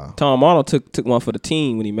 Wow. Tom Arnold took one for the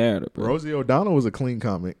team when he married her, bro. Rosie O'Donnell was a clean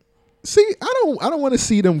comic. See, I don't want to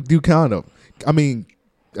see them do comedy. I mean,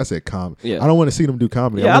 I said comedy. Yeah. I don't want to see them do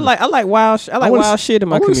comedy. Yeah, I like wild shit in my community.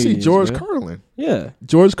 I want to see George Carlin. Yeah.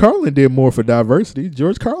 George Carlin did more for diversity.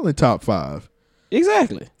 George Carlin top 5.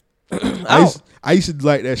 Exactly. I used to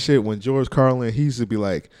like that shit when George Carlin, he used to be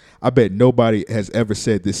like, I bet nobody has ever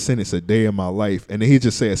said this sentence a day in my life. And then he'd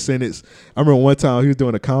just say a sentence. I remember one time he was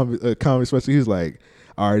doing a comedy special. He was like,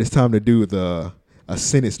 all right, it's time to do a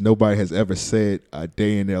sentence nobody has ever said a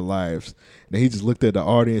day in their lives. And he just looked at the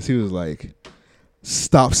audience. He was like,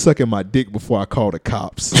 stop sucking my dick before I call the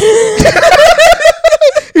cops.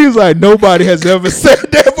 He was like, nobody has ever said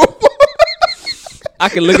that before. I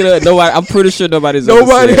can look it up. I'm pretty sure nobody's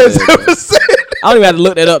nobody ever has said ever that. said that. I don't even have to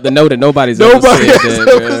look that up to know that nobody's ever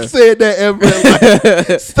said that ever.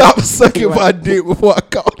 Like, stop sucking my dick before I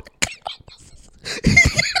call the cops.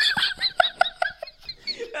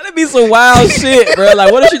 That'd be some wild shit, bro.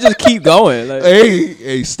 Like, what if you just keep going? Like,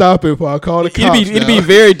 hey, stop it before I call the cops. It'd be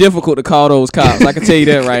very difficult to call those cops. I can tell you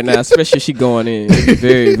that right now, especially if she going in. It'd be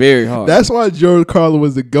very, very hard. That's why Gerald Carlin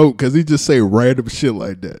was the GOAT, because he just say random shit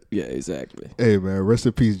like that. Yeah, exactly. Hey, man, rest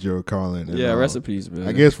in peace, Gerald Carlin. And, yeah, rest in peace, man.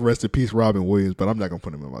 I guess rest in peace, Robin Williams, but I'm not going to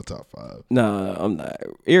put him in my top 5. Nah, I'm not.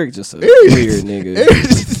 Eric just a weird nigga.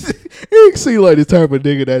 Eric seems like the type of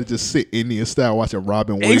nigga that just sit Indian style watching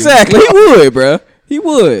Robin Williams. Exactly, he would, bro. He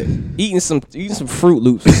would eating some Fruit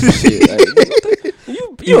Loops or some shit. Like,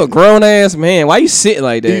 you a grown ass man. Why you sitting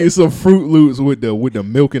like that? Eating some Fruit Loops with the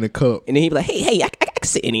milk in the cup. And then he be like, hey, I can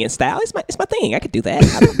sit Indian style. It's my thing. I could do that.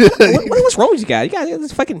 What's wrong with you guys? You guys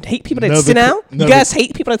just fucking hate people that sit down. You guys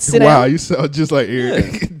hate people that sit down. Wow, you sound just like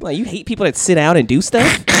Eric. Yeah. Like, you hate people that sit down and do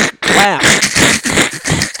stuff. Wow.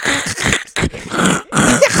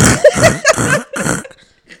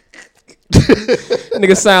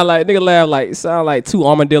 Nigga sound like two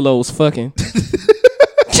armadillos fucking.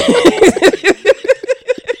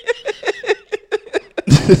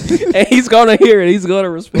 And he's gonna hear it. He's gonna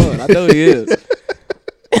respond. I know he is.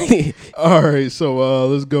 All right, so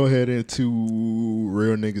let's go ahead into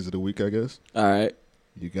real niggas of the week, I guess. All right,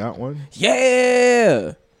 you got one?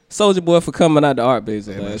 Yeah. Soulja Boy for coming out to Art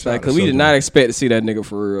Basel last night, because we did not expect to see that nigga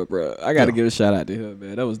for real, bro. I got to give a shout out to him,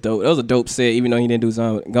 man. That was dope. That was a dope set, even though he didn't do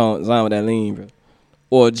Zon with that lean, bro.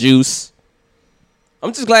 Or Juice.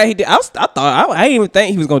 I'm just glad he did. I didn't even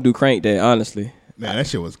think he was gonna do Crank That, honestly. Man, that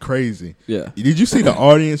shit was crazy. Yeah. Did you see the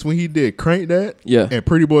audience when he did Crank That? Yeah. And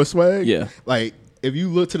Pretty Boy Swag? Yeah. Like, if you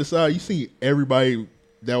look to the side, you see everybody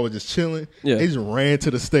that was just chilling. Yeah. They just ran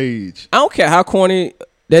to the stage. I don't care how corny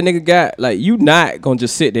that nigga got. Like, you not gonna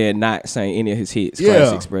just sit there and not sing any of his hits,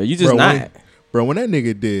 classics, bro. You just not. When that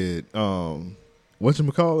nigga did,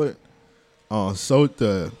 whatchamacallit? So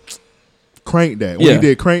the Crank That. When he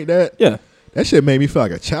did Crank That? Yeah. That shit made me feel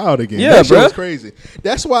like a child again. Yeah, that shit bro. was crazy.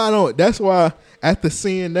 That's why after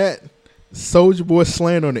seeing that, Soulja Boy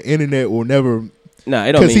slang on the internet will never. Nah,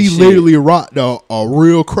 it don't mean shit. Because he literally rocked a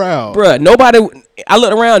real crowd. Bruh, I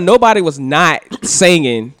looked around, nobody was not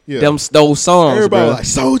singing those songs, everybody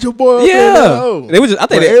was like, Soulja Boy. Yeah. They was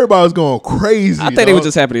just, everybody was going crazy. I think they were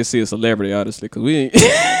just happy to see a celebrity, honestly, because we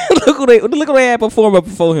look who they had performing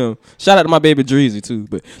before him. Shout out to my baby Dreezy, too.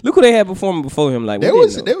 But look who they had performing before him. Like, they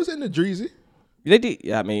was in the Dreezy. They did.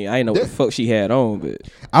 Yeah, I mean, I didn't know what the fuck she had on, but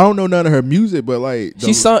I don't know none of her music, but like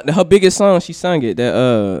she sung her biggest song. She sung it.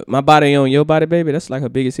 That My Body on Your Body, Baby. That's like her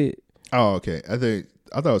biggest hit. Oh, okay. I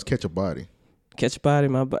thought it was Catch a Body. Catch a Body,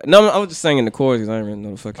 My Body. No, I was just singing the chords because I didn't really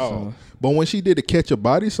know the fucking song. But when she did the Catch a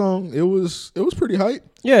Body song, it was pretty hype.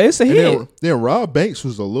 Yeah, it's a hit. Then Rob Banks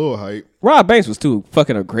was a little hype. Rob Banks was too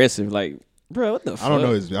fucking aggressive. Like, bro, what the fuck? I don't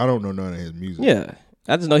know none of his music. Yeah.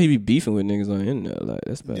 I just know he be beefing with niggas on the internet. Like,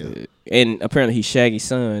 that's about it. And apparently he's Shaggy's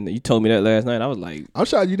son. You told me that last night. I was like, I'm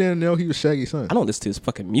shocked you didn't know he was Shaggy's son. I don't listen to his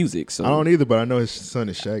fucking music. So I don't either, but I know his son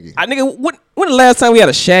is Shaggy. When the last time we had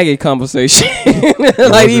a Shaggy conversation?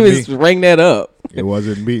 Like, he was ring that up. It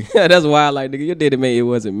wasn't me. That's why I like, nigga, your daddy made it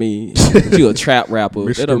wasn't me. You a trap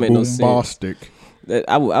rapper. That don't make no sense.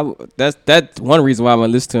 That's one reason why I'm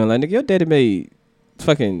gonna listen to him. Like, nigga, your daddy made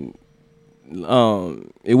fucking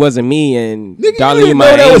it wasn't me and nigga, Darling You My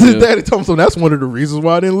Angel. That was his daddy Thompson. That's one of the reasons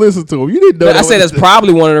why I didn't listen to him. You didn't know that. I said that's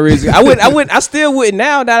probably one of the reasons. I still wouldn't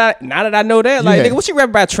now that I know that. Like, nigga, what you rap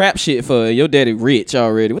about trap shit for? Your daddy rich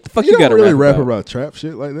already. What the fuck you got to really rap about trap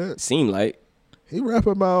shit like that? Seem like he rap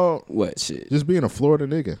about what shit? Just being a Florida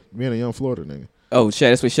nigga, being a young Florida nigga. Oh,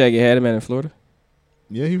 shit, that's what Shaggy had him at in Florida.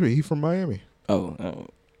 Yeah, he from Miami. Oh.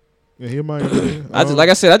 Yeah, he Miami. I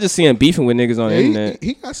just see him beefing with niggas on the internet.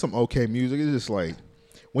 He got some okay music. It's just like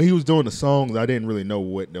when he was doing the songs, I didn't really know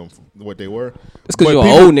what they were. That's because you're an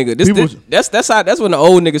old nigga. That's when the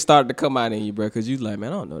old niggas started to come out in you, bro. Because you like,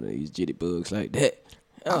 man, I don't know these jitty bugs like that.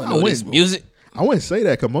 I don't know this music. I wouldn't say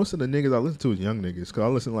that because most of the niggas I listen to is young niggas. Because I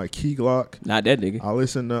listen to like Key Glock. Not that nigga. I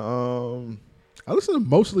listen to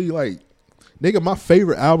mostly like, nigga, my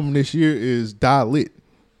favorite album this year is Die Lit.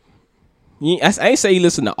 I ain't say you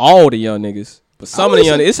listen to all the young niggas, but some of the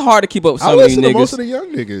young niggas, it's hard to keep up with some of these niggas. I listen to most of the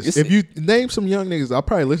young niggas. If you name some young niggas, I'll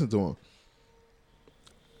probably listen to them.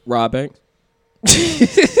 Rob Banks.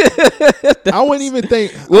 I wouldn't even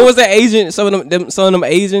think. What was that Asian? Some of them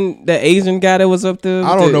Asian, that Asian guy that was up there.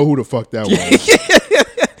 I don't know who the fuck that was.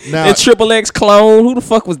 Now, that Triple X clone. Who the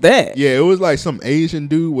fuck was that? Yeah, it was like some Asian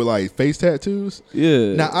dude with like face tattoos.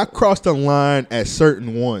 Yeah. Now I crossed the line at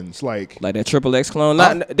certain ones, like that Triple X clone.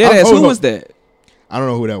 Who was that? I don't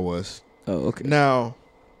know who that was. Oh, okay. Now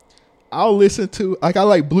I'll listen to I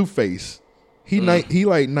like Blueface. He like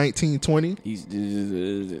 1920.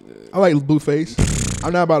 I like Blueface.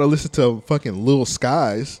 I'm not about to listen to fucking Lil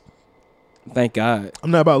Skies. Thank God. I'm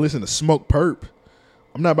not about to listen to Smoke Perp.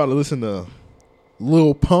 I'm not about to listen to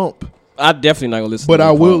Lil Pump. I definitely not gonna listen. But to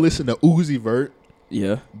I Lil will Pump. listen to Uzi Vert.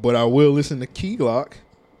 Yeah. But I will listen to Key Glock.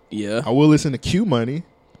 Yeah. I will listen to Q Money.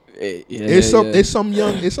 Yeah. It's a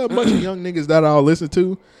bunch of young niggas that I'll listen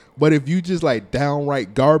to. But if you just like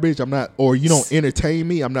downright garbage, I'm not, or you don't entertain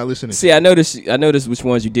me, I'm not listening. See, I noticed which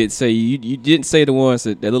ones you did say. You didn't say the ones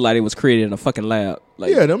that look like it was created in a fucking lab.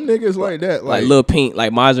 Like, yeah, them niggas like that, like Lil Pink,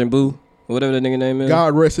 like Majin Buu, whatever the nigga name is.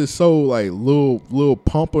 God rest his soul, like Lil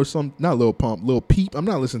Pump or something. Not Lil Pump, Lil Peep. I'm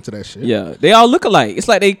not listening to that shit. Yeah, they all look alike. It's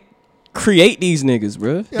like they create these niggas,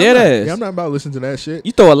 bro. Yeah, I'm not about to listen to that shit.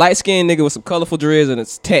 You throw a light skinned nigga with some colorful dreads and a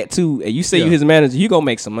tattoo, and you say you his manager, you gonna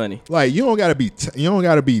make some money. Like you don't gotta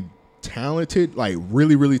be talented, like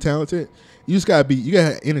really, really talented. You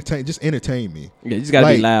gotta entertain. Just entertain me. Yeah, you just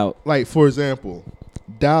gotta be loud. Like for example,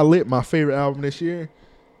 Dial Lit, my favorite album this year.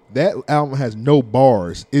 That album has no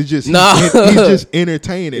bars. It's just he's just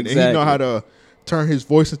entertaining, exactly. And he know how to turn his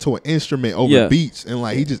voice into an instrument over beats, and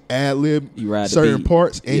like he just ad lib certain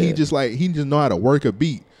parts, and he just know how to work a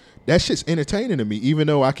beat. That shit's entertaining to me, even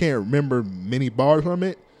though I can't remember many bars from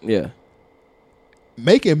it. Yeah,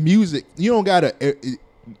 making music, you don't gotta.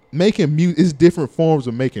 Making music is different forms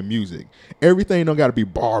of making music. Everything don't gotta be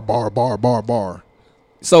bar.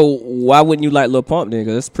 So why wouldn't you like Lil Pump then?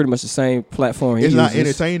 Because that's pretty much the same platform. It's not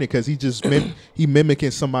entertaining because he just he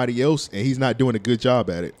mimicking somebody else and he's not doing a good job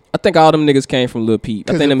at it. I think all them niggas came from Lil Peep.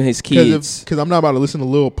 I think them his kids. Because I'm not about to listen to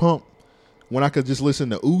Lil Pump when I could just listen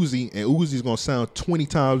to Uzi, and Uzi's gonna sound 20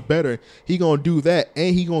 times better. He gonna do that,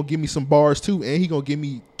 and he gonna give me some bars too, and he gonna give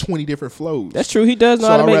me 20 different flows. That's true. He does know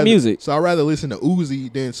how to make music. So I'd rather listen to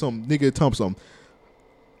Uzi than some nigga tell some.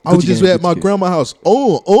 I was just at my grandma's house. I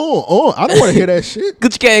don't want to hear that shit.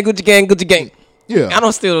 Gucci gang. Yeah, I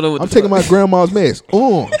don't know what I'm taking my grandma's mess.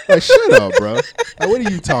 Like shut up, bro. Like what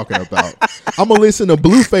are you talking about? I'm gonna listen to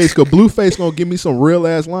Blueface because Blueface gonna give me some real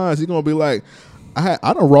ass lines. He's gonna be like, I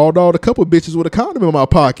done rawed out a couple bitches with a condom in my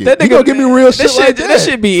pocket. He gonna give me real shit like that. That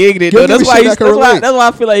shit be ignorant though. That's why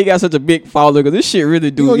I feel like he got such a big follower because this shit really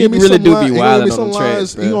do. He really do be wilding on the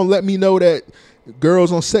tracks. He gonna let me know that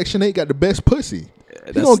girls on Section 8 got the best pussy.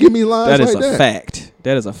 He gonna give me lines like that. That is a fact.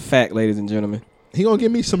 That is a fact, ladies and gentlemen. He gonna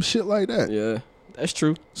give me some shit like that. Yeah, that's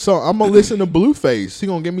true. So I'm gonna listen to Blueface. He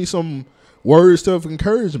gonna give me some words of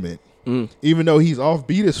encouragement, even though he's off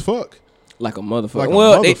beat as fuck. Like a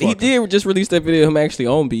motherfucker. He did just release that video of him actually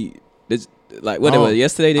on beat. It's like what it was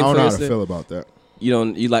yesterday. I don't know how to feel about that.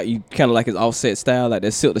 You kind of like his Offset style, like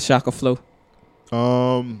that Silk the Shocker flow.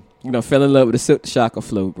 Fell in love with the Silk the Shocker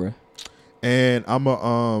flow, bro. And I'm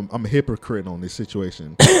a hypocrite on this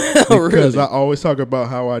situation because I always talk about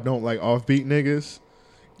how I don't like offbeat niggas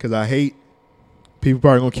because I hate people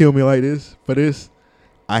probably gonna kill me like this for this.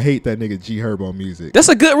 I hate that nigga G Herbo music. That's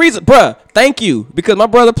a good reason, bruh. Thank you, because my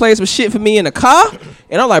brother plays some shit for me in the car,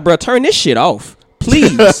 and I'm like, bruh, turn this shit off,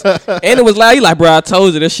 please. And it was loud. He like, bruh, I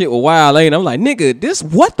told you this shit was wild, ain't it? I'm like,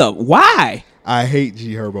 nigga, why? I hate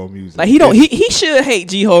G Herbo music. Like he should hate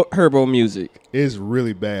G Herbo music. It's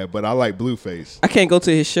really bad, but I like Blueface. I can't go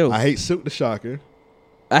to his show. I hate Silk the Shocker.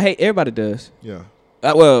 I hate everybody does. Yeah.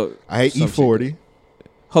 I hate E40. Shit.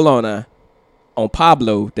 Hold on now. On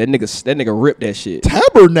Pablo, that nigga ripped that shit.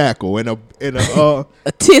 Tabernacle and a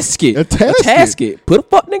a tisket. A tasket. Put a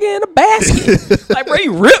fuck nigga in a basket. Like, bro, he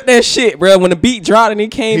ripped that shit, bro. When the beat dropped and he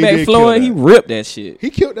came back flowing, he ripped that shit. He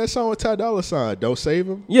killed that song with Ty Dolla $ign. Don't Save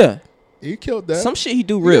Him. Yeah. He killed that. Some shit he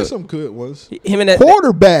do real. Some good ones. Him and that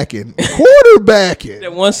quarterbacking.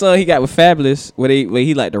 That one song he got with Fabulous where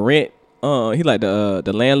he like the rent. He like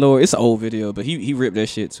the landlord. It's an old video, but he ripped that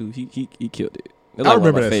shit too. He killed it. It's like I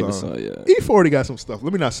remember one of my that song. Yeah. E40 got some stuff.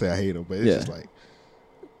 Let me not say I hate him, but it's just like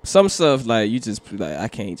some stuff like you just like I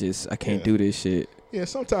can't do this shit. Yeah,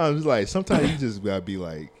 sometimes you just gotta be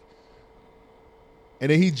like. And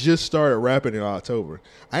then he just started rapping in October.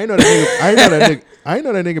 I didn't know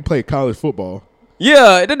that nigga played college football.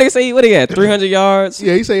 Yeah, did they say what he had 300 yards?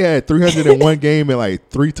 Yeah, he said he had 300 in one game and like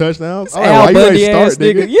 3 touchdowns. Like, why you ready to start,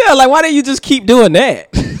 nigga? Yeah, like why didn't you just keep doing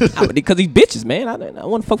that? Because these bitches, man. I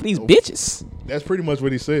want to fuck with these bitches. That's pretty much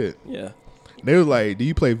what he said. Yeah. They was like, "Do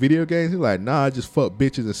you play video games?" He's like, "Nah, I just fuck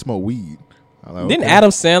bitches and smoke weed." Like, didn't Adam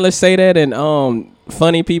Sandler say that in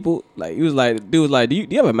funny people. Like he was like, dude was like, do you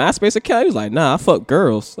have a MySpace account? He was like, nah, I fuck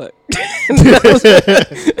girls. Like,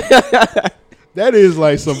 that is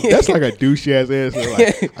like that's like a douche ass answer.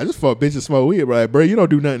 Like, I just fuck bitches, smoke weed, right, bro? You don't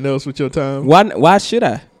do nothing else with your time. Why should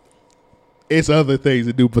I? It's other things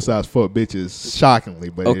to do besides fuck bitches. Shockingly,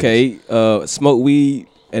 but okay, smoke weed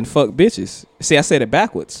and fuck bitches. See, I said it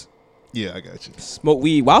backwards. Yeah, I got you. Smoke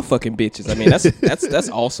weed while fucking bitches. I mean, that's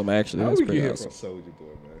awesome. Actually, that's pretty awesome. Soldier Boy,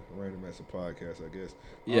 man. Random Master Podcast, I guess.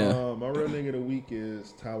 Yeah. My real nigga of the week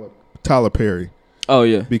is Tyler Perry. Oh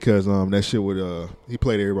yeah, because that shit would he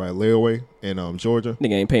played everybody layaway in Georgia.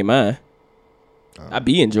 Nigga ain't pay mine. I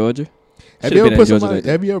be in Georgia. Have you ever put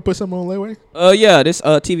something on layaway? Yeah, this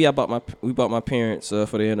TV we bought my parents for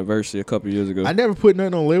their anniversary a couple years ago. I never put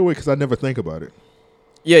nothing on layaway because I never think about it.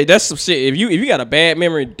 Yeah, that's some shit. If you got a bad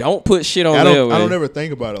memory, don't put shit on layaway. I don't ever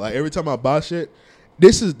think about it. Like every time I buy shit,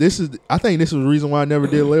 this is I think this is the reason why I never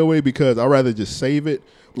did layaway, because I'd rather just save it.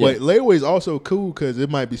 But layaway is also cool because it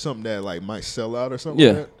might be something that like might sell out or something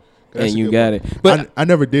like that. And you got it. But I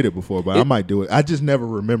never did it before, but I might do it. I just never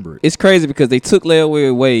remember it. It's crazy because they took layaway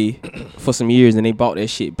away for some years and they bought that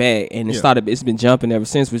shit back, and it's been jumping ever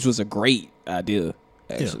since, which was a great idea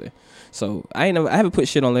actually. Yeah. So I haven't put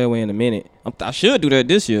shit on layaway in a minute. I should do that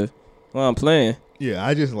this year while I'm playing. Yeah,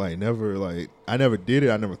 I just I never did it.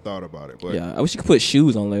 I never thought about it. But yeah, I wish you could put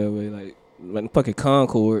shoes on layaway, like fucking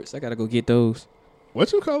Concords. I gotta go get those. What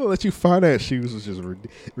you call it? Let you finance shoes is just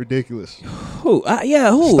ridiculous. Who? Who?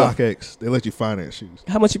 StockX. They let you finance shoes.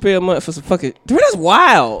 How much you pay a month for some fucking? Dude, that's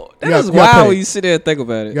wild. That is wild when you sit there and think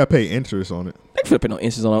about it. You gotta pay interest on it. They finna pay no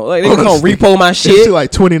interest on it. Like they gonna repo my shit. It's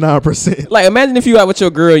like 29%. Like imagine if you out with your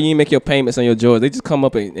girl and you ain't make your payments on your Jordans. They just come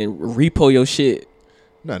up and repo your shit.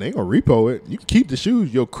 Nah, they ain't gonna repo it. You can keep the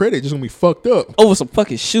shoes. Your credit just gonna be fucked up over some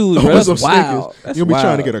fucking shoes, bro. That's wild. You'll be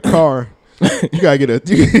trying to get a car. You gotta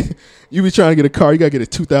get you be trying to get a car. You gotta get a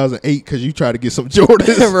 2008 because you try to get some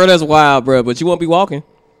Jordans. Bro, that's wild, bro. But you won't be walking.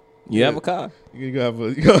 You have a car. You got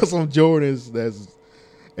some Jordans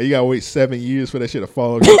and you gotta wait 7 years for that shit to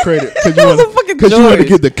fall on your credit because you want to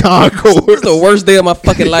get the Concords. This is the worst day of my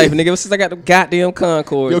fucking life, nigga. Since I got the goddamn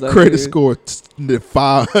Concords. Your credit score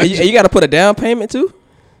 500. And you got to put a down payment too?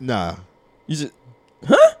 Nah. You just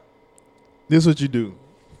This is what you do.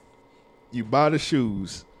 You buy the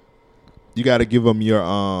shoes. You got to give them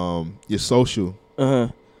your social.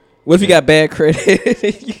 What if you got bad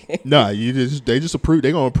credit? Nah, they just approve.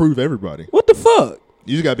 They gonna approve everybody. What the fuck?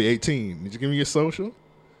 You just gotta be 18. Did you give me your social?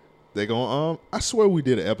 They gonna I swear we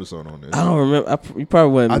did an episode on this. I don't remember. You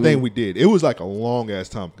probably wouldn't. I think we did. It was like a long ass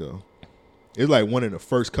time ago. It was like one of the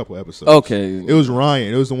first couple episodes. Okay. It was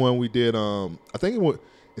Ryan. It was the one we did. I think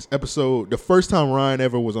it's the first time Ryan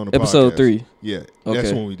ever was on the episode podcast. 3. Yeah,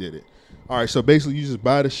 that's when we did it. All right, so basically you just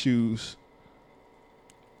buy the shoes.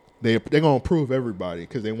 They're gonna approve everybody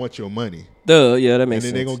because they want your money. Yeah, that makes sense. And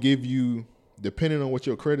then they're gonna give you, depending on what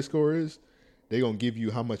your credit score is, they're gonna give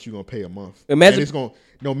you how much you're gonna pay a month. Imagine and it's gonna,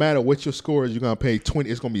 no matter what your score is, you're gonna pay 20.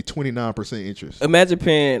 It's gonna be 29% interest. Imagine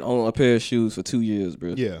paying on a pair of shoes for 2 years,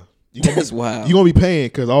 bro. Yeah, that's wild. You're gonna be paying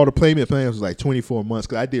because all the payment plans was like 24 months.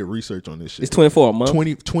 Because I did research on this shit. It's 24 a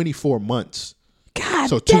month. 24 months. God,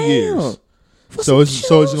 so 2 years. So it's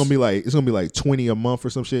gonna be like 20 a month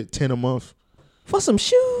or some shit, 10 a month. For some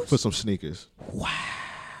shoes? For some sneakers. Wow,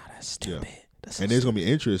 that's stupid. Yeah. That's so and there's going to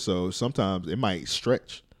be interest, so sometimes it might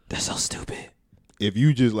stretch. That's so stupid. If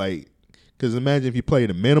you just because imagine if you play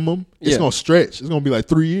the minimum, it's going to stretch. It's going to be like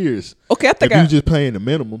 3 years. Okay, I think if you just playing the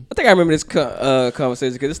minimum. I think I remember this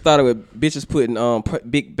conversation because it started with bitches putting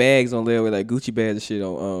big bags on there with like Gucci bags and shit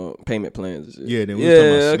on payment plans and shit. Yeah, then we were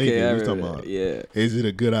talking about sneakers. Okay, we talking about, yeah. Is it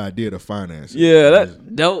a good idea to finance it? Yeah,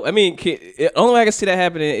 that dope. I mean, the only way I can see that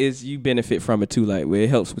happening is you benefit from it too, like where it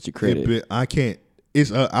helps with your credit. I can't.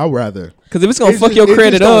 I'd rather, because if it's gonna fuck your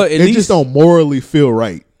credit up, at least just don't morally feel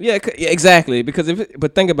right. Yeah, exactly. Because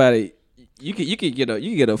but think about it. You could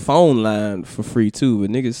get a phone line for free too, but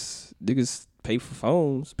niggas pay for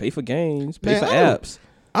phones, pay for games, pay for apps.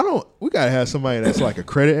 We gotta have somebody that's like a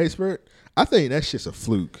credit expert. I think that's just a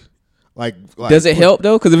fluke. Like does it help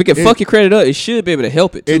though? Because if it can fuck your credit up, it should be able to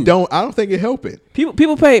help it too. I don't think it help it.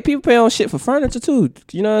 People pay on shit for furniture too.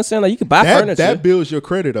 You know what I'm saying? Like you can buy furniture. That builds your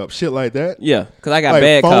credit up. Shit like that. Yeah, because I got like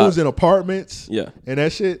bad phones and apartments. Yeah, and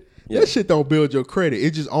that shit. Yeah. That shit don't build your credit.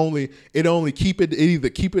 It only keep it either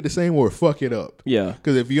keep it the same or fuck it up. Yeah.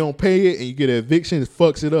 Because if you don't pay it and you get an eviction, it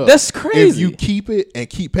fucks it up. That's crazy. If you keep it and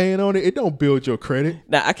keep paying on it, it don't build your credit.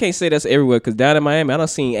 Now I can't say that's everywhere because down in Miami, I done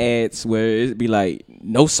seen ads where it'd be like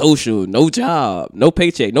no social, no job, no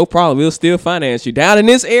paycheck, no problem. We'll still finance you. Down in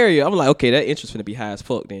this area, I'm like, okay, that interest gonna be high as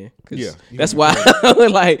fuck then. Yeah. That's why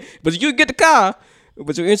like, but you get the car.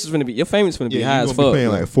 But your interest gonna be, your family's gonna be high as fuck. You're paying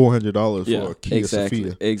like $400 for a Kia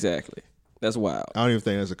Sophia. Exactly. That's wild. I don't even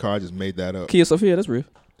think that's a car. I just made that up. Kia Sophia, that's real.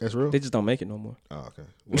 That's real? They just don't make it no more. Oh, okay.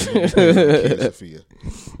 Well, Kia Sophia.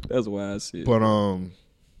 That's wild shit. But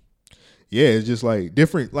yeah, it's just like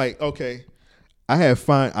different. Like, okay,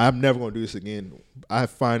 I'm never gonna do this again. I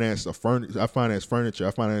financed furniture. I financed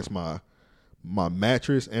my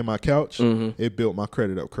mattress and my couch. Mm-hmm. It built my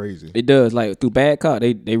credit up crazy. It does. Like through bad car,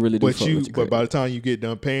 they really do. But by the time you get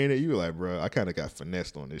done paying it, you're like, bro, I kind of got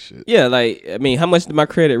finessed on this shit. Yeah, like I mean, how much did my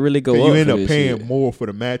credit really go up? You end up paying more for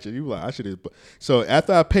the mattress. You like, I should have. So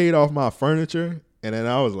after I paid off my furniture, and then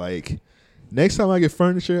I was like, next time I get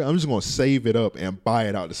furniture, I'm just gonna save it up and buy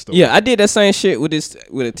it out the store. Yeah, I did that same shit with a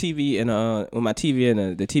TV and with my TV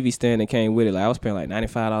and the TV stand that came with it. Like I was paying like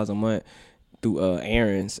 $95 a month through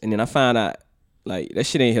Aaron's, and then I found out like that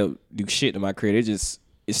shit ain't help do shit to my credit.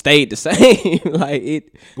 It stayed the same. Like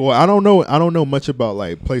it. Well, I don't know much about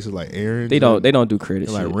like places like Aaron's. They don't do credit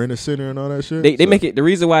and shit. Like Rent-A-Center and all that shit. They make it the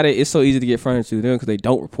reason why it's so easy to get furniture to them because they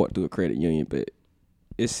don't report through a credit union, but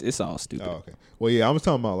it's all stupid. Oh, okay. Well, yeah, I was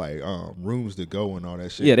talking about like rooms to go and all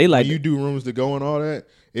that shit. Yeah, they like when you do rooms to go and all that.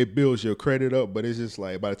 It builds your credit up, but it's just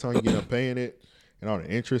like by the time you get up paying it and all the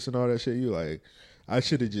interest and all that shit, you like, I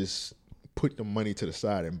should have just put the money to the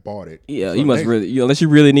side and bought it. Yeah, so you must really, unless you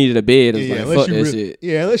really needed a bed. Fuck that shit.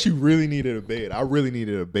 Yeah, unless you really needed a bed. I really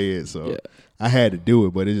needed a bed, so I had to do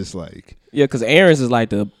it. But it's just like because Aaron's is like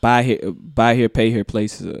the buy here, pay here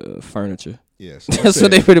places of furniture. Yeah, so that's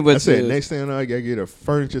what they pretty much. I said next thing I gotta get a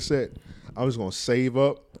furniture set. I was gonna save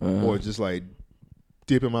up or just like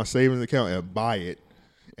dip in my savings account and buy it,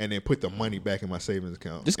 and then put the money back in my savings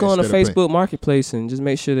account. Just go on the Facebook Marketplace and just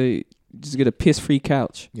make sure they just get a piss-free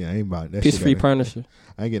couch. Yeah, I ain't buying that. Piss-free furniture.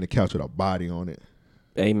 I ain't getting a couch with a body on it.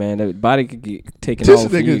 Hey man, that body could get taken this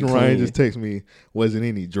off. This nigga Ryan just text me, wasn't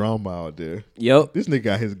any drama out there. Yep. This nigga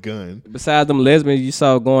got his gun. Besides them lesbians you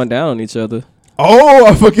saw going down on each other. Oh,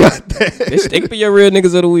 I forgot that. They could be your real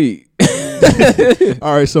niggas of the week.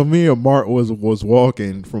 All right, so me and Mark was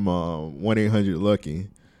walking from 1-800-LUCKY,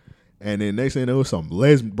 and then next thing there was some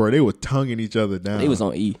lesbians, bro. They were tonguing each other down. They was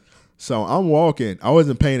on E. So I'm walking. I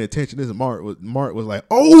wasn't paying attention. This Mark was like,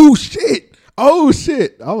 oh shit. I was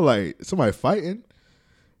like, somebody fighting?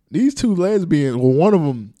 These two lesbians, well, one of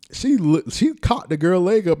them, she caught the girl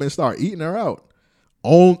leg up and started eating her out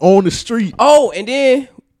on the street. Oh, and then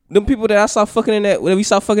them people that I saw fucking in that, we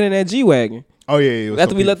saw fucking in that G-Wagon. Oh yeah.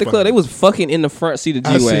 After we left the club, they was fucking in the front seat of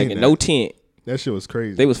G-Wagon, no tent. That shit was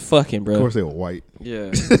crazy. They was fucking, bro. Of course they were white.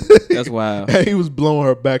 Yeah, that's wild. He was blowing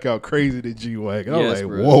her back out crazy to G-Wagon. I was like,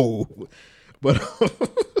 bro. Whoa. But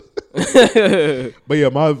yeah,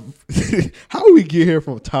 how did we get here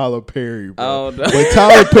from Tyler Perry, bro? Oh, no. When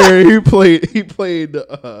Tyler Perry he played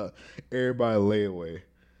the Everybody Layaway.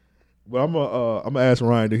 But I'm gonna ask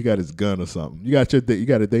Ryan if he got his gun or something. You got a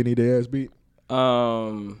They Need Their Ass Beat?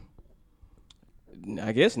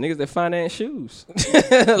 I guess niggas that finance shoes.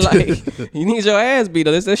 Like, you need your ass beat.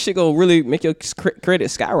 That shit gonna really make your credit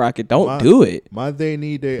skyrocket. Don't do it. My They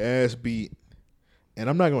Need Their Ass Beat. And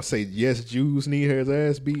I'm not gonna say yes, Jews need her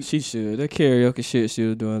ass beat. She should. That karaoke shit she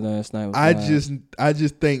was doing last night was I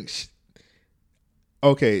just think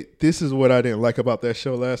okay, this is what I didn't like about that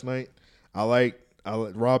show last night. I like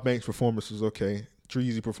Rob Banks' performance was okay.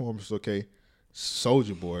 Treasy performance was okay.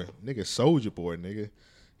 Soulja Boy, nigga.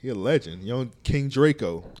 He a legend. Young King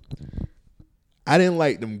Draco. I didn't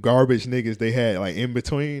like them garbage niggas they had like in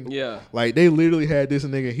between. Yeah. Like they literally had this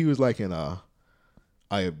nigga, he was like in a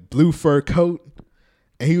blue fur coat.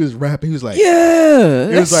 And he was rapping. He was like, "Yeah."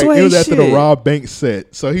 It was after the Rob Banks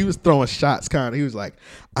set, so he was throwing shots. Kind of. He was like,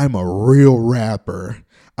 "I'm a real rapper.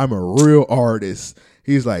 I'm a real artist."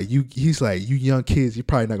 He's like, "You young kids, you're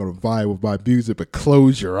probably not gonna vibe with my music, but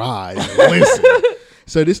close your eyes and listen."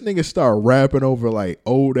 So this nigga started rapping over like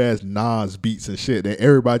old ass Nas beats and shit. And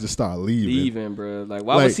everybody just started leaving, bro. Like,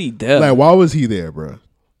 why was he there? Like, why was he there, bro?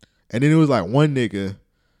 And then it was like one nigga.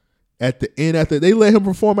 At the end, after they let him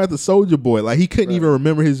perform after Soulja Boy, like he couldn't even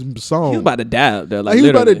remember his song. He was about to die up there. Like he was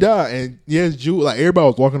about to die. And yes, Jules, like everybody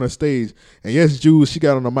was walking on stage, and yes, Jules, she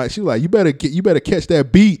got on the mic. She was like, you better catch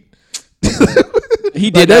that beat. He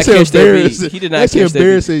did not catch that beat. He did not catch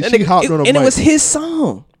that beat. She hopped on the mic. And it was his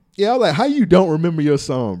song. Yeah, I was like, how you don't remember your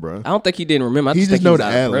song, bro? I don't think he didn't remember. He just know the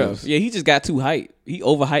ad-libs. Yeah, he just got too hyped. He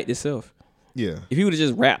overhyped himself. Yeah. If he would have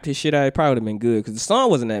just rapped his shit out, it probably would have been good because the song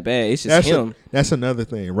wasn't that bad. It's just him. That's another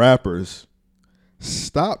thing. Rappers,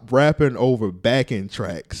 stop rapping over backing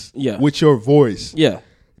tracks with your voice. Yeah.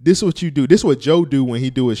 This is what you do. This is what Joe do when he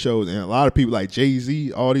do his shows. And a lot of people like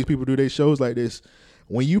Jay-Z, all these people do their shows like this.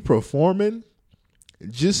 When you performing,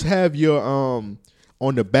 just have your on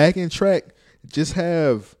the backing track, just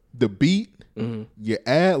have the beat, your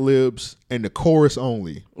ad libs, and the chorus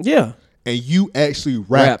only. Yeah. And you actually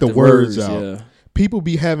rap the words out. Yeah. People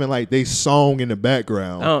be having like they song in the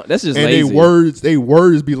background. That's just and lazy. And they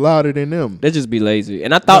words be louder than them. They just be lazy.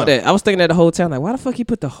 And I thought that, I was thinking that the whole time, like, why the fuck he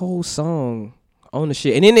put the whole song on the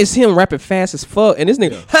shit? And then it's him rapping fast as fuck. And this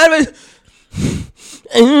nigga, I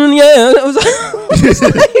was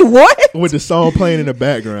like, what? With the song playing in the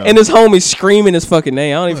background. And this homie screaming his fucking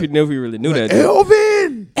name. I don't even know if he really knew that.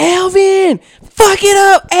 Elvin! Fuck it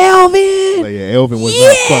up, Elvin! Like, yeah, Elvin was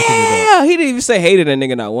not fucking it up. He didn't even say hated that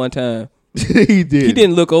nigga not one time. He did. He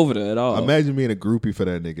didn't look over there at all. Imagine being a groupie for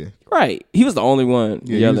that nigga. Right. He was the only one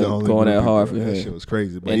yelling, going that hard for him. That shit was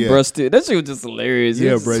crazy. But and bro, still, that shit was just hilarious.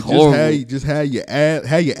 Yeah, bro. Just have your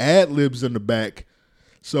ad libs in the back.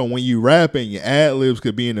 So when you rapping, your ad libs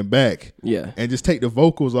could be in the back. Yeah. And just take the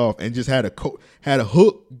vocals off and just had a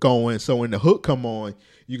hook going. So when the hook come on,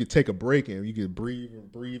 you could take a break and you could breathe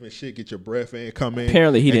and shit, get your breath in, come in.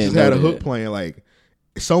 Apparently he didn't just had a hook playing. Like,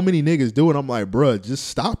 so many niggas do it. I'm like, bruh, just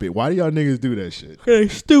stop it. Why do y'all niggas do that shit? Hey,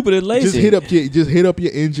 stupid and lazy. Just hit up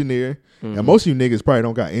your engineer. And most of you niggas probably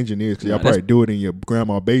don't got engineers because y'all probably do it in your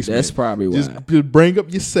grandma's basement. That's probably why. Just bring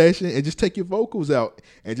up your session and just take your vocals out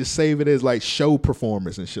and just save it as like show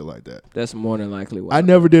performance and shit like that. That's more than likely why. I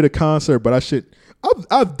never did a concert, but I should.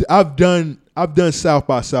 I've done South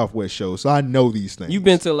by Southwest shows, so I know these things. You've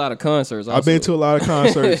been to a lot of concerts. Also. I've been to a lot of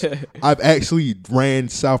concerts. I've actually ran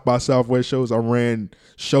South by Southwest shows. I ran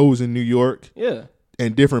shows in New York. Yeah.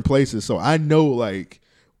 And different places, so I know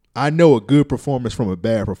a good performance from a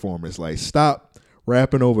bad performance. Like, stop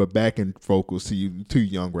rapping over backing vocals to you two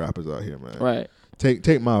young rappers out here, man. Right.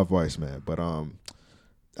 Take my advice, man. But I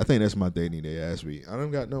think that's my dating day ass week. I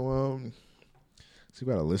don't got no see,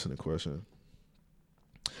 we got a listener question.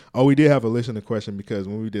 Oh, we did have a listener question because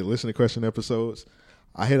when we did listener question episodes,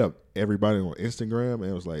 I hit up everybody on Instagram and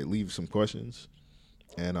it was like, leave some questions.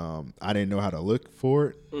 And I didn't know how to look for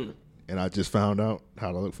it. And I just found out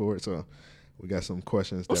how to look for it. So we got some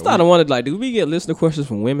questions. I'm starting to wonder, like, do we get listener questions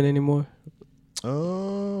from women anymore?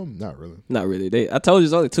 Not really. Not really. I told you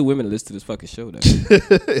there's only 2 women that listen to this fucking show.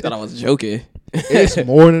 Thought I was joking. It's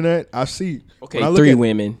more than that. I see. Okay, 3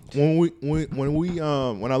 women. When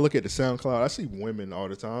I look at the SoundCloud, I see women all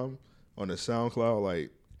the time on the SoundCloud like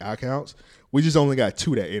accounts. We just only got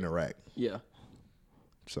 2 that interact. Yeah.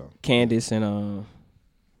 So Candace and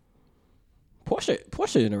Portia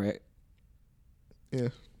interact. Yeah,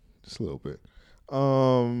 just a little bit.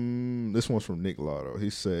 This one's from Nick Lotto. He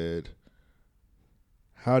said,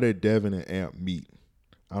 how did Devin and Amp meet?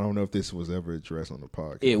 I don't know if this was ever addressed on the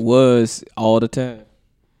podcast. It was all the time.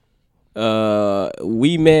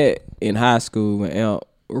 We met in high school when Amp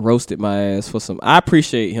roasted my ass for some. I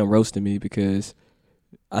appreciate him roasting me because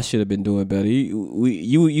I should have been doing better.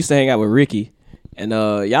 You used to hang out with Ricky, and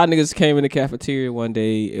y'all niggas came in the cafeteria one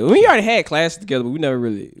day. We already had classes together, but we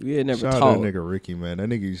had never Shout talked. out that nigga Ricky, man. That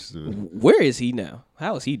nigga used to. Where is he now?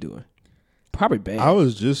 How is he doing? Probably bad. I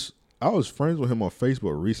was friends with him on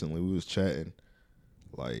Facebook recently. We was chatting.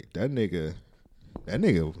 Like, that nigga was a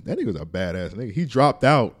badass nigga. He dropped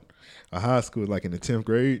out of high school like in the 10th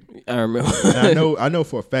grade. I remember. And I know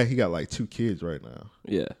for a fact he got like 2 kids right now.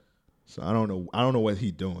 Yeah. So I don't know what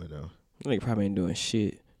he doing though. Nigga probably ain't doing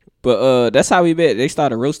shit. But that's how we met. They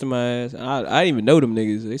started roasting my ass. I didn't even know them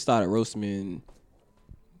niggas. They started roasting me, and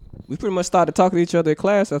we pretty much started talking to each other in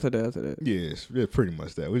class after that. Yes, yeah, pretty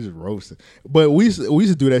much that. We just roasted. But we used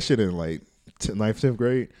to do that shit in like 9th, 10th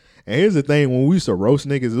grade. And here's the thing: when we used to roast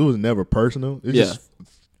niggas, it was never personal. It just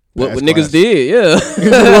what niggas did, yeah.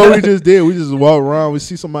 What we just did, we just walk around. We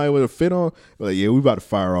see somebody with a fit on, we're like, yeah, we about to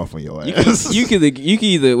fire off on your ass. You could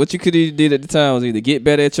either what you could either did at the time was either get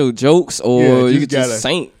better at your jokes or you could just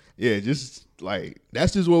saint. Yeah, just like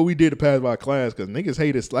that's just what we did to pass by class because niggas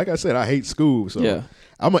hate us. Like I said, I hate school, so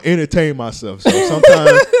I'm gonna entertain myself. So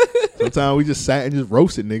sometimes we just sat and just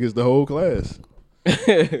roasted niggas the whole class.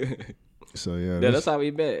 So yeah, that's how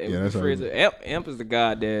we met. Yeah, that's how we met. Amp is the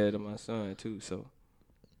goddad of my son too. So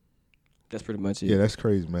that's pretty much it. Yeah, that's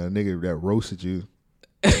crazy, man. A nigga that roasted you.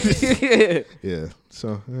 Yeah.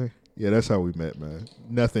 So yeah, that's how we met, man.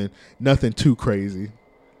 Nothing too crazy.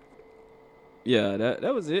 Yeah,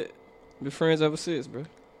 that was it. Been friends ever since, bro.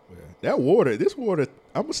 Yeah. This water,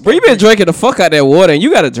 I'm gonna. Bro, you been drinking the fuck out that water, and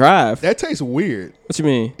you gotta drive. That tastes weird. What you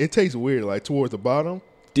mean? It tastes weird, like towards the bottom.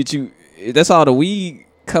 That's all the weed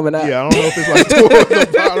coming out. Yeah, I don't know if it's like towards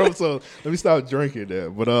the bottom. So let me stop drinking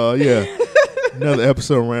that. But yeah, another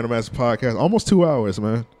episode of Random Ass Podcast. Almost 2 hours,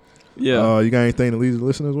 man. Yeah. You got anything to leave the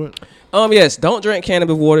listeners with? Yes. Don't drink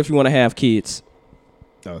cannabis water if you want to have kids.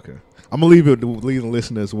 Okay. I'm gonna leave the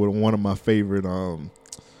listeners with one of my favorite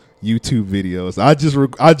YouTube videos. I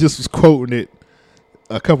just was quoting it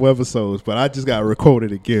a couple episodes, but I just got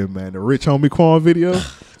recorded again, man. The Rich Homie Quan video.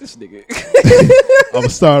 This nigga. I'm gonna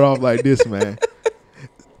start off like this, man.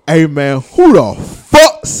 Hey, man, who the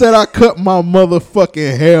fuck said I cut my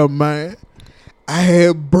motherfucking hair, man? I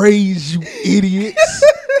had braids, you idiots.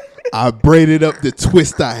 I braided up the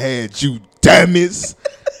twist I had, you damnits.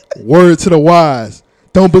 Word to the wise.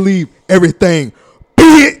 Don't believe everything,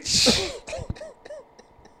 bitch.